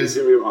There to he the is.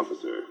 superior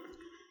officer.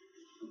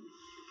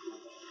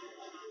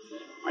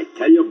 I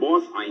tell you,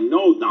 boss, I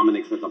know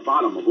Dominic's at the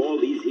bottom of all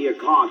these here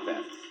car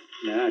thefts.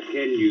 Now,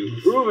 can you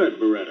prove it,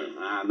 Beretta?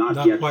 Not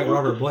Not yet, quite boss,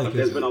 Robert Blake, but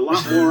there's is been it? a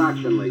lot more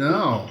action lately.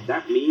 No.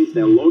 That means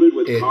they're loaded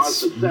with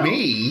cars It's to sell.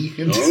 me.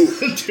 So,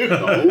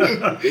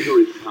 figure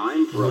it's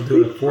time for We'll a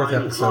do a big 4th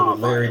time episode car with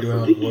Larry buyer doing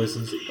all from the the east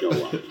voices. to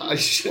show up. I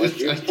should. What's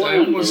your I plan,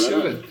 almost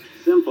Beretta? should.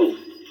 Simple.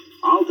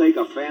 I'll take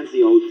a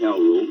fancy hotel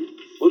room,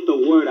 put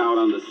the word out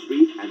on the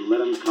street, and let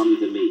them come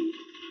to me.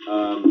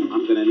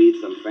 I'm gonna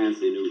need some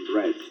fancy new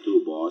threads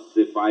too, boss.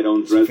 If I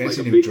don't dress like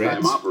fancy a new big-time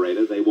dreads?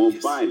 operator, they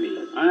won't buy me.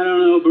 I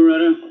don't know,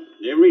 Beretta.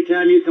 Every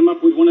time you come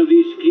up with one of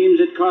these schemes,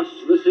 it costs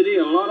the city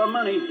a lot of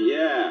money.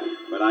 Yeah,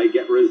 but I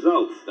get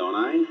results, don't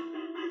I?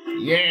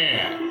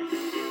 Yeah.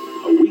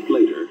 A week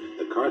later,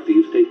 the car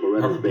thieves take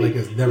Beretta's Robert Blake bait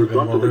has never and been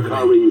brought to more the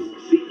car riveting.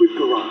 ring's secret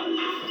garage.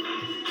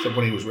 Except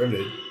when he was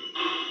riveted.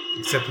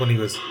 Except when he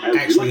was As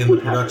actually luck in the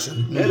would have it,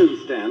 production. Ed and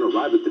Stan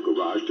arrive at the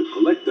garage to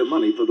collect their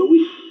money for the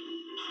week.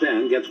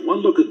 Stan gets one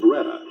look at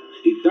Beretta.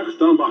 He ducks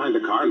down behind the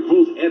car and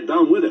pulls Ed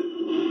down with him.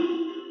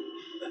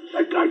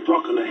 That guy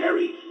talking to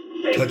Harry.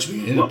 Hey, Touch me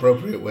in look.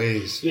 inappropriate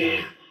ways.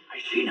 Yeah, I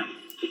seen him.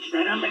 It's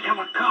that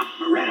undercover cop,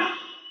 Beretta.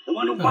 The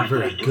one who Not a busted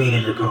very us 2 good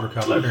years undercover ago.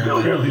 cop, Let's go,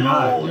 apparently.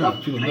 Harry. No, Yeah, the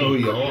people know place who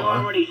you could be are.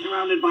 already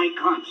surrounded by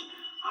cops.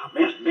 Our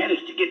best bet is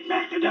to get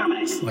back to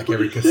Dominic. Like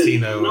every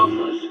casino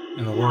Numbers.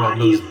 in the world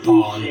knows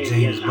Bond,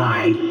 James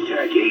Bond.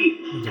 Turkey,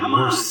 The come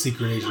on. worst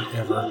secret agent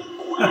ever.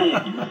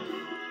 Quiet.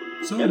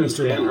 So, Ed and Mr.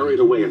 Stan Bond. hurried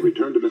away and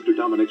returned to Mr.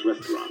 Dominic's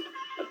restaurant.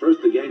 At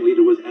first, the gang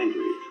leader was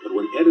angry, but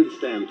when Ed and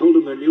Stan told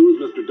him their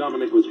news, Mr.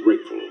 Dominic was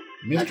grateful.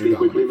 Mr. Acting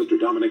quickly, Dominic. Mr.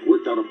 Dominic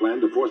worked out a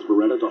plan to force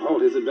Beretta to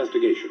halt his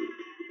investigation.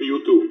 You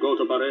two, go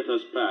to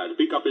Barretta's pad.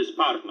 Pick up his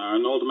partner,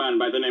 an old man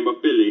by the name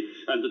of Billy.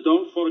 And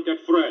don't forget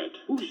Fred.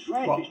 Who's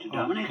Fred, Mr.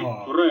 Dominic?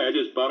 Fred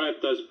is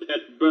Barretta's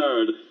pet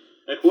bird.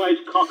 A white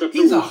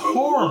cockatoo. He's a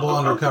horrible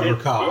undercover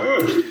cop.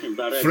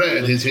 Barretta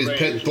Fred is his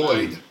strange pet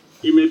Boyd. man.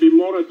 He may be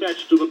more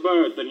attached to the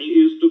bird than he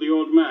is to the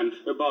old man,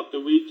 but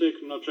we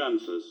take no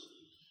chances.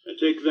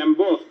 Take them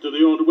both to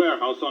the old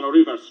warehouse on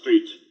River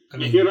Street. I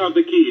mean, here are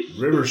the keys.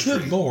 River Good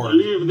Street. lord.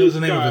 Leave He knows this the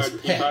name of his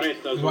card pet. in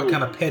Barretta's And what room.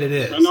 kind of pet it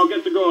is. And now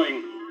get to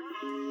going.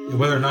 And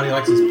whether or not he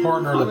likes his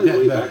partner or On the his pet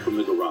way back better. from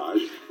the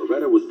garage,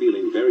 Beretta was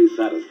feeling very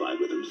satisfied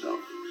with himself.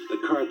 The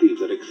car thieves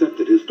had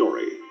accepted his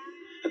story.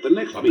 At the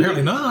next Apparently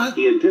meeting, not.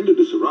 he intended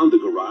to surround the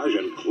garage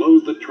and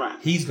close the trap.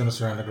 He's going to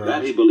surround the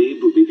That he garage.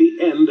 believed would be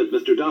the end of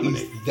Mr.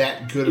 Dominic. He's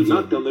that good He of a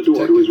knocked on the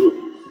door to his detective.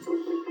 room.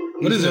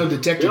 What is He's no it?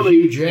 Detective Billy,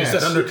 Hugh Is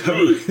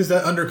Jass.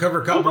 that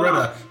undercover cop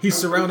Beretta? He's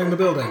surrounding the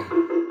building.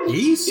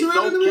 He's It's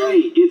surrounding the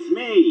okay. building? It's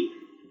me.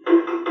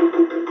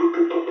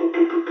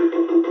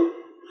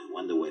 I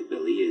wonder where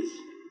Billy is.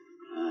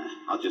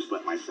 I'll just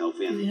let myself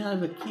Does he in.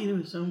 have a key to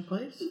his own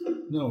place?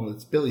 No,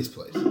 it's Billy's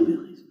place.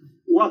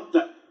 What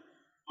the?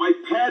 My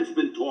pad's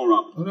been tore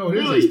up. Oh, no, it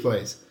is Billy. his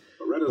place.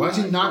 Beretta's Why is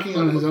he eyes knocking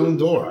fell on on his the own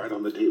business door? card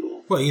on the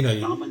table. Well, you know,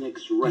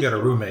 Dominic's you got a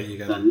restaurant. roommate. You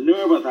got The to.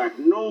 nerve of that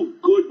no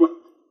good.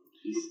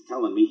 He's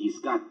telling me he's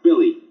got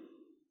Billy.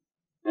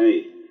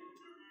 Hey,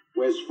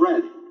 where's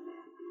Fred?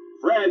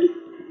 Fred,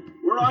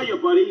 where are you,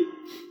 buddy?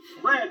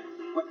 Fred.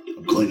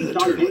 If cleaning he's the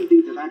done toilet.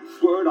 anything to that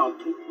bird, I'll...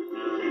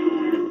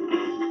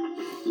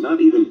 Not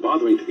even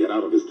bothering to get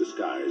out of his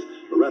disguise,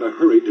 Beretta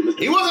hurried to Mr.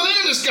 He wasn't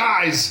in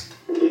disguise!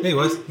 He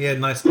was. He had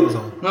nice clothes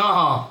on.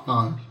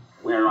 Oh,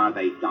 Where are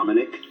they,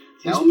 Dominic?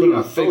 he's Tell put me on a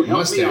or so fake help me.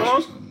 mustache. or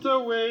Put something.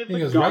 away the He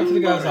goes gun, right to the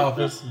guy's Barretta.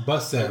 office,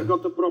 busts I've in.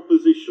 got a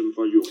proposition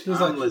for you. There's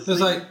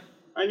like,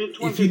 I need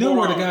if you know 24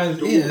 where the guy hours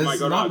to move is my and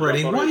garage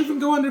operating, why operation. even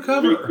go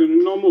undercover? Make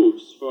no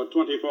moves for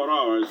 24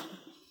 hours,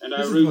 and I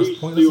This is the most release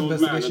pointless the old man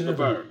investigation and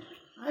the ever. bird.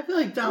 I feel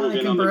like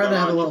Dominic and Beretta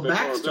have a little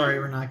backstory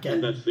we're not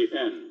getting. That's the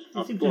end.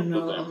 They seem to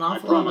know an awful I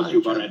lot promise about you,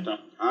 each other. Beretta.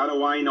 How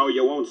do I know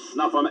you won't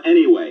snuff him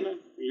anyway?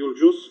 You'll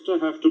just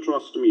have to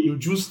trust me. You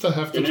just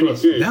have to In any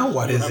trust. case, Now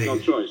what you is have he? no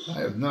choice. I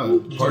have no.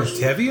 Part of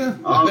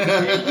Tevia?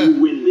 Okay,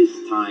 you win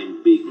this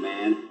time, big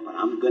man, but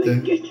I'm gonna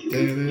get you.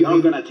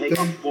 You're gonna take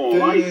a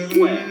fall, I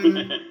swear.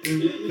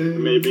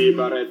 Maybe,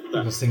 Beretta.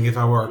 I was thinking if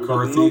I were a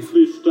car Not thief.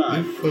 this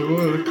time.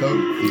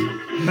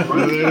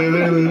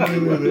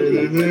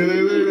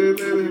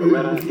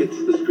 Beretta hits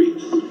the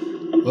streets.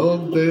 All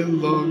day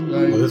long.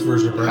 Well, this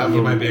version of Brad,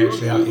 he might be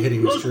actually out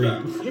hitting the street.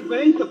 If it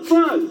ain't the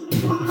fuzz.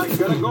 I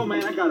gotta go,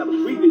 man. I got a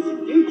previous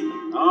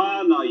engagement.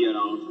 Oh, no, you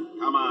don't.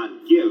 Come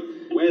on, give.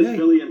 Where's Hey,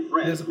 Billy and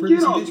Fred? there's a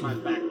previous Get off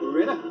engagement. my back,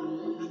 Beretta.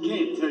 I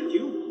can't tell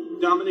you.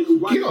 Dominic will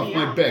watch Get off me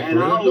my out, back, and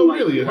Beretta. I'll No, wipe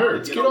really, you it out.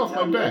 hurts. You Get don't off my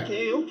tell me. back.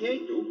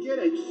 Okay, don't get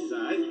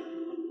exercised.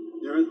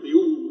 They're at the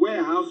old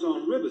warehouse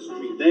on River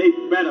Street. They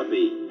better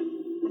be.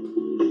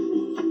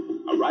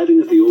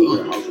 Arriving at the old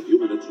warehouse a few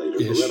minutes later,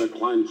 Ish. Beretta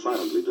climbed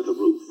silently to the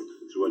roof.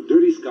 Through a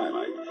dirty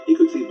skylight, he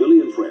could see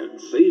Billy and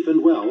Fred, safe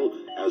and well,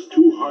 as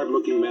two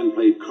hard-looking men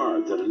played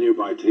cards at a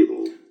nearby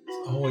table.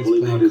 Always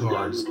Pulling out playing his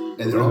cards. gun,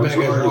 And Beretta they're Bad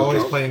guys are always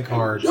himself playing and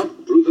cards.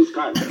 jumped through the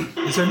skylight.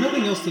 Is there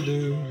nothing else to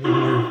do when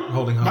you're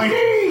holding My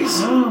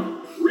hostage?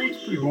 knees!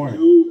 Reach you. boring.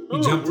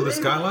 You jump to the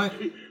skylight?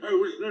 I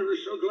was never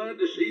so glad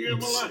to see him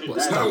alive.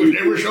 I was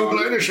never so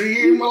glad to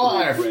see you in my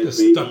life. Fred, Just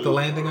baby. stuck the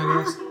landing,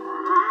 I guess.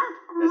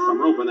 There's some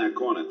rope in that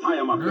corner. Tie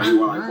him up, Billy,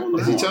 while I phone the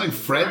Is he boss. telling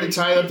Fred to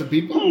tie up the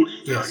people? Hold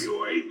still, Yes.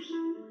 you apes.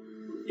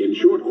 In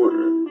short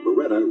order,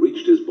 Beretta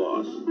reached his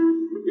boss.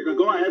 You can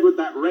go ahead with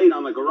that raid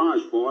on the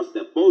garage, boss.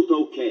 They're both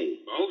okay.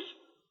 Both?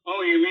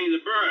 Oh, you mean the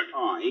bird?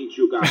 Oh, ain't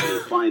you got any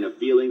finer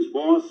feelings,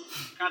 boss?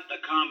 Cut the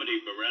comedy,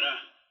 Beretta.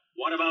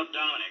 What about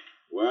Dominic?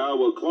 Well,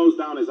 we'll close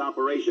down his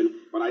operation,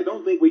 but I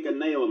don't think we can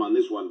nail him on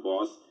this one,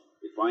 boss.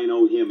 If I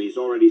know him, he's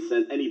already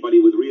sent anybody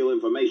with real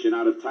information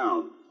out of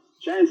town.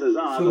 Chances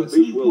are So the at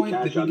fish some will point,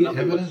 catch did you on get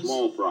nothing but evidence?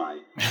 small fry.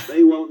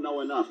 They won't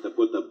know enough to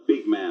put the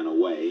big man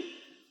away.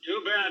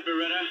 Too bad,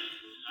 Beretta.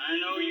 I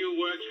know you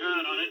worked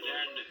hard on it,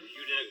 and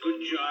you did a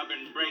good job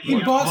in breaking He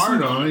up. bought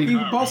hard on it. he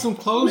bought some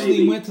clothes and he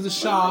Maybe, went to the but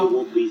shop I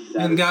won't be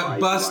and got satisfied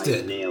busted.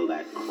 till I nail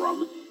that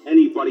crumb.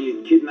 Anybody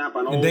who'd kidnap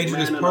an old Endangered man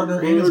his and a partner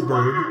and his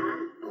bird.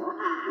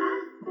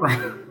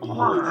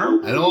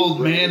 Oh, An old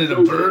man and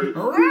a bird?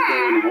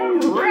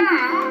 going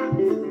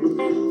home.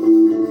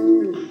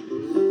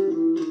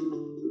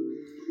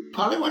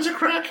 Polly was a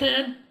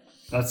crackhead.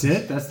 That's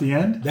it? That's the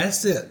end?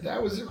 That's it.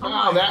 That was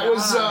wow. That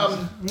was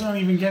We don't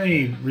even get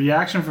any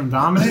reaction from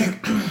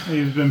Dominic.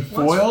 He's been What's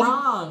foiled.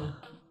 wrong?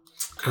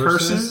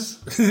 Curses.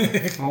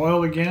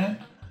 Foiled again.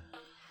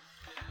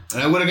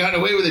 And I would have gotten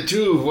away with it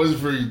too if it wasn't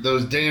for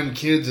those damn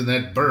kids and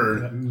that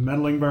bird. That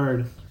meddling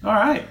bird. All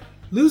right.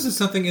 Loses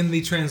something in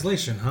the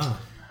translation, huh?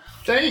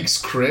 Thanks,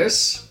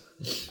 Chris.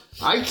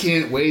 I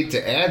can't wait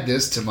to add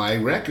this to my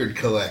record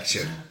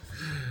collection.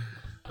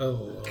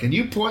 Oh. Can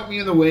you point me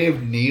in the way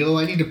of Neil?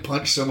 I need to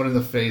punch someone in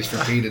the face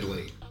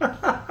repeatedly.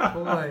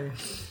 Boy.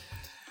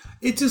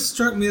 It just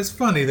struck me as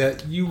funny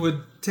that you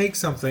would take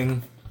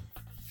something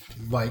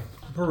like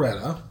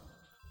Beretta,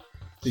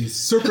 the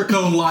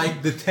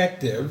Serpico-like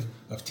detective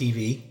of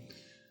TV,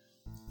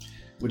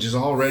 Which is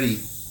already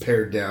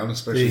pared down,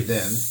 especially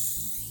then.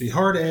 the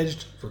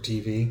hard-edged for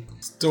TV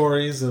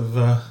stories of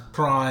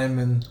crime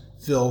and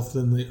filth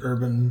in the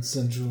urban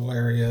central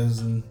areas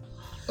and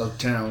Of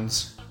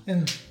towns.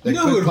 and That you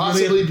know who could would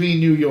possibly really, be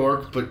New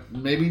York, but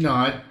maybe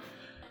not.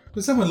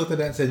 but someone looked at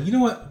that and said, you know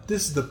what,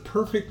 this is the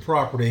perfect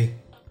property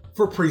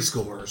for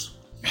preschoolers.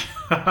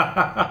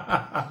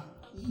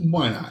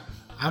 Why not?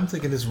 I'm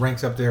thinking this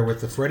ranks up there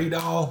with the Freddy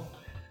doll,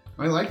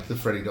 I liked the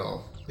Freddy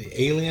doll. the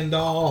Alien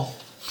doll.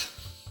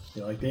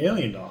 You like the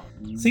alien doll.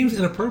 Seems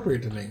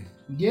inappropriate to me.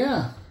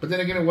 Yeah, but then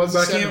again, it was the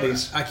But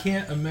 70s. I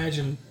can't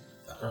imagine,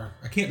 or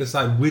I can't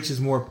decide which is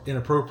more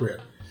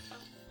inappropriate.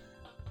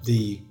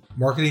 The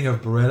marketing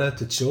of Beretta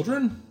to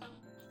children,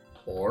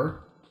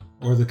 Or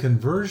or the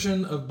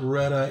conversion of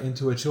Beretta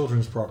into a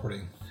children's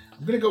property.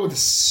 I'm going to go with the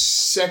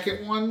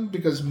second one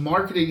because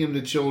marketing him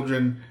to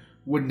children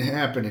wouldn't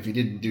happen if he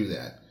didn't do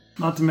that.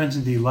 Not to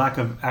mention the lack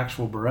of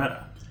actual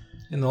Beretta.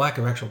 And the lack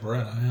of actual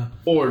Beretta, yeah.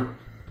 Or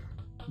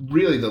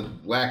really the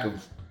lack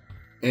of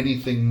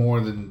anything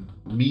more than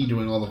me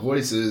doing all the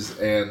voices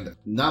and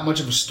not much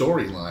of a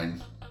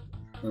storyline.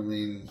 I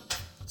mean,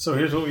 So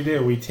here's what we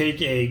do. We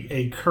take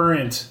a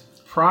current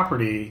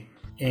property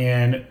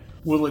and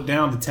whittle it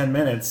down to 10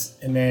 minutes,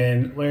 and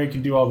then Larry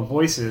can do all the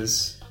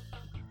voices.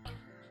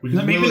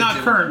 Maybe not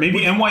current, maybe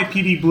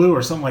NYPD Blue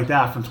or something like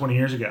that from 20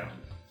 years ago.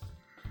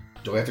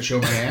 do I have to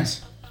show my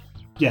ass?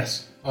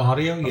 Yes. On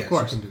audio, yes,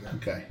 course. you can do that.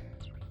 Okay.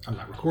 I'm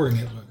not recording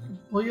it, but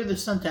Well, you're the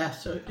stunt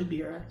ass, so it'd be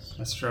your ass.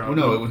 That's true. Well,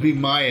 no, it would be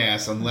my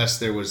ass unless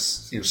there was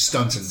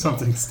stunts involved.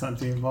 Something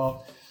stunty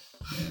involved.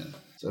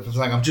 So if it's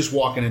like I'm just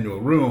walking into a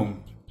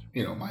room,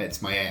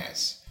 it's my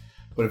ass.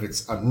 But if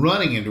it's I'm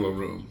running into a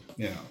room,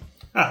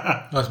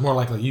 that's more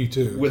likely you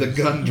too. with a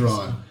gun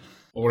drawn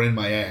or in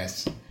my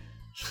ass.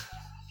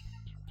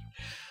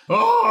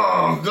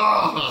 Oh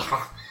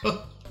God!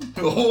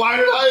 Why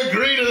did I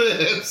agree to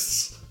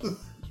this?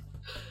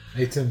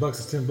 Hey, $10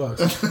 is $10.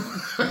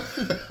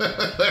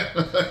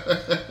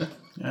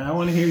 Yeah, I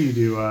want to hear you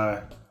do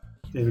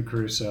David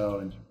Caruso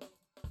and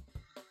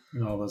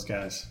all those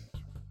guys.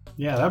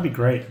 Yeah, that'd be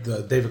great.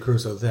 The David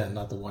Caruso then,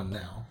 not the one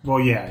now. Well,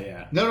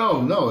 yeah.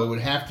 No. It would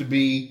have to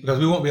be Because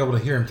we won't be able to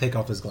hear him take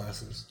off his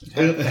glasses.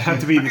 It'd have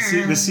to be the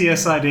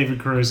CSI David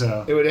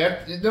Caruso. It would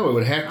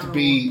have to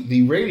be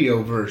the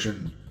radio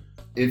version.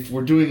 If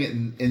we're doing it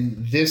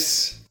in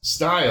this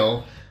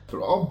style,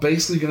 they're all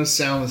basically going to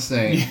sound the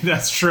same. Yeah,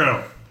 that's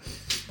true.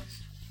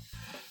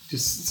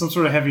 Just some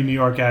sort of heavy New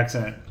York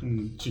accent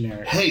and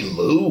generic. Hey,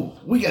 Lou,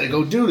 we got to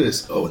go do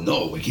this. Oh,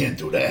 no, we can't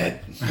do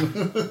that.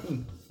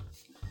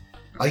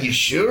 Are you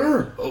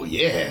sure? Oh,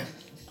 yeah.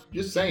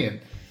 Just saying.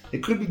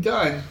 It could be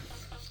done.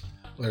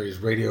 Larry's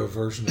radio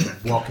version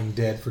of Walking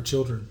Dead for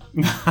children.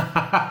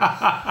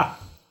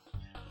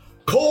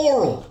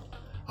 Coral,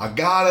 I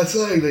gotta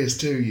say this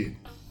to you.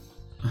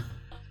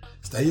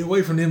 Stay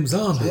away from them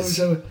zombies.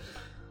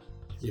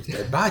 If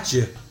they bite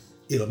you,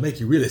 it'll make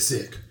you really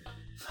sick.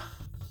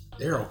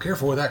 Daryl,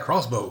 careful with that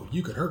crossbow.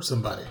 You could hurt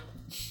somebody.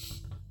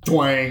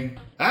 Twang.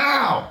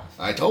 Ow!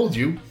 I told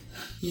you.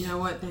 You know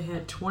what? They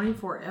had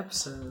 24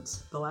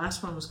 episodes. The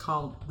last one was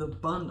called The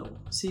Bundle,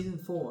 Season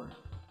 4,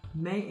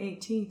 May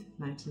 18th,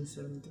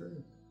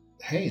 1973.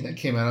 Hey, that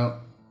came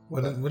out.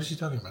 What is she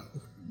talking about?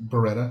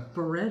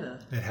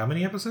 Beretta. And how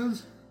many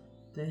episodes?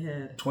 They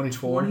had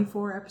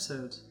 24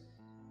 episodes.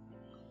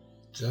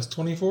 Just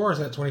 24, or is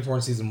that 24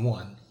 in season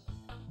 1?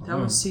 That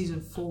was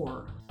season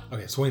 4.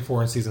 Okay, it's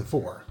 24 in season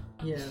 4.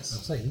 Yes. I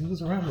was like, he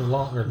was around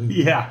longer.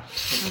 Yeah.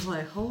 I was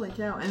like, holy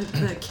cow. And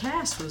the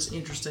cast was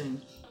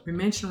interesting. We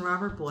mentioned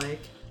Robert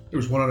Blake. There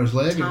was one on his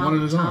leg and one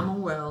on his arm. Tom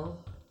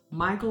O'Well,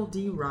 Michael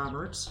D.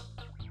 Roberts,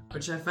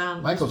 which I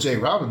found... Michael J.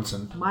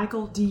 Robinson.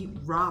 Michael D.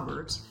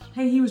 Roberts.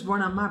 Hey, he was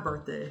born on my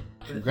birthday.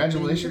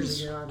 Congratulations. 10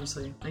 years ago,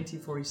 obviously.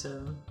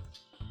 1947.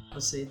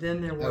 Let's see. Then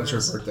there was... That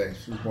was her birthday.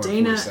 She was born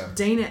in 47.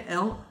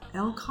 Dana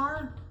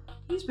Elcar.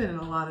 He's been in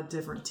a lot of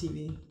different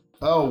TV.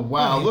 Oh,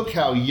 wow. Look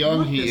how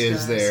young he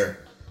is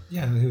there.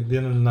 Yeah, he's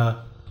been in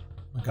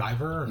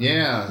MacGyver.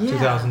 Yeah.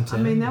 2010.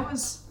 I mean, that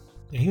was...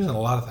 Yeah, he was in a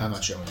lot of things. I'm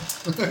not showing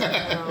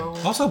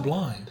it. Also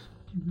blind.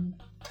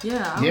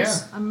 Yeah, I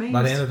was amazed.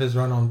 By the end of his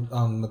run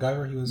on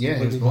MacGyver, he was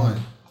completely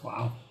blind.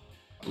 Wow.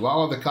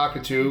 Lala the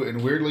Cockatoo,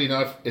 and weirdly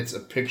enough, it's a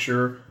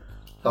picture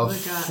of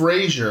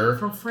Frasier.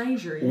 From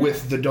Frasier, yeah.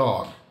 With the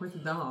dog. With the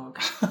dog.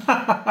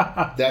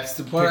 That's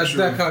the well, picture.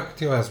 That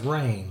cockatoo has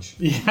range.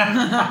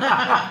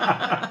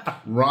 Yeah.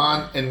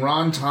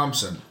 Ron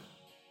Thompson.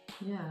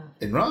 Yeah.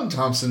 And Ron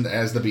Thompson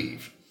as the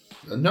Beef.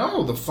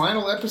 No, the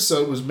final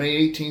episode was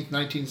May 18th,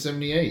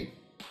 1978.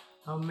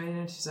 Oh, May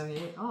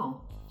 1978.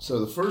 Oh. So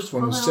the first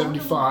one was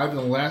 75, and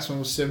the last one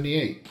was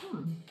 78.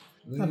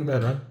 Not a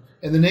bad run.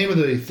 And the name of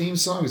the theme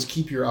song is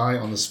Keep Your Eye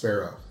on the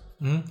Sparrow.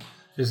 Mm-hmm.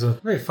 There's a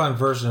very fun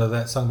version of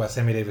that sung by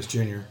Sammy Davis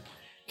Jr.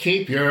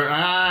 Keep your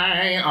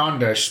eye on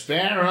the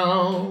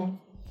sparrow.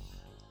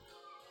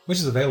 Which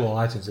is available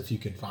on iTunes if you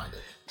can find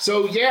it.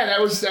 So, yeah, that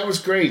was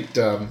great,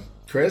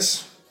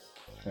 Chris.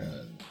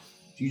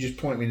 You just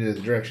point me to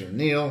the direction of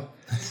Neil.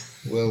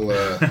 We'll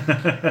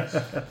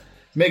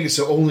make it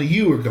so only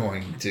you are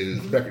going to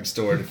the record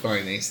store to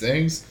find these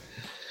things.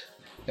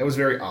 That was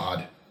very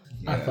odd.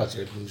 I thought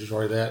you'd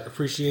enjoy that.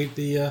 Appreciate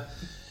the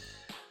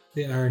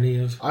irony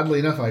of... Oddly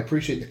enough, I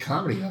appreciate the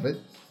comedy of it.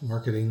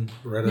 Marketing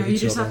Beretta. No, you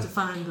just have to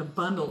find the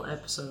bundle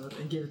episode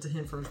and give it to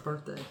him for his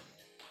birthday.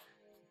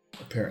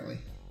 Apparently.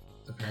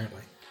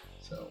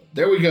 So,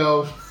 there we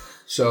go.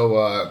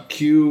 So,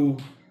 cue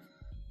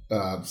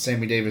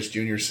Sammy Davis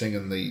Jr.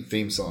 singing the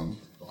theme song.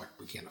 Oh,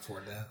 we can't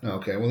afford that.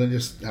 Okay, well then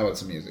just, how about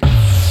some music?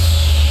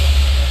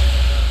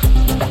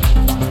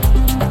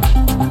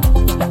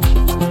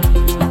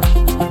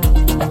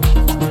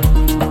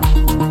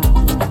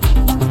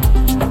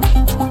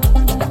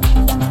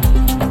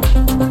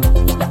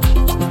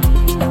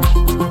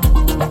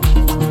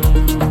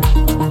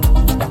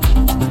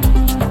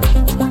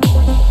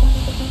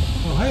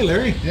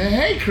 Larry. Yeah,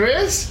 hey,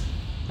 Chris.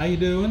 How you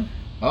doing?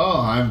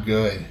 Oh, I'm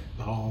good.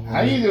 Oh,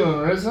 how you doing,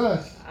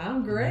 Marissa?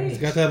 I'm great. He's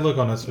got that look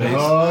on his face.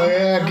 Oh,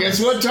 yeah.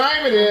 Guess what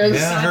time it is?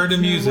 Yeah, I heard the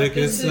music.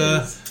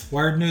 It's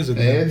Wired News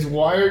again. It's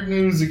Wired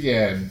News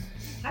again.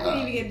 I didn't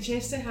even get a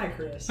chance to say hi,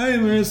 Chris. Hey,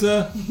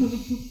 Marissa.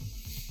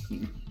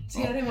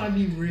 See, I didn't want to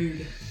be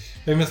rude.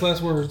 Famous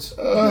last words.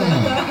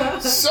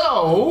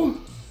 So,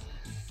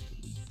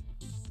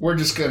 we're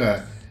just going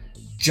to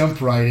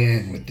jump right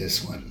in with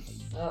this one.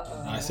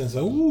 I sense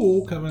a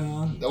woo coming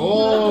on.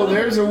 Oh,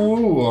 there's a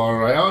woo, all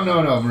right. Oh,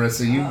 no,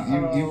 Marissa. You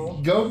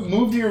go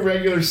move to your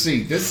regular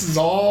seat. This is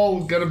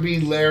all going to be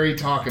Larry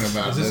talking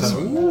about. Is this a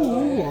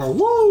woo or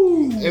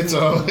woo? It's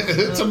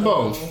a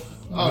both.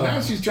 Oh,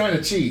 now she's trying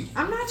to cheat.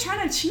 I'm not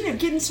trying to cheat. I'm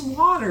getting some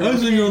water. I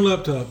was in your own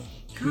laptop.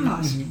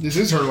 Gosh. This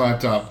is her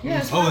laptop.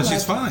 Yeah, then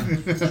she's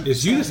fine.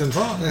 It's you that's in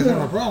problem. That's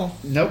not a problem.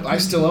 Nope, I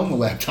still own the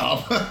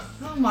laptop.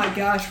 Oh my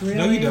gosh, really?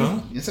 No, you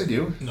don't. Yes, I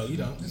do. No, you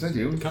don't. Yes, I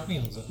do. The company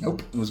owns it.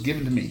 Nope, it was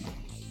given to me.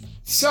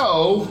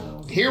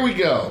 So, here we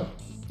go.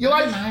 You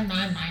like...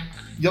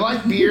 You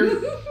like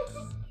beer?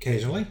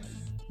 Occasionally.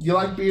 You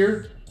like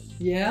beer?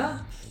 Yeah.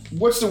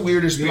 What's the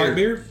weirdest You beer? like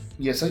beer?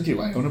 Yes, I do.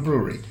 I own a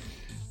brewery.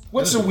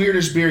 What's the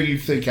weirdest beer you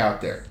think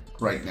out there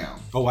right now?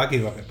 Oh, I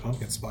gave up at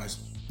pumpkin spice.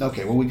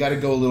 Okay, well, we got to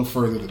go a little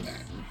further than that.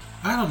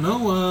 I don't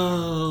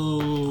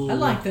know. I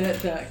like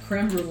that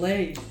creme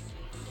brulee.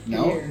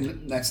 No, Beer.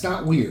 That's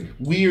not weird.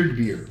 Weird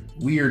beer.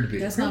 Weird beer.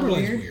 That's not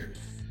Brulee's weird.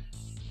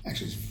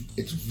 Actually,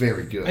 it's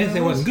very good. I didn't say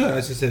it wasn't good. I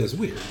just said it was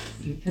weird.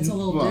 It's a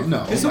little Well, different.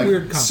 no. It's a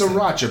weird concept.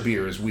 Sriracha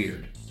beer is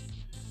weird.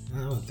 I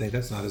don't think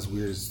that's not as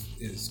weird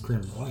as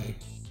creme brulee.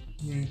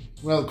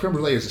 Well, creme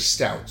brulee is a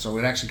stout, so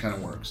it actually kind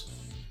of works.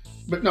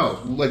 But no,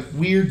 like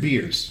weird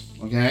beers,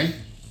 okay?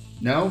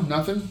 No?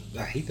 Nothing?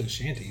 I hate those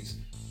shanties.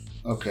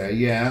 Okay,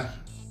 yeah.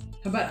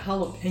 How about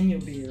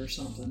jalapeno beer or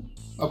something?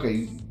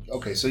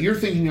 Okay, so you're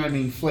thinking I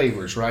mean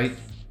flavors, right?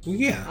 Well,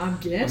 yeah. I'm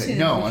guessing. Okay,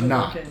 no, if I'm you're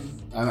not. looking-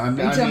 I Are you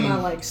talking mean,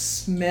 about like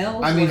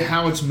smells? I mean like-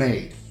 how it's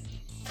made,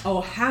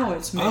 Oh, how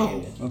it's made.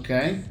 Oh.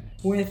 okay?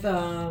 With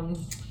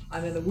I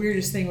mean the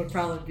weirdest thing would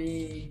probably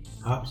be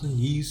Hops and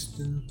yeast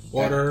and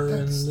water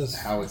and That's this.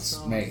 how it's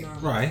Oh, made. no.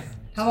 Right.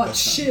 How about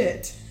That's not-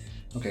 shit?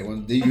 Okay,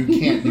 well, you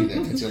can't do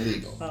that. That's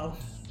illegal. Oh,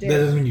 That damn.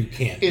 doesn't mean you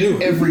can't do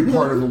In it. every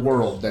part of the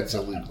world, that's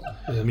illegal.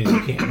 Doesn't mean you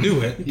can't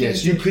do it.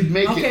 Yes, you could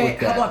make it Okay, with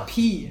that. how about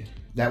pee?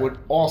 That would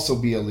also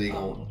be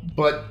illegal,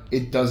 but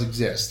it does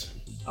exist.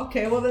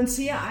 Okay, well then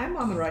see, I'm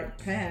on the right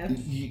path.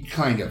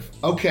 Kind of.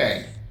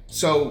 Okay,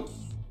 so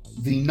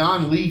the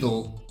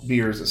non-legal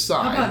beers How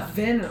aside, about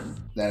venom?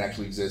 that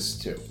actually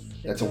exists too.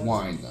 That's a does?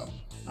 wine, though.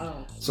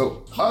 Oh,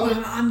 So I'm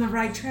other. on the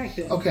right track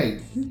then. Okay,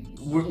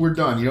 we're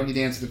done. You don't need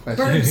to answer the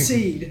question. Bird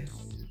seed.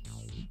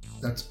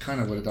 That's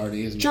kind of what it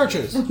already is.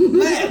 Churches.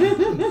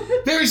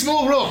 Very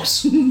small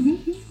rocks.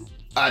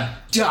 A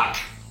duck.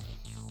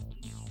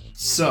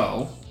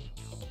 So,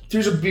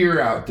 there's a beer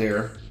out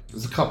there.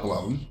 There's a couple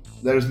of them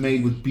that is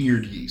made with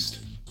beard yeast.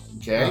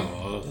 Okay.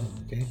 Oh,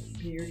 okay.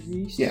 Beard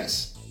yeast.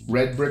 Yes.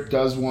 Red Brick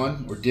does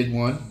one, or did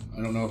one.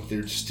 I don't know if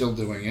they're still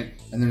doing it.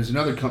 And there's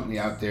another company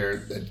out there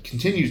that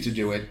continues to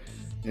do it.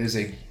 It is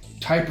a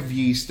type of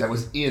yeast that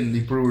was in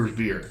the brewer's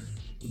beer.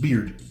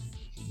 Beard.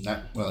 Not,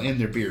 well, in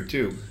their beer,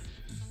 too.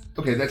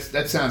 Okay,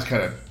 that sounds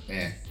kind of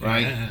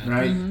right? Yeah.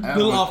 Right? Mm-hmm. A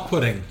little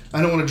off-putting.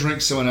 I don't want to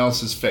drink someone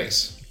else's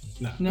face.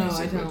 No, I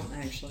basically. don't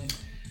actually.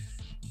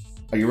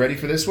 Are you ready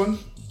for this one?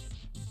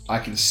 I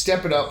can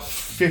step it up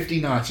 50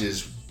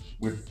 notches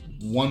with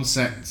one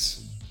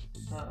sentence.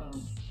 Uh-oh.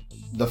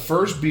 The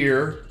first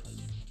beer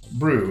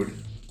brewed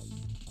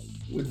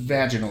with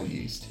vaginal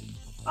yeast.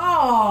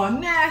 Oh,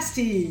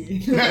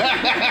 nasty.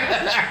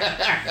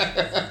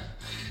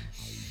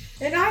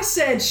 And I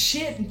said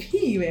shit and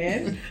pee,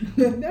 man.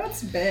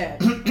 That's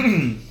bad.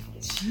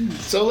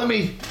 So let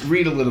me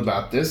read a little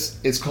about this.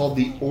 It's called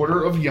the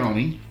Order of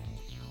Yoni.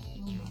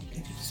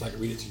 Just like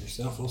read it to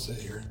yourself. We'll sit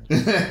here.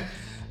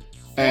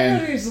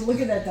 And Just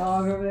look at that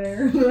dog over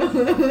there.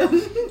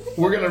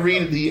 we're going to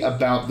read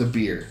about the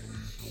beer.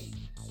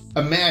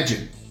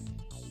 Imagine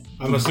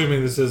I'm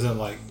assuming this isn't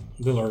like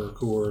Miller or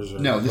Coors or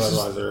No, this is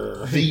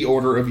Budweiser. the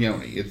Order of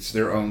Yoni. It's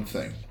their own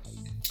thing.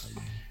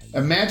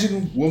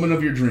 Imagine woman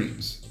of your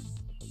dreams,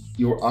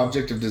 your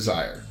object of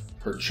desire,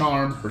 her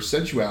charm, her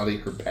sensuality,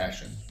 her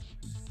passion.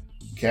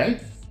 Okay?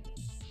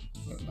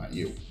 Well, not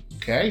you.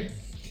 Okay?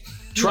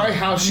 Try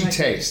how she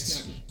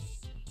tastes.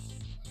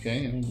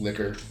 Okay?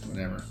 Liquor,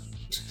 whatever.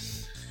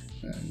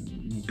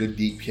 Good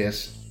deep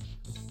kiss.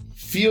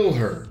 Feel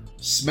her.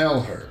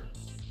 Smell her.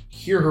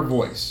 Hear her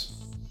voice.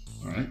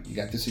 Alright? You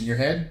got this in your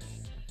head?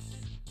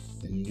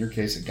 In your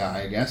case, a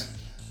guy, I guess.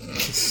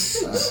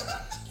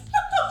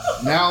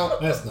 Now,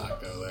 Let's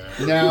not go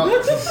there. now,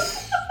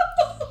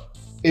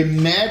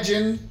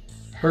 imagine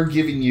her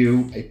giving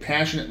you a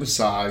passionate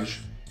massage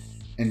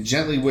and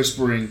gently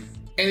whispering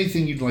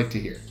anything you'd like to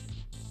hear.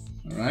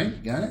 All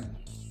right, got it?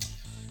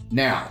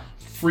 Now,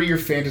 free your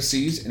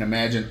fantasies and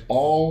imagine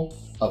all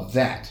of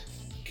that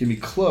can be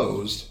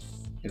closed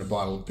in a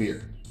bottle of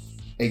beer.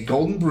 A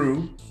golden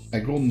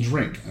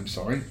drink,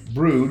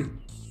 brewed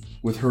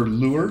with her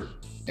lure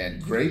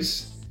and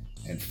grace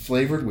and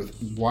flavored with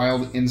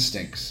wild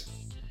instincts.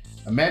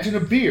 Imagine a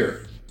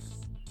beer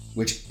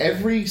which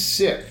every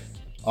sip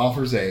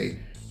offers a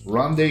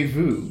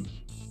rendezvous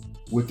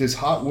with this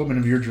hot woman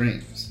of your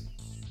dreams.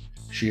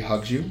 She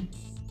hugs you,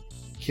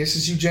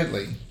 kisses you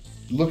gently,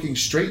 looking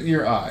straight in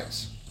your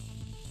eyes.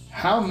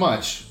 How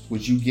much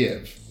would you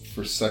give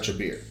for such a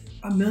beer?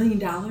 $1 million?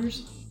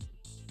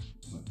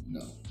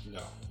 No.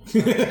 No.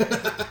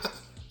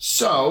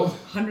 So,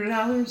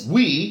 $100?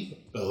 we,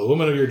 The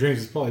woman of your dreams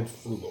is probably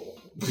frugal.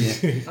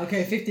 Okay,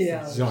 $50.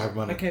 You don't have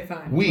money. Okay,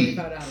 fine. We-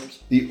 $25.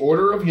 the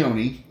Order of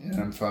Yoni,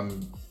 and if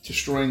I'm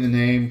destroying the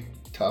name,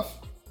 tough,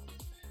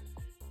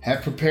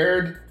 have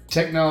prepared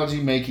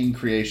technology-making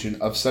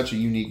creation of such a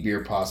unique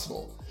beer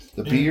possible.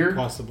 The beer,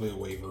 Possibly a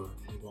waiver.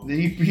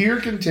 the beer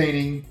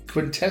containing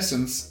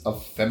quintessence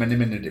of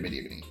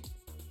femininity.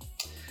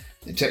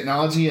 The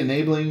technology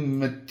enabling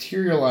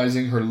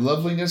materializing her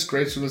loveliness,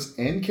 gracefulness,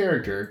 and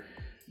character,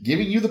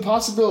 giving you the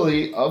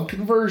possibility of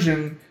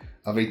conversion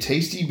of a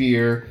tasty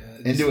beer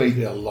into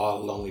be a lot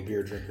of lonely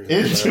beer drinkers.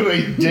 Into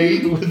a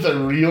date with a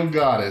real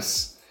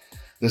goddess.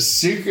 The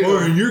secret,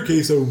 or in your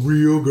case, a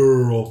real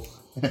girl.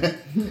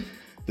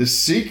 The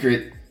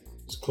secret,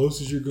 as close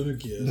as you're gonna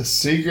get. The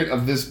secret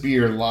of this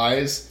beer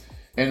lies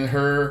in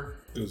her.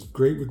 It was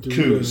great with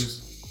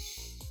Doritos.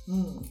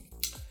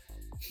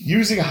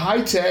 Using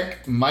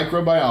high-tech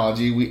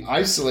microbiology, we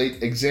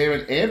isolate,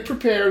 examine, and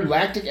prepare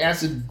lactic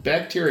acid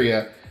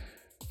bacteria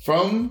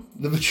from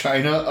the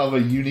vagina of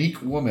a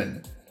unique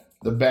woman.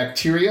 The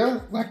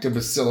bacteria,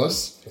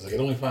 lactobacillus, because I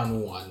could only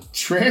find one,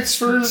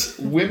 transfers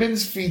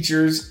women's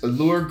features,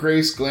 allure,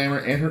 grace, glamour,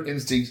 and her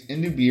instincts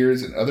into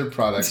beers and other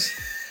products,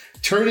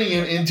 turning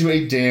him into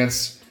a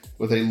dance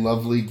with a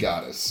lovely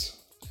goddess.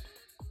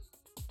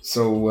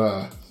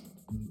 So,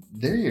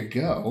 there you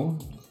go.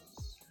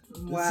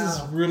 Wow. This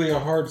is really a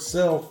hard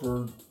sell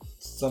for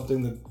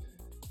something that,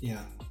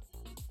 yeah.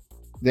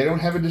 They don't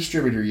have a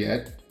distributor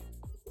yet.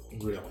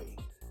 Really?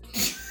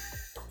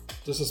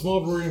 Just a small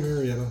brewery in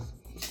Marietta.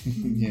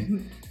 Yeah.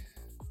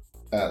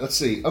 Let's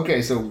see.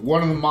 Okay, so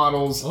one of the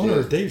models.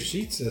 Owner Dave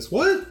Sheets says,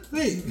 "What?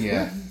 Hey."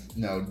 Yeah.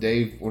 No,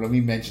 Dave. When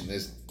we mentioned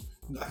this,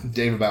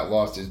 Dave about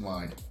lost his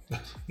mind.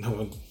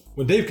 No,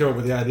 when Dave came up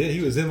with the idea,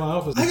 he was in my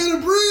office. I got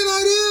a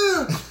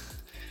brilliant idea.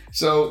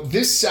 So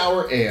this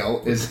sour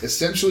ale is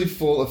essentially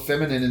full of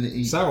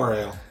femininity. Sour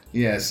ale.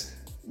 Yes.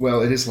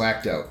 Well, it is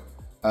lacto,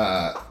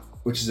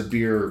 which is a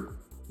beer.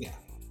 Yeah.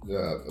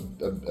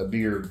 A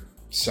beer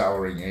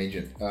souring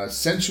agent.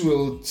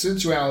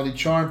 Sensuality,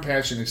 charm,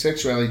 passion, and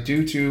sexuality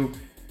due to.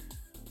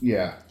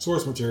 Yeah.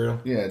 Source material.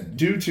 Yeah.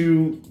 Due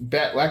to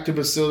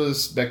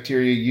lactobacillus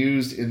bacteria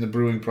used in the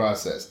brewing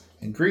process.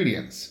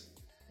 Ingredients.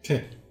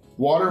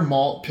 Water,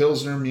 malt,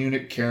 Pilsner,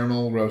 Munich,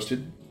 caramel,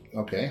 roasted.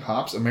 Okay,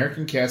 hops,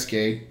 American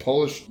Cascade,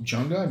 Polish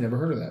Junga. I've never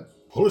heard of that.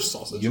 Polish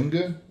sausage.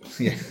 Junga.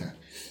 Yeah,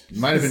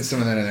 might have been some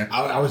of that in there.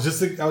 I was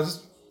just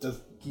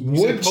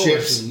wood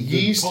chips,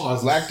 yeast,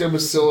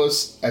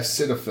 Lactobacillus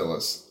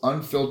acidophilus,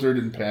 unfiltered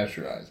and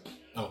pasteurized.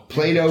 Oh,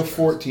 Play-Doh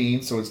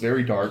 14, so it's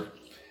very dark.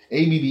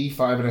 ABV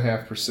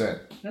 5.5%.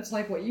 That's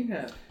like what you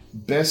have.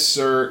 Best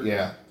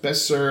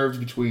served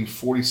between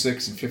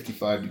 46 and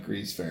 55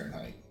 degrees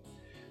Fahrenheit.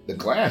 The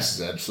glass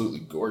is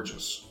absolutely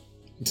gorgeous.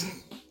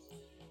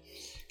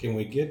 Can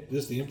we get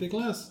this the empty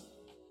glass?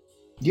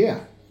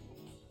 Yeah.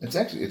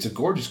 It's a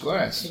gorgeous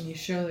glass. Can you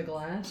show the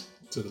glass?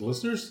 To the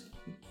listeners?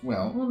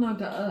 Well, not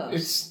to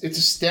us. It's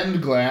a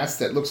stemmed glass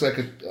that looks like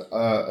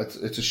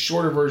it's a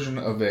shorter version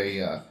of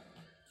a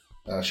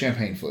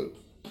champagne flute.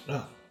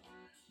 Oh.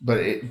 But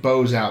it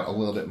bows out a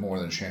little bit more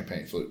than a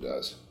champagne flute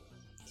does.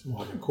 It's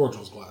more like a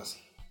cordial's glass.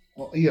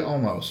 Well, yeah,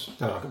 almost.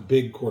 Kind of like a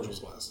big cordial's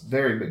glass.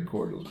 Very big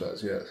cordial's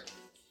glass, yes.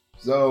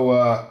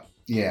 So,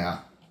 yeah.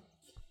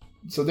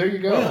 So there you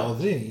go. Well,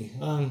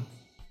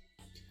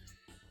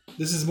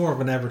 this is more of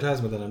an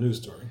advertisement than a news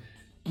story.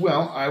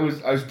 Well, I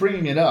was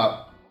bringing it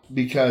up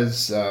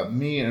because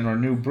me and our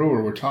new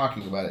brewer were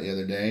talking about it the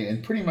other day,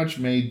 and pretty much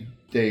made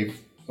Dave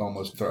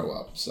almost throw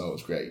up. So it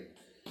was great.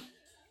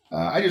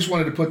 I just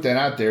wanted to put that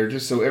out there,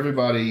 just so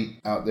everybody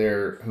out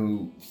there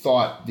who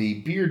thought the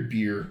beard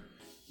beer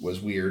was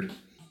weird.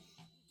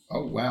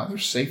 Oh wow,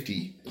 there's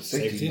safety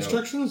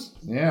instructions.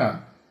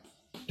 Yeah.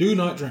 Do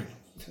not drink.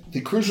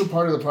 The crucial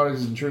part of the product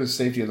is to ensure the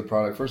safety of the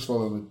product. First of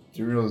all, the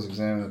material is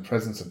examined the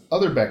presence of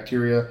other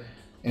bacteria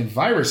and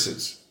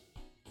viruses.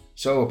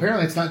 So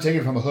apparently it's not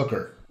taken from a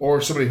hooker or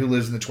somebody who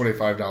lives in the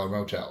 $25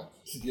 motel.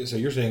 So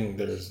you're saying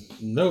there's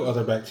no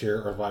other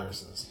bacteria or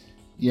viruses?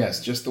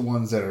 Yes, just the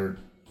ones that are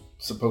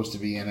supposed to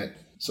be in it.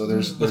 So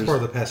that's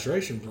part of the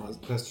pasteurization process.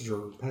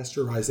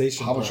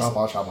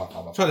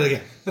 Try that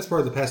again. That's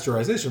part of the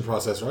pasteurization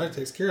process, right? It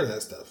takes care of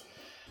that stuff.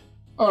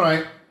 All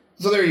right.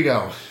 So there you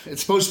go.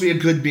 It's supposed to be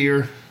a good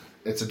beer.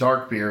 It's a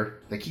dark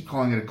beer. They keep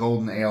calling it a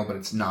golden ale, but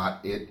it's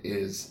not. It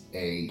is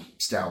a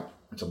stout.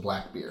 It's a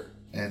black beer.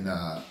 And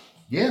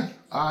yeah,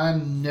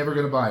 I'm never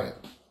going to buy it.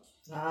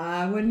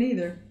 I wouldn't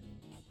either.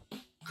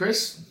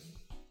 Chris?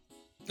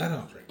 I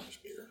don't drink much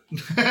beer.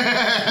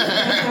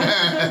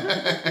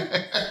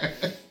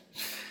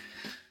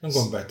 I'm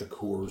going back to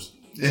Coors.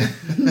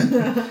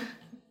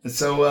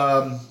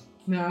 So,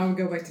 no, I would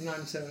go back to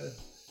 9 soda.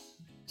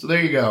 So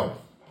there you go.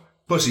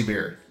 Pussy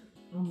beer.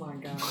 Oh my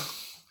god.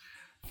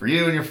 For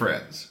you and your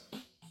friends.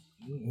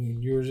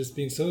 You were just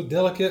being so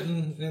delicate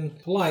and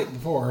polite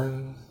before.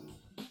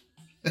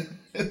 I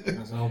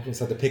almost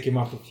had to pick him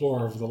off the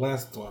floor of the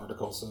last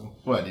article, so.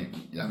 What?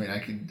 I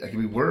could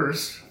be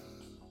worse.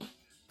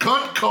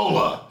 Cunt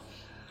Cola!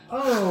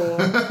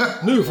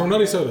 Oh. New from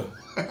Nutty Soda.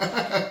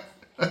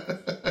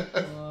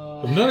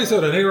 From Nutty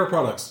Soda and AR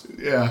Products.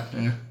 Yeah.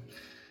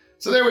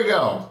 So there we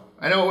go.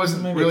 I know it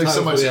wasn't really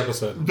so much. The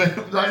episode.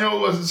 I know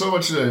it wasn't so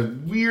much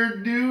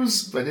weird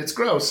news, but it's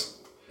gross.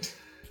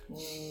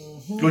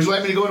 Mm-hmm. Would you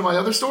like me to go into my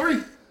other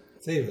story?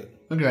 Save it.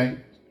 Okay.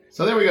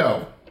 So there we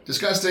go.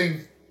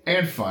 Disgusting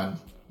and fun,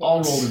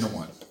 all rolled into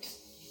one.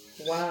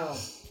 Wow.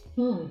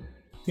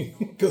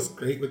 Goes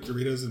great with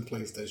Doritos and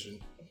PlayStation.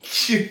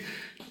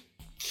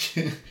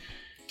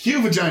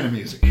 Cue vagina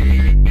music.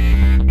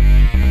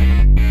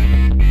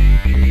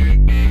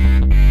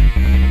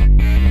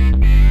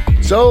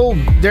 So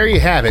there you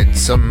have it.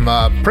 Some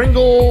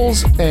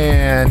Pringles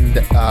and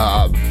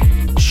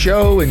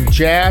Show and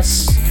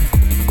Jas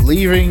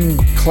leaving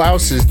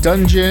Klaus's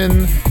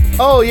dungeon.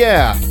 Oh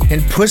yeah,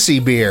 and pussy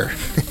beer.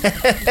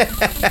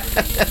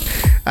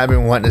 I've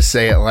been wanting to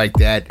say it like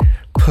that.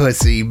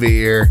 Pussy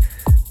beer.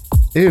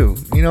 Ew,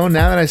 now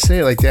that I say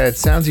it like that, it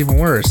sounds even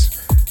worse.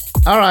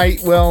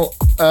 Alright, well,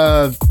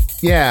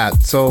 yeah,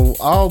 so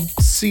I'll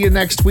see you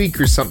next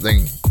week or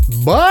something.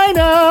 Bye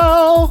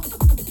now!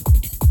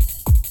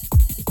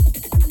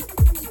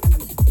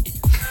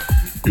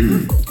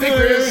 Hey,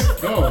 Chris.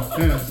 Oh,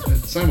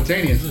 it's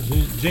simultaneous.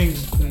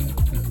 James.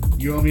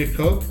 You owe me a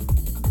Coke?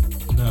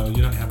 No,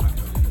 you don't have my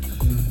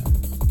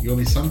Coke. You owe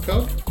me some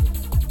Coke?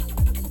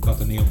 About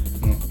the Neil.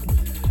 Oh.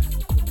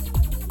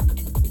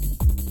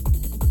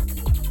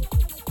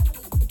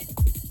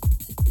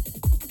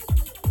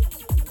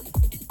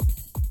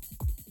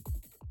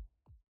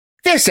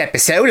 This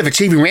episode of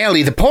Achieving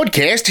Reality, the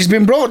podcast, has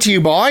been brought to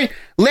you by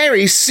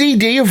Larry's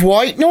CD of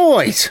White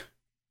Noise.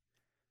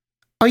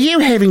 Are you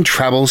having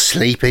trouble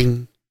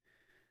sleeping?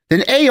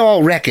 Then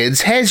AR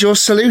Records has your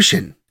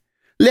solution.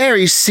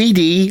 Larry's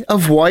CD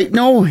of White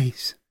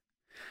Noise.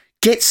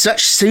 Get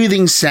such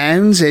soothing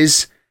sounds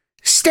as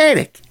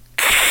static,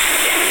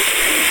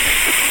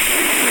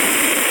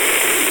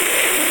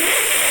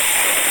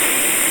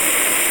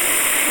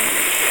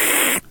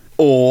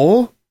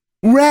 or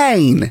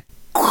rain,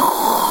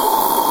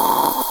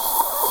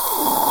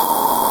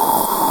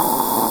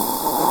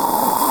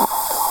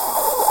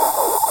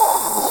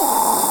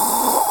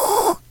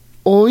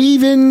 or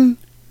even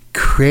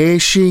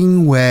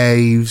crashing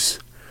waves.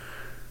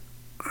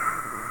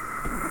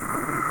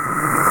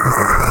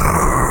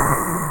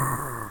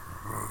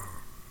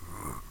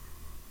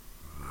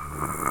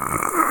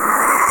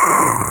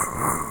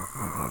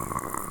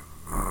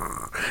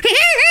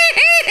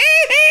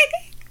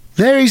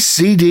 Larry's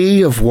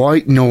CD of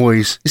White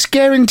Noise is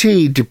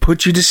guaranteed to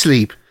put you to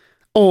sleep,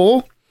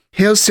 or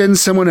he'll send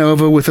someone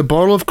over with a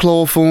bottle of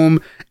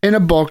chloroform and a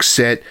box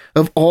set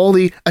of all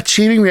the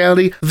Achieving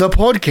Reality, the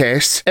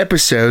podcast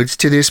episodes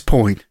to this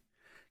point.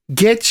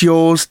 Get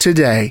yours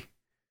today.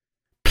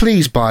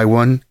 Please buy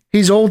one.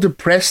 He's all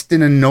depressed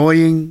and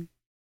annoying.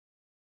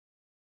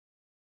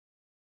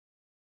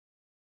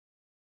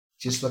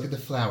 Just look at the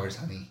flowers,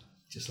 honey.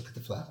 Just look at the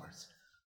flowers.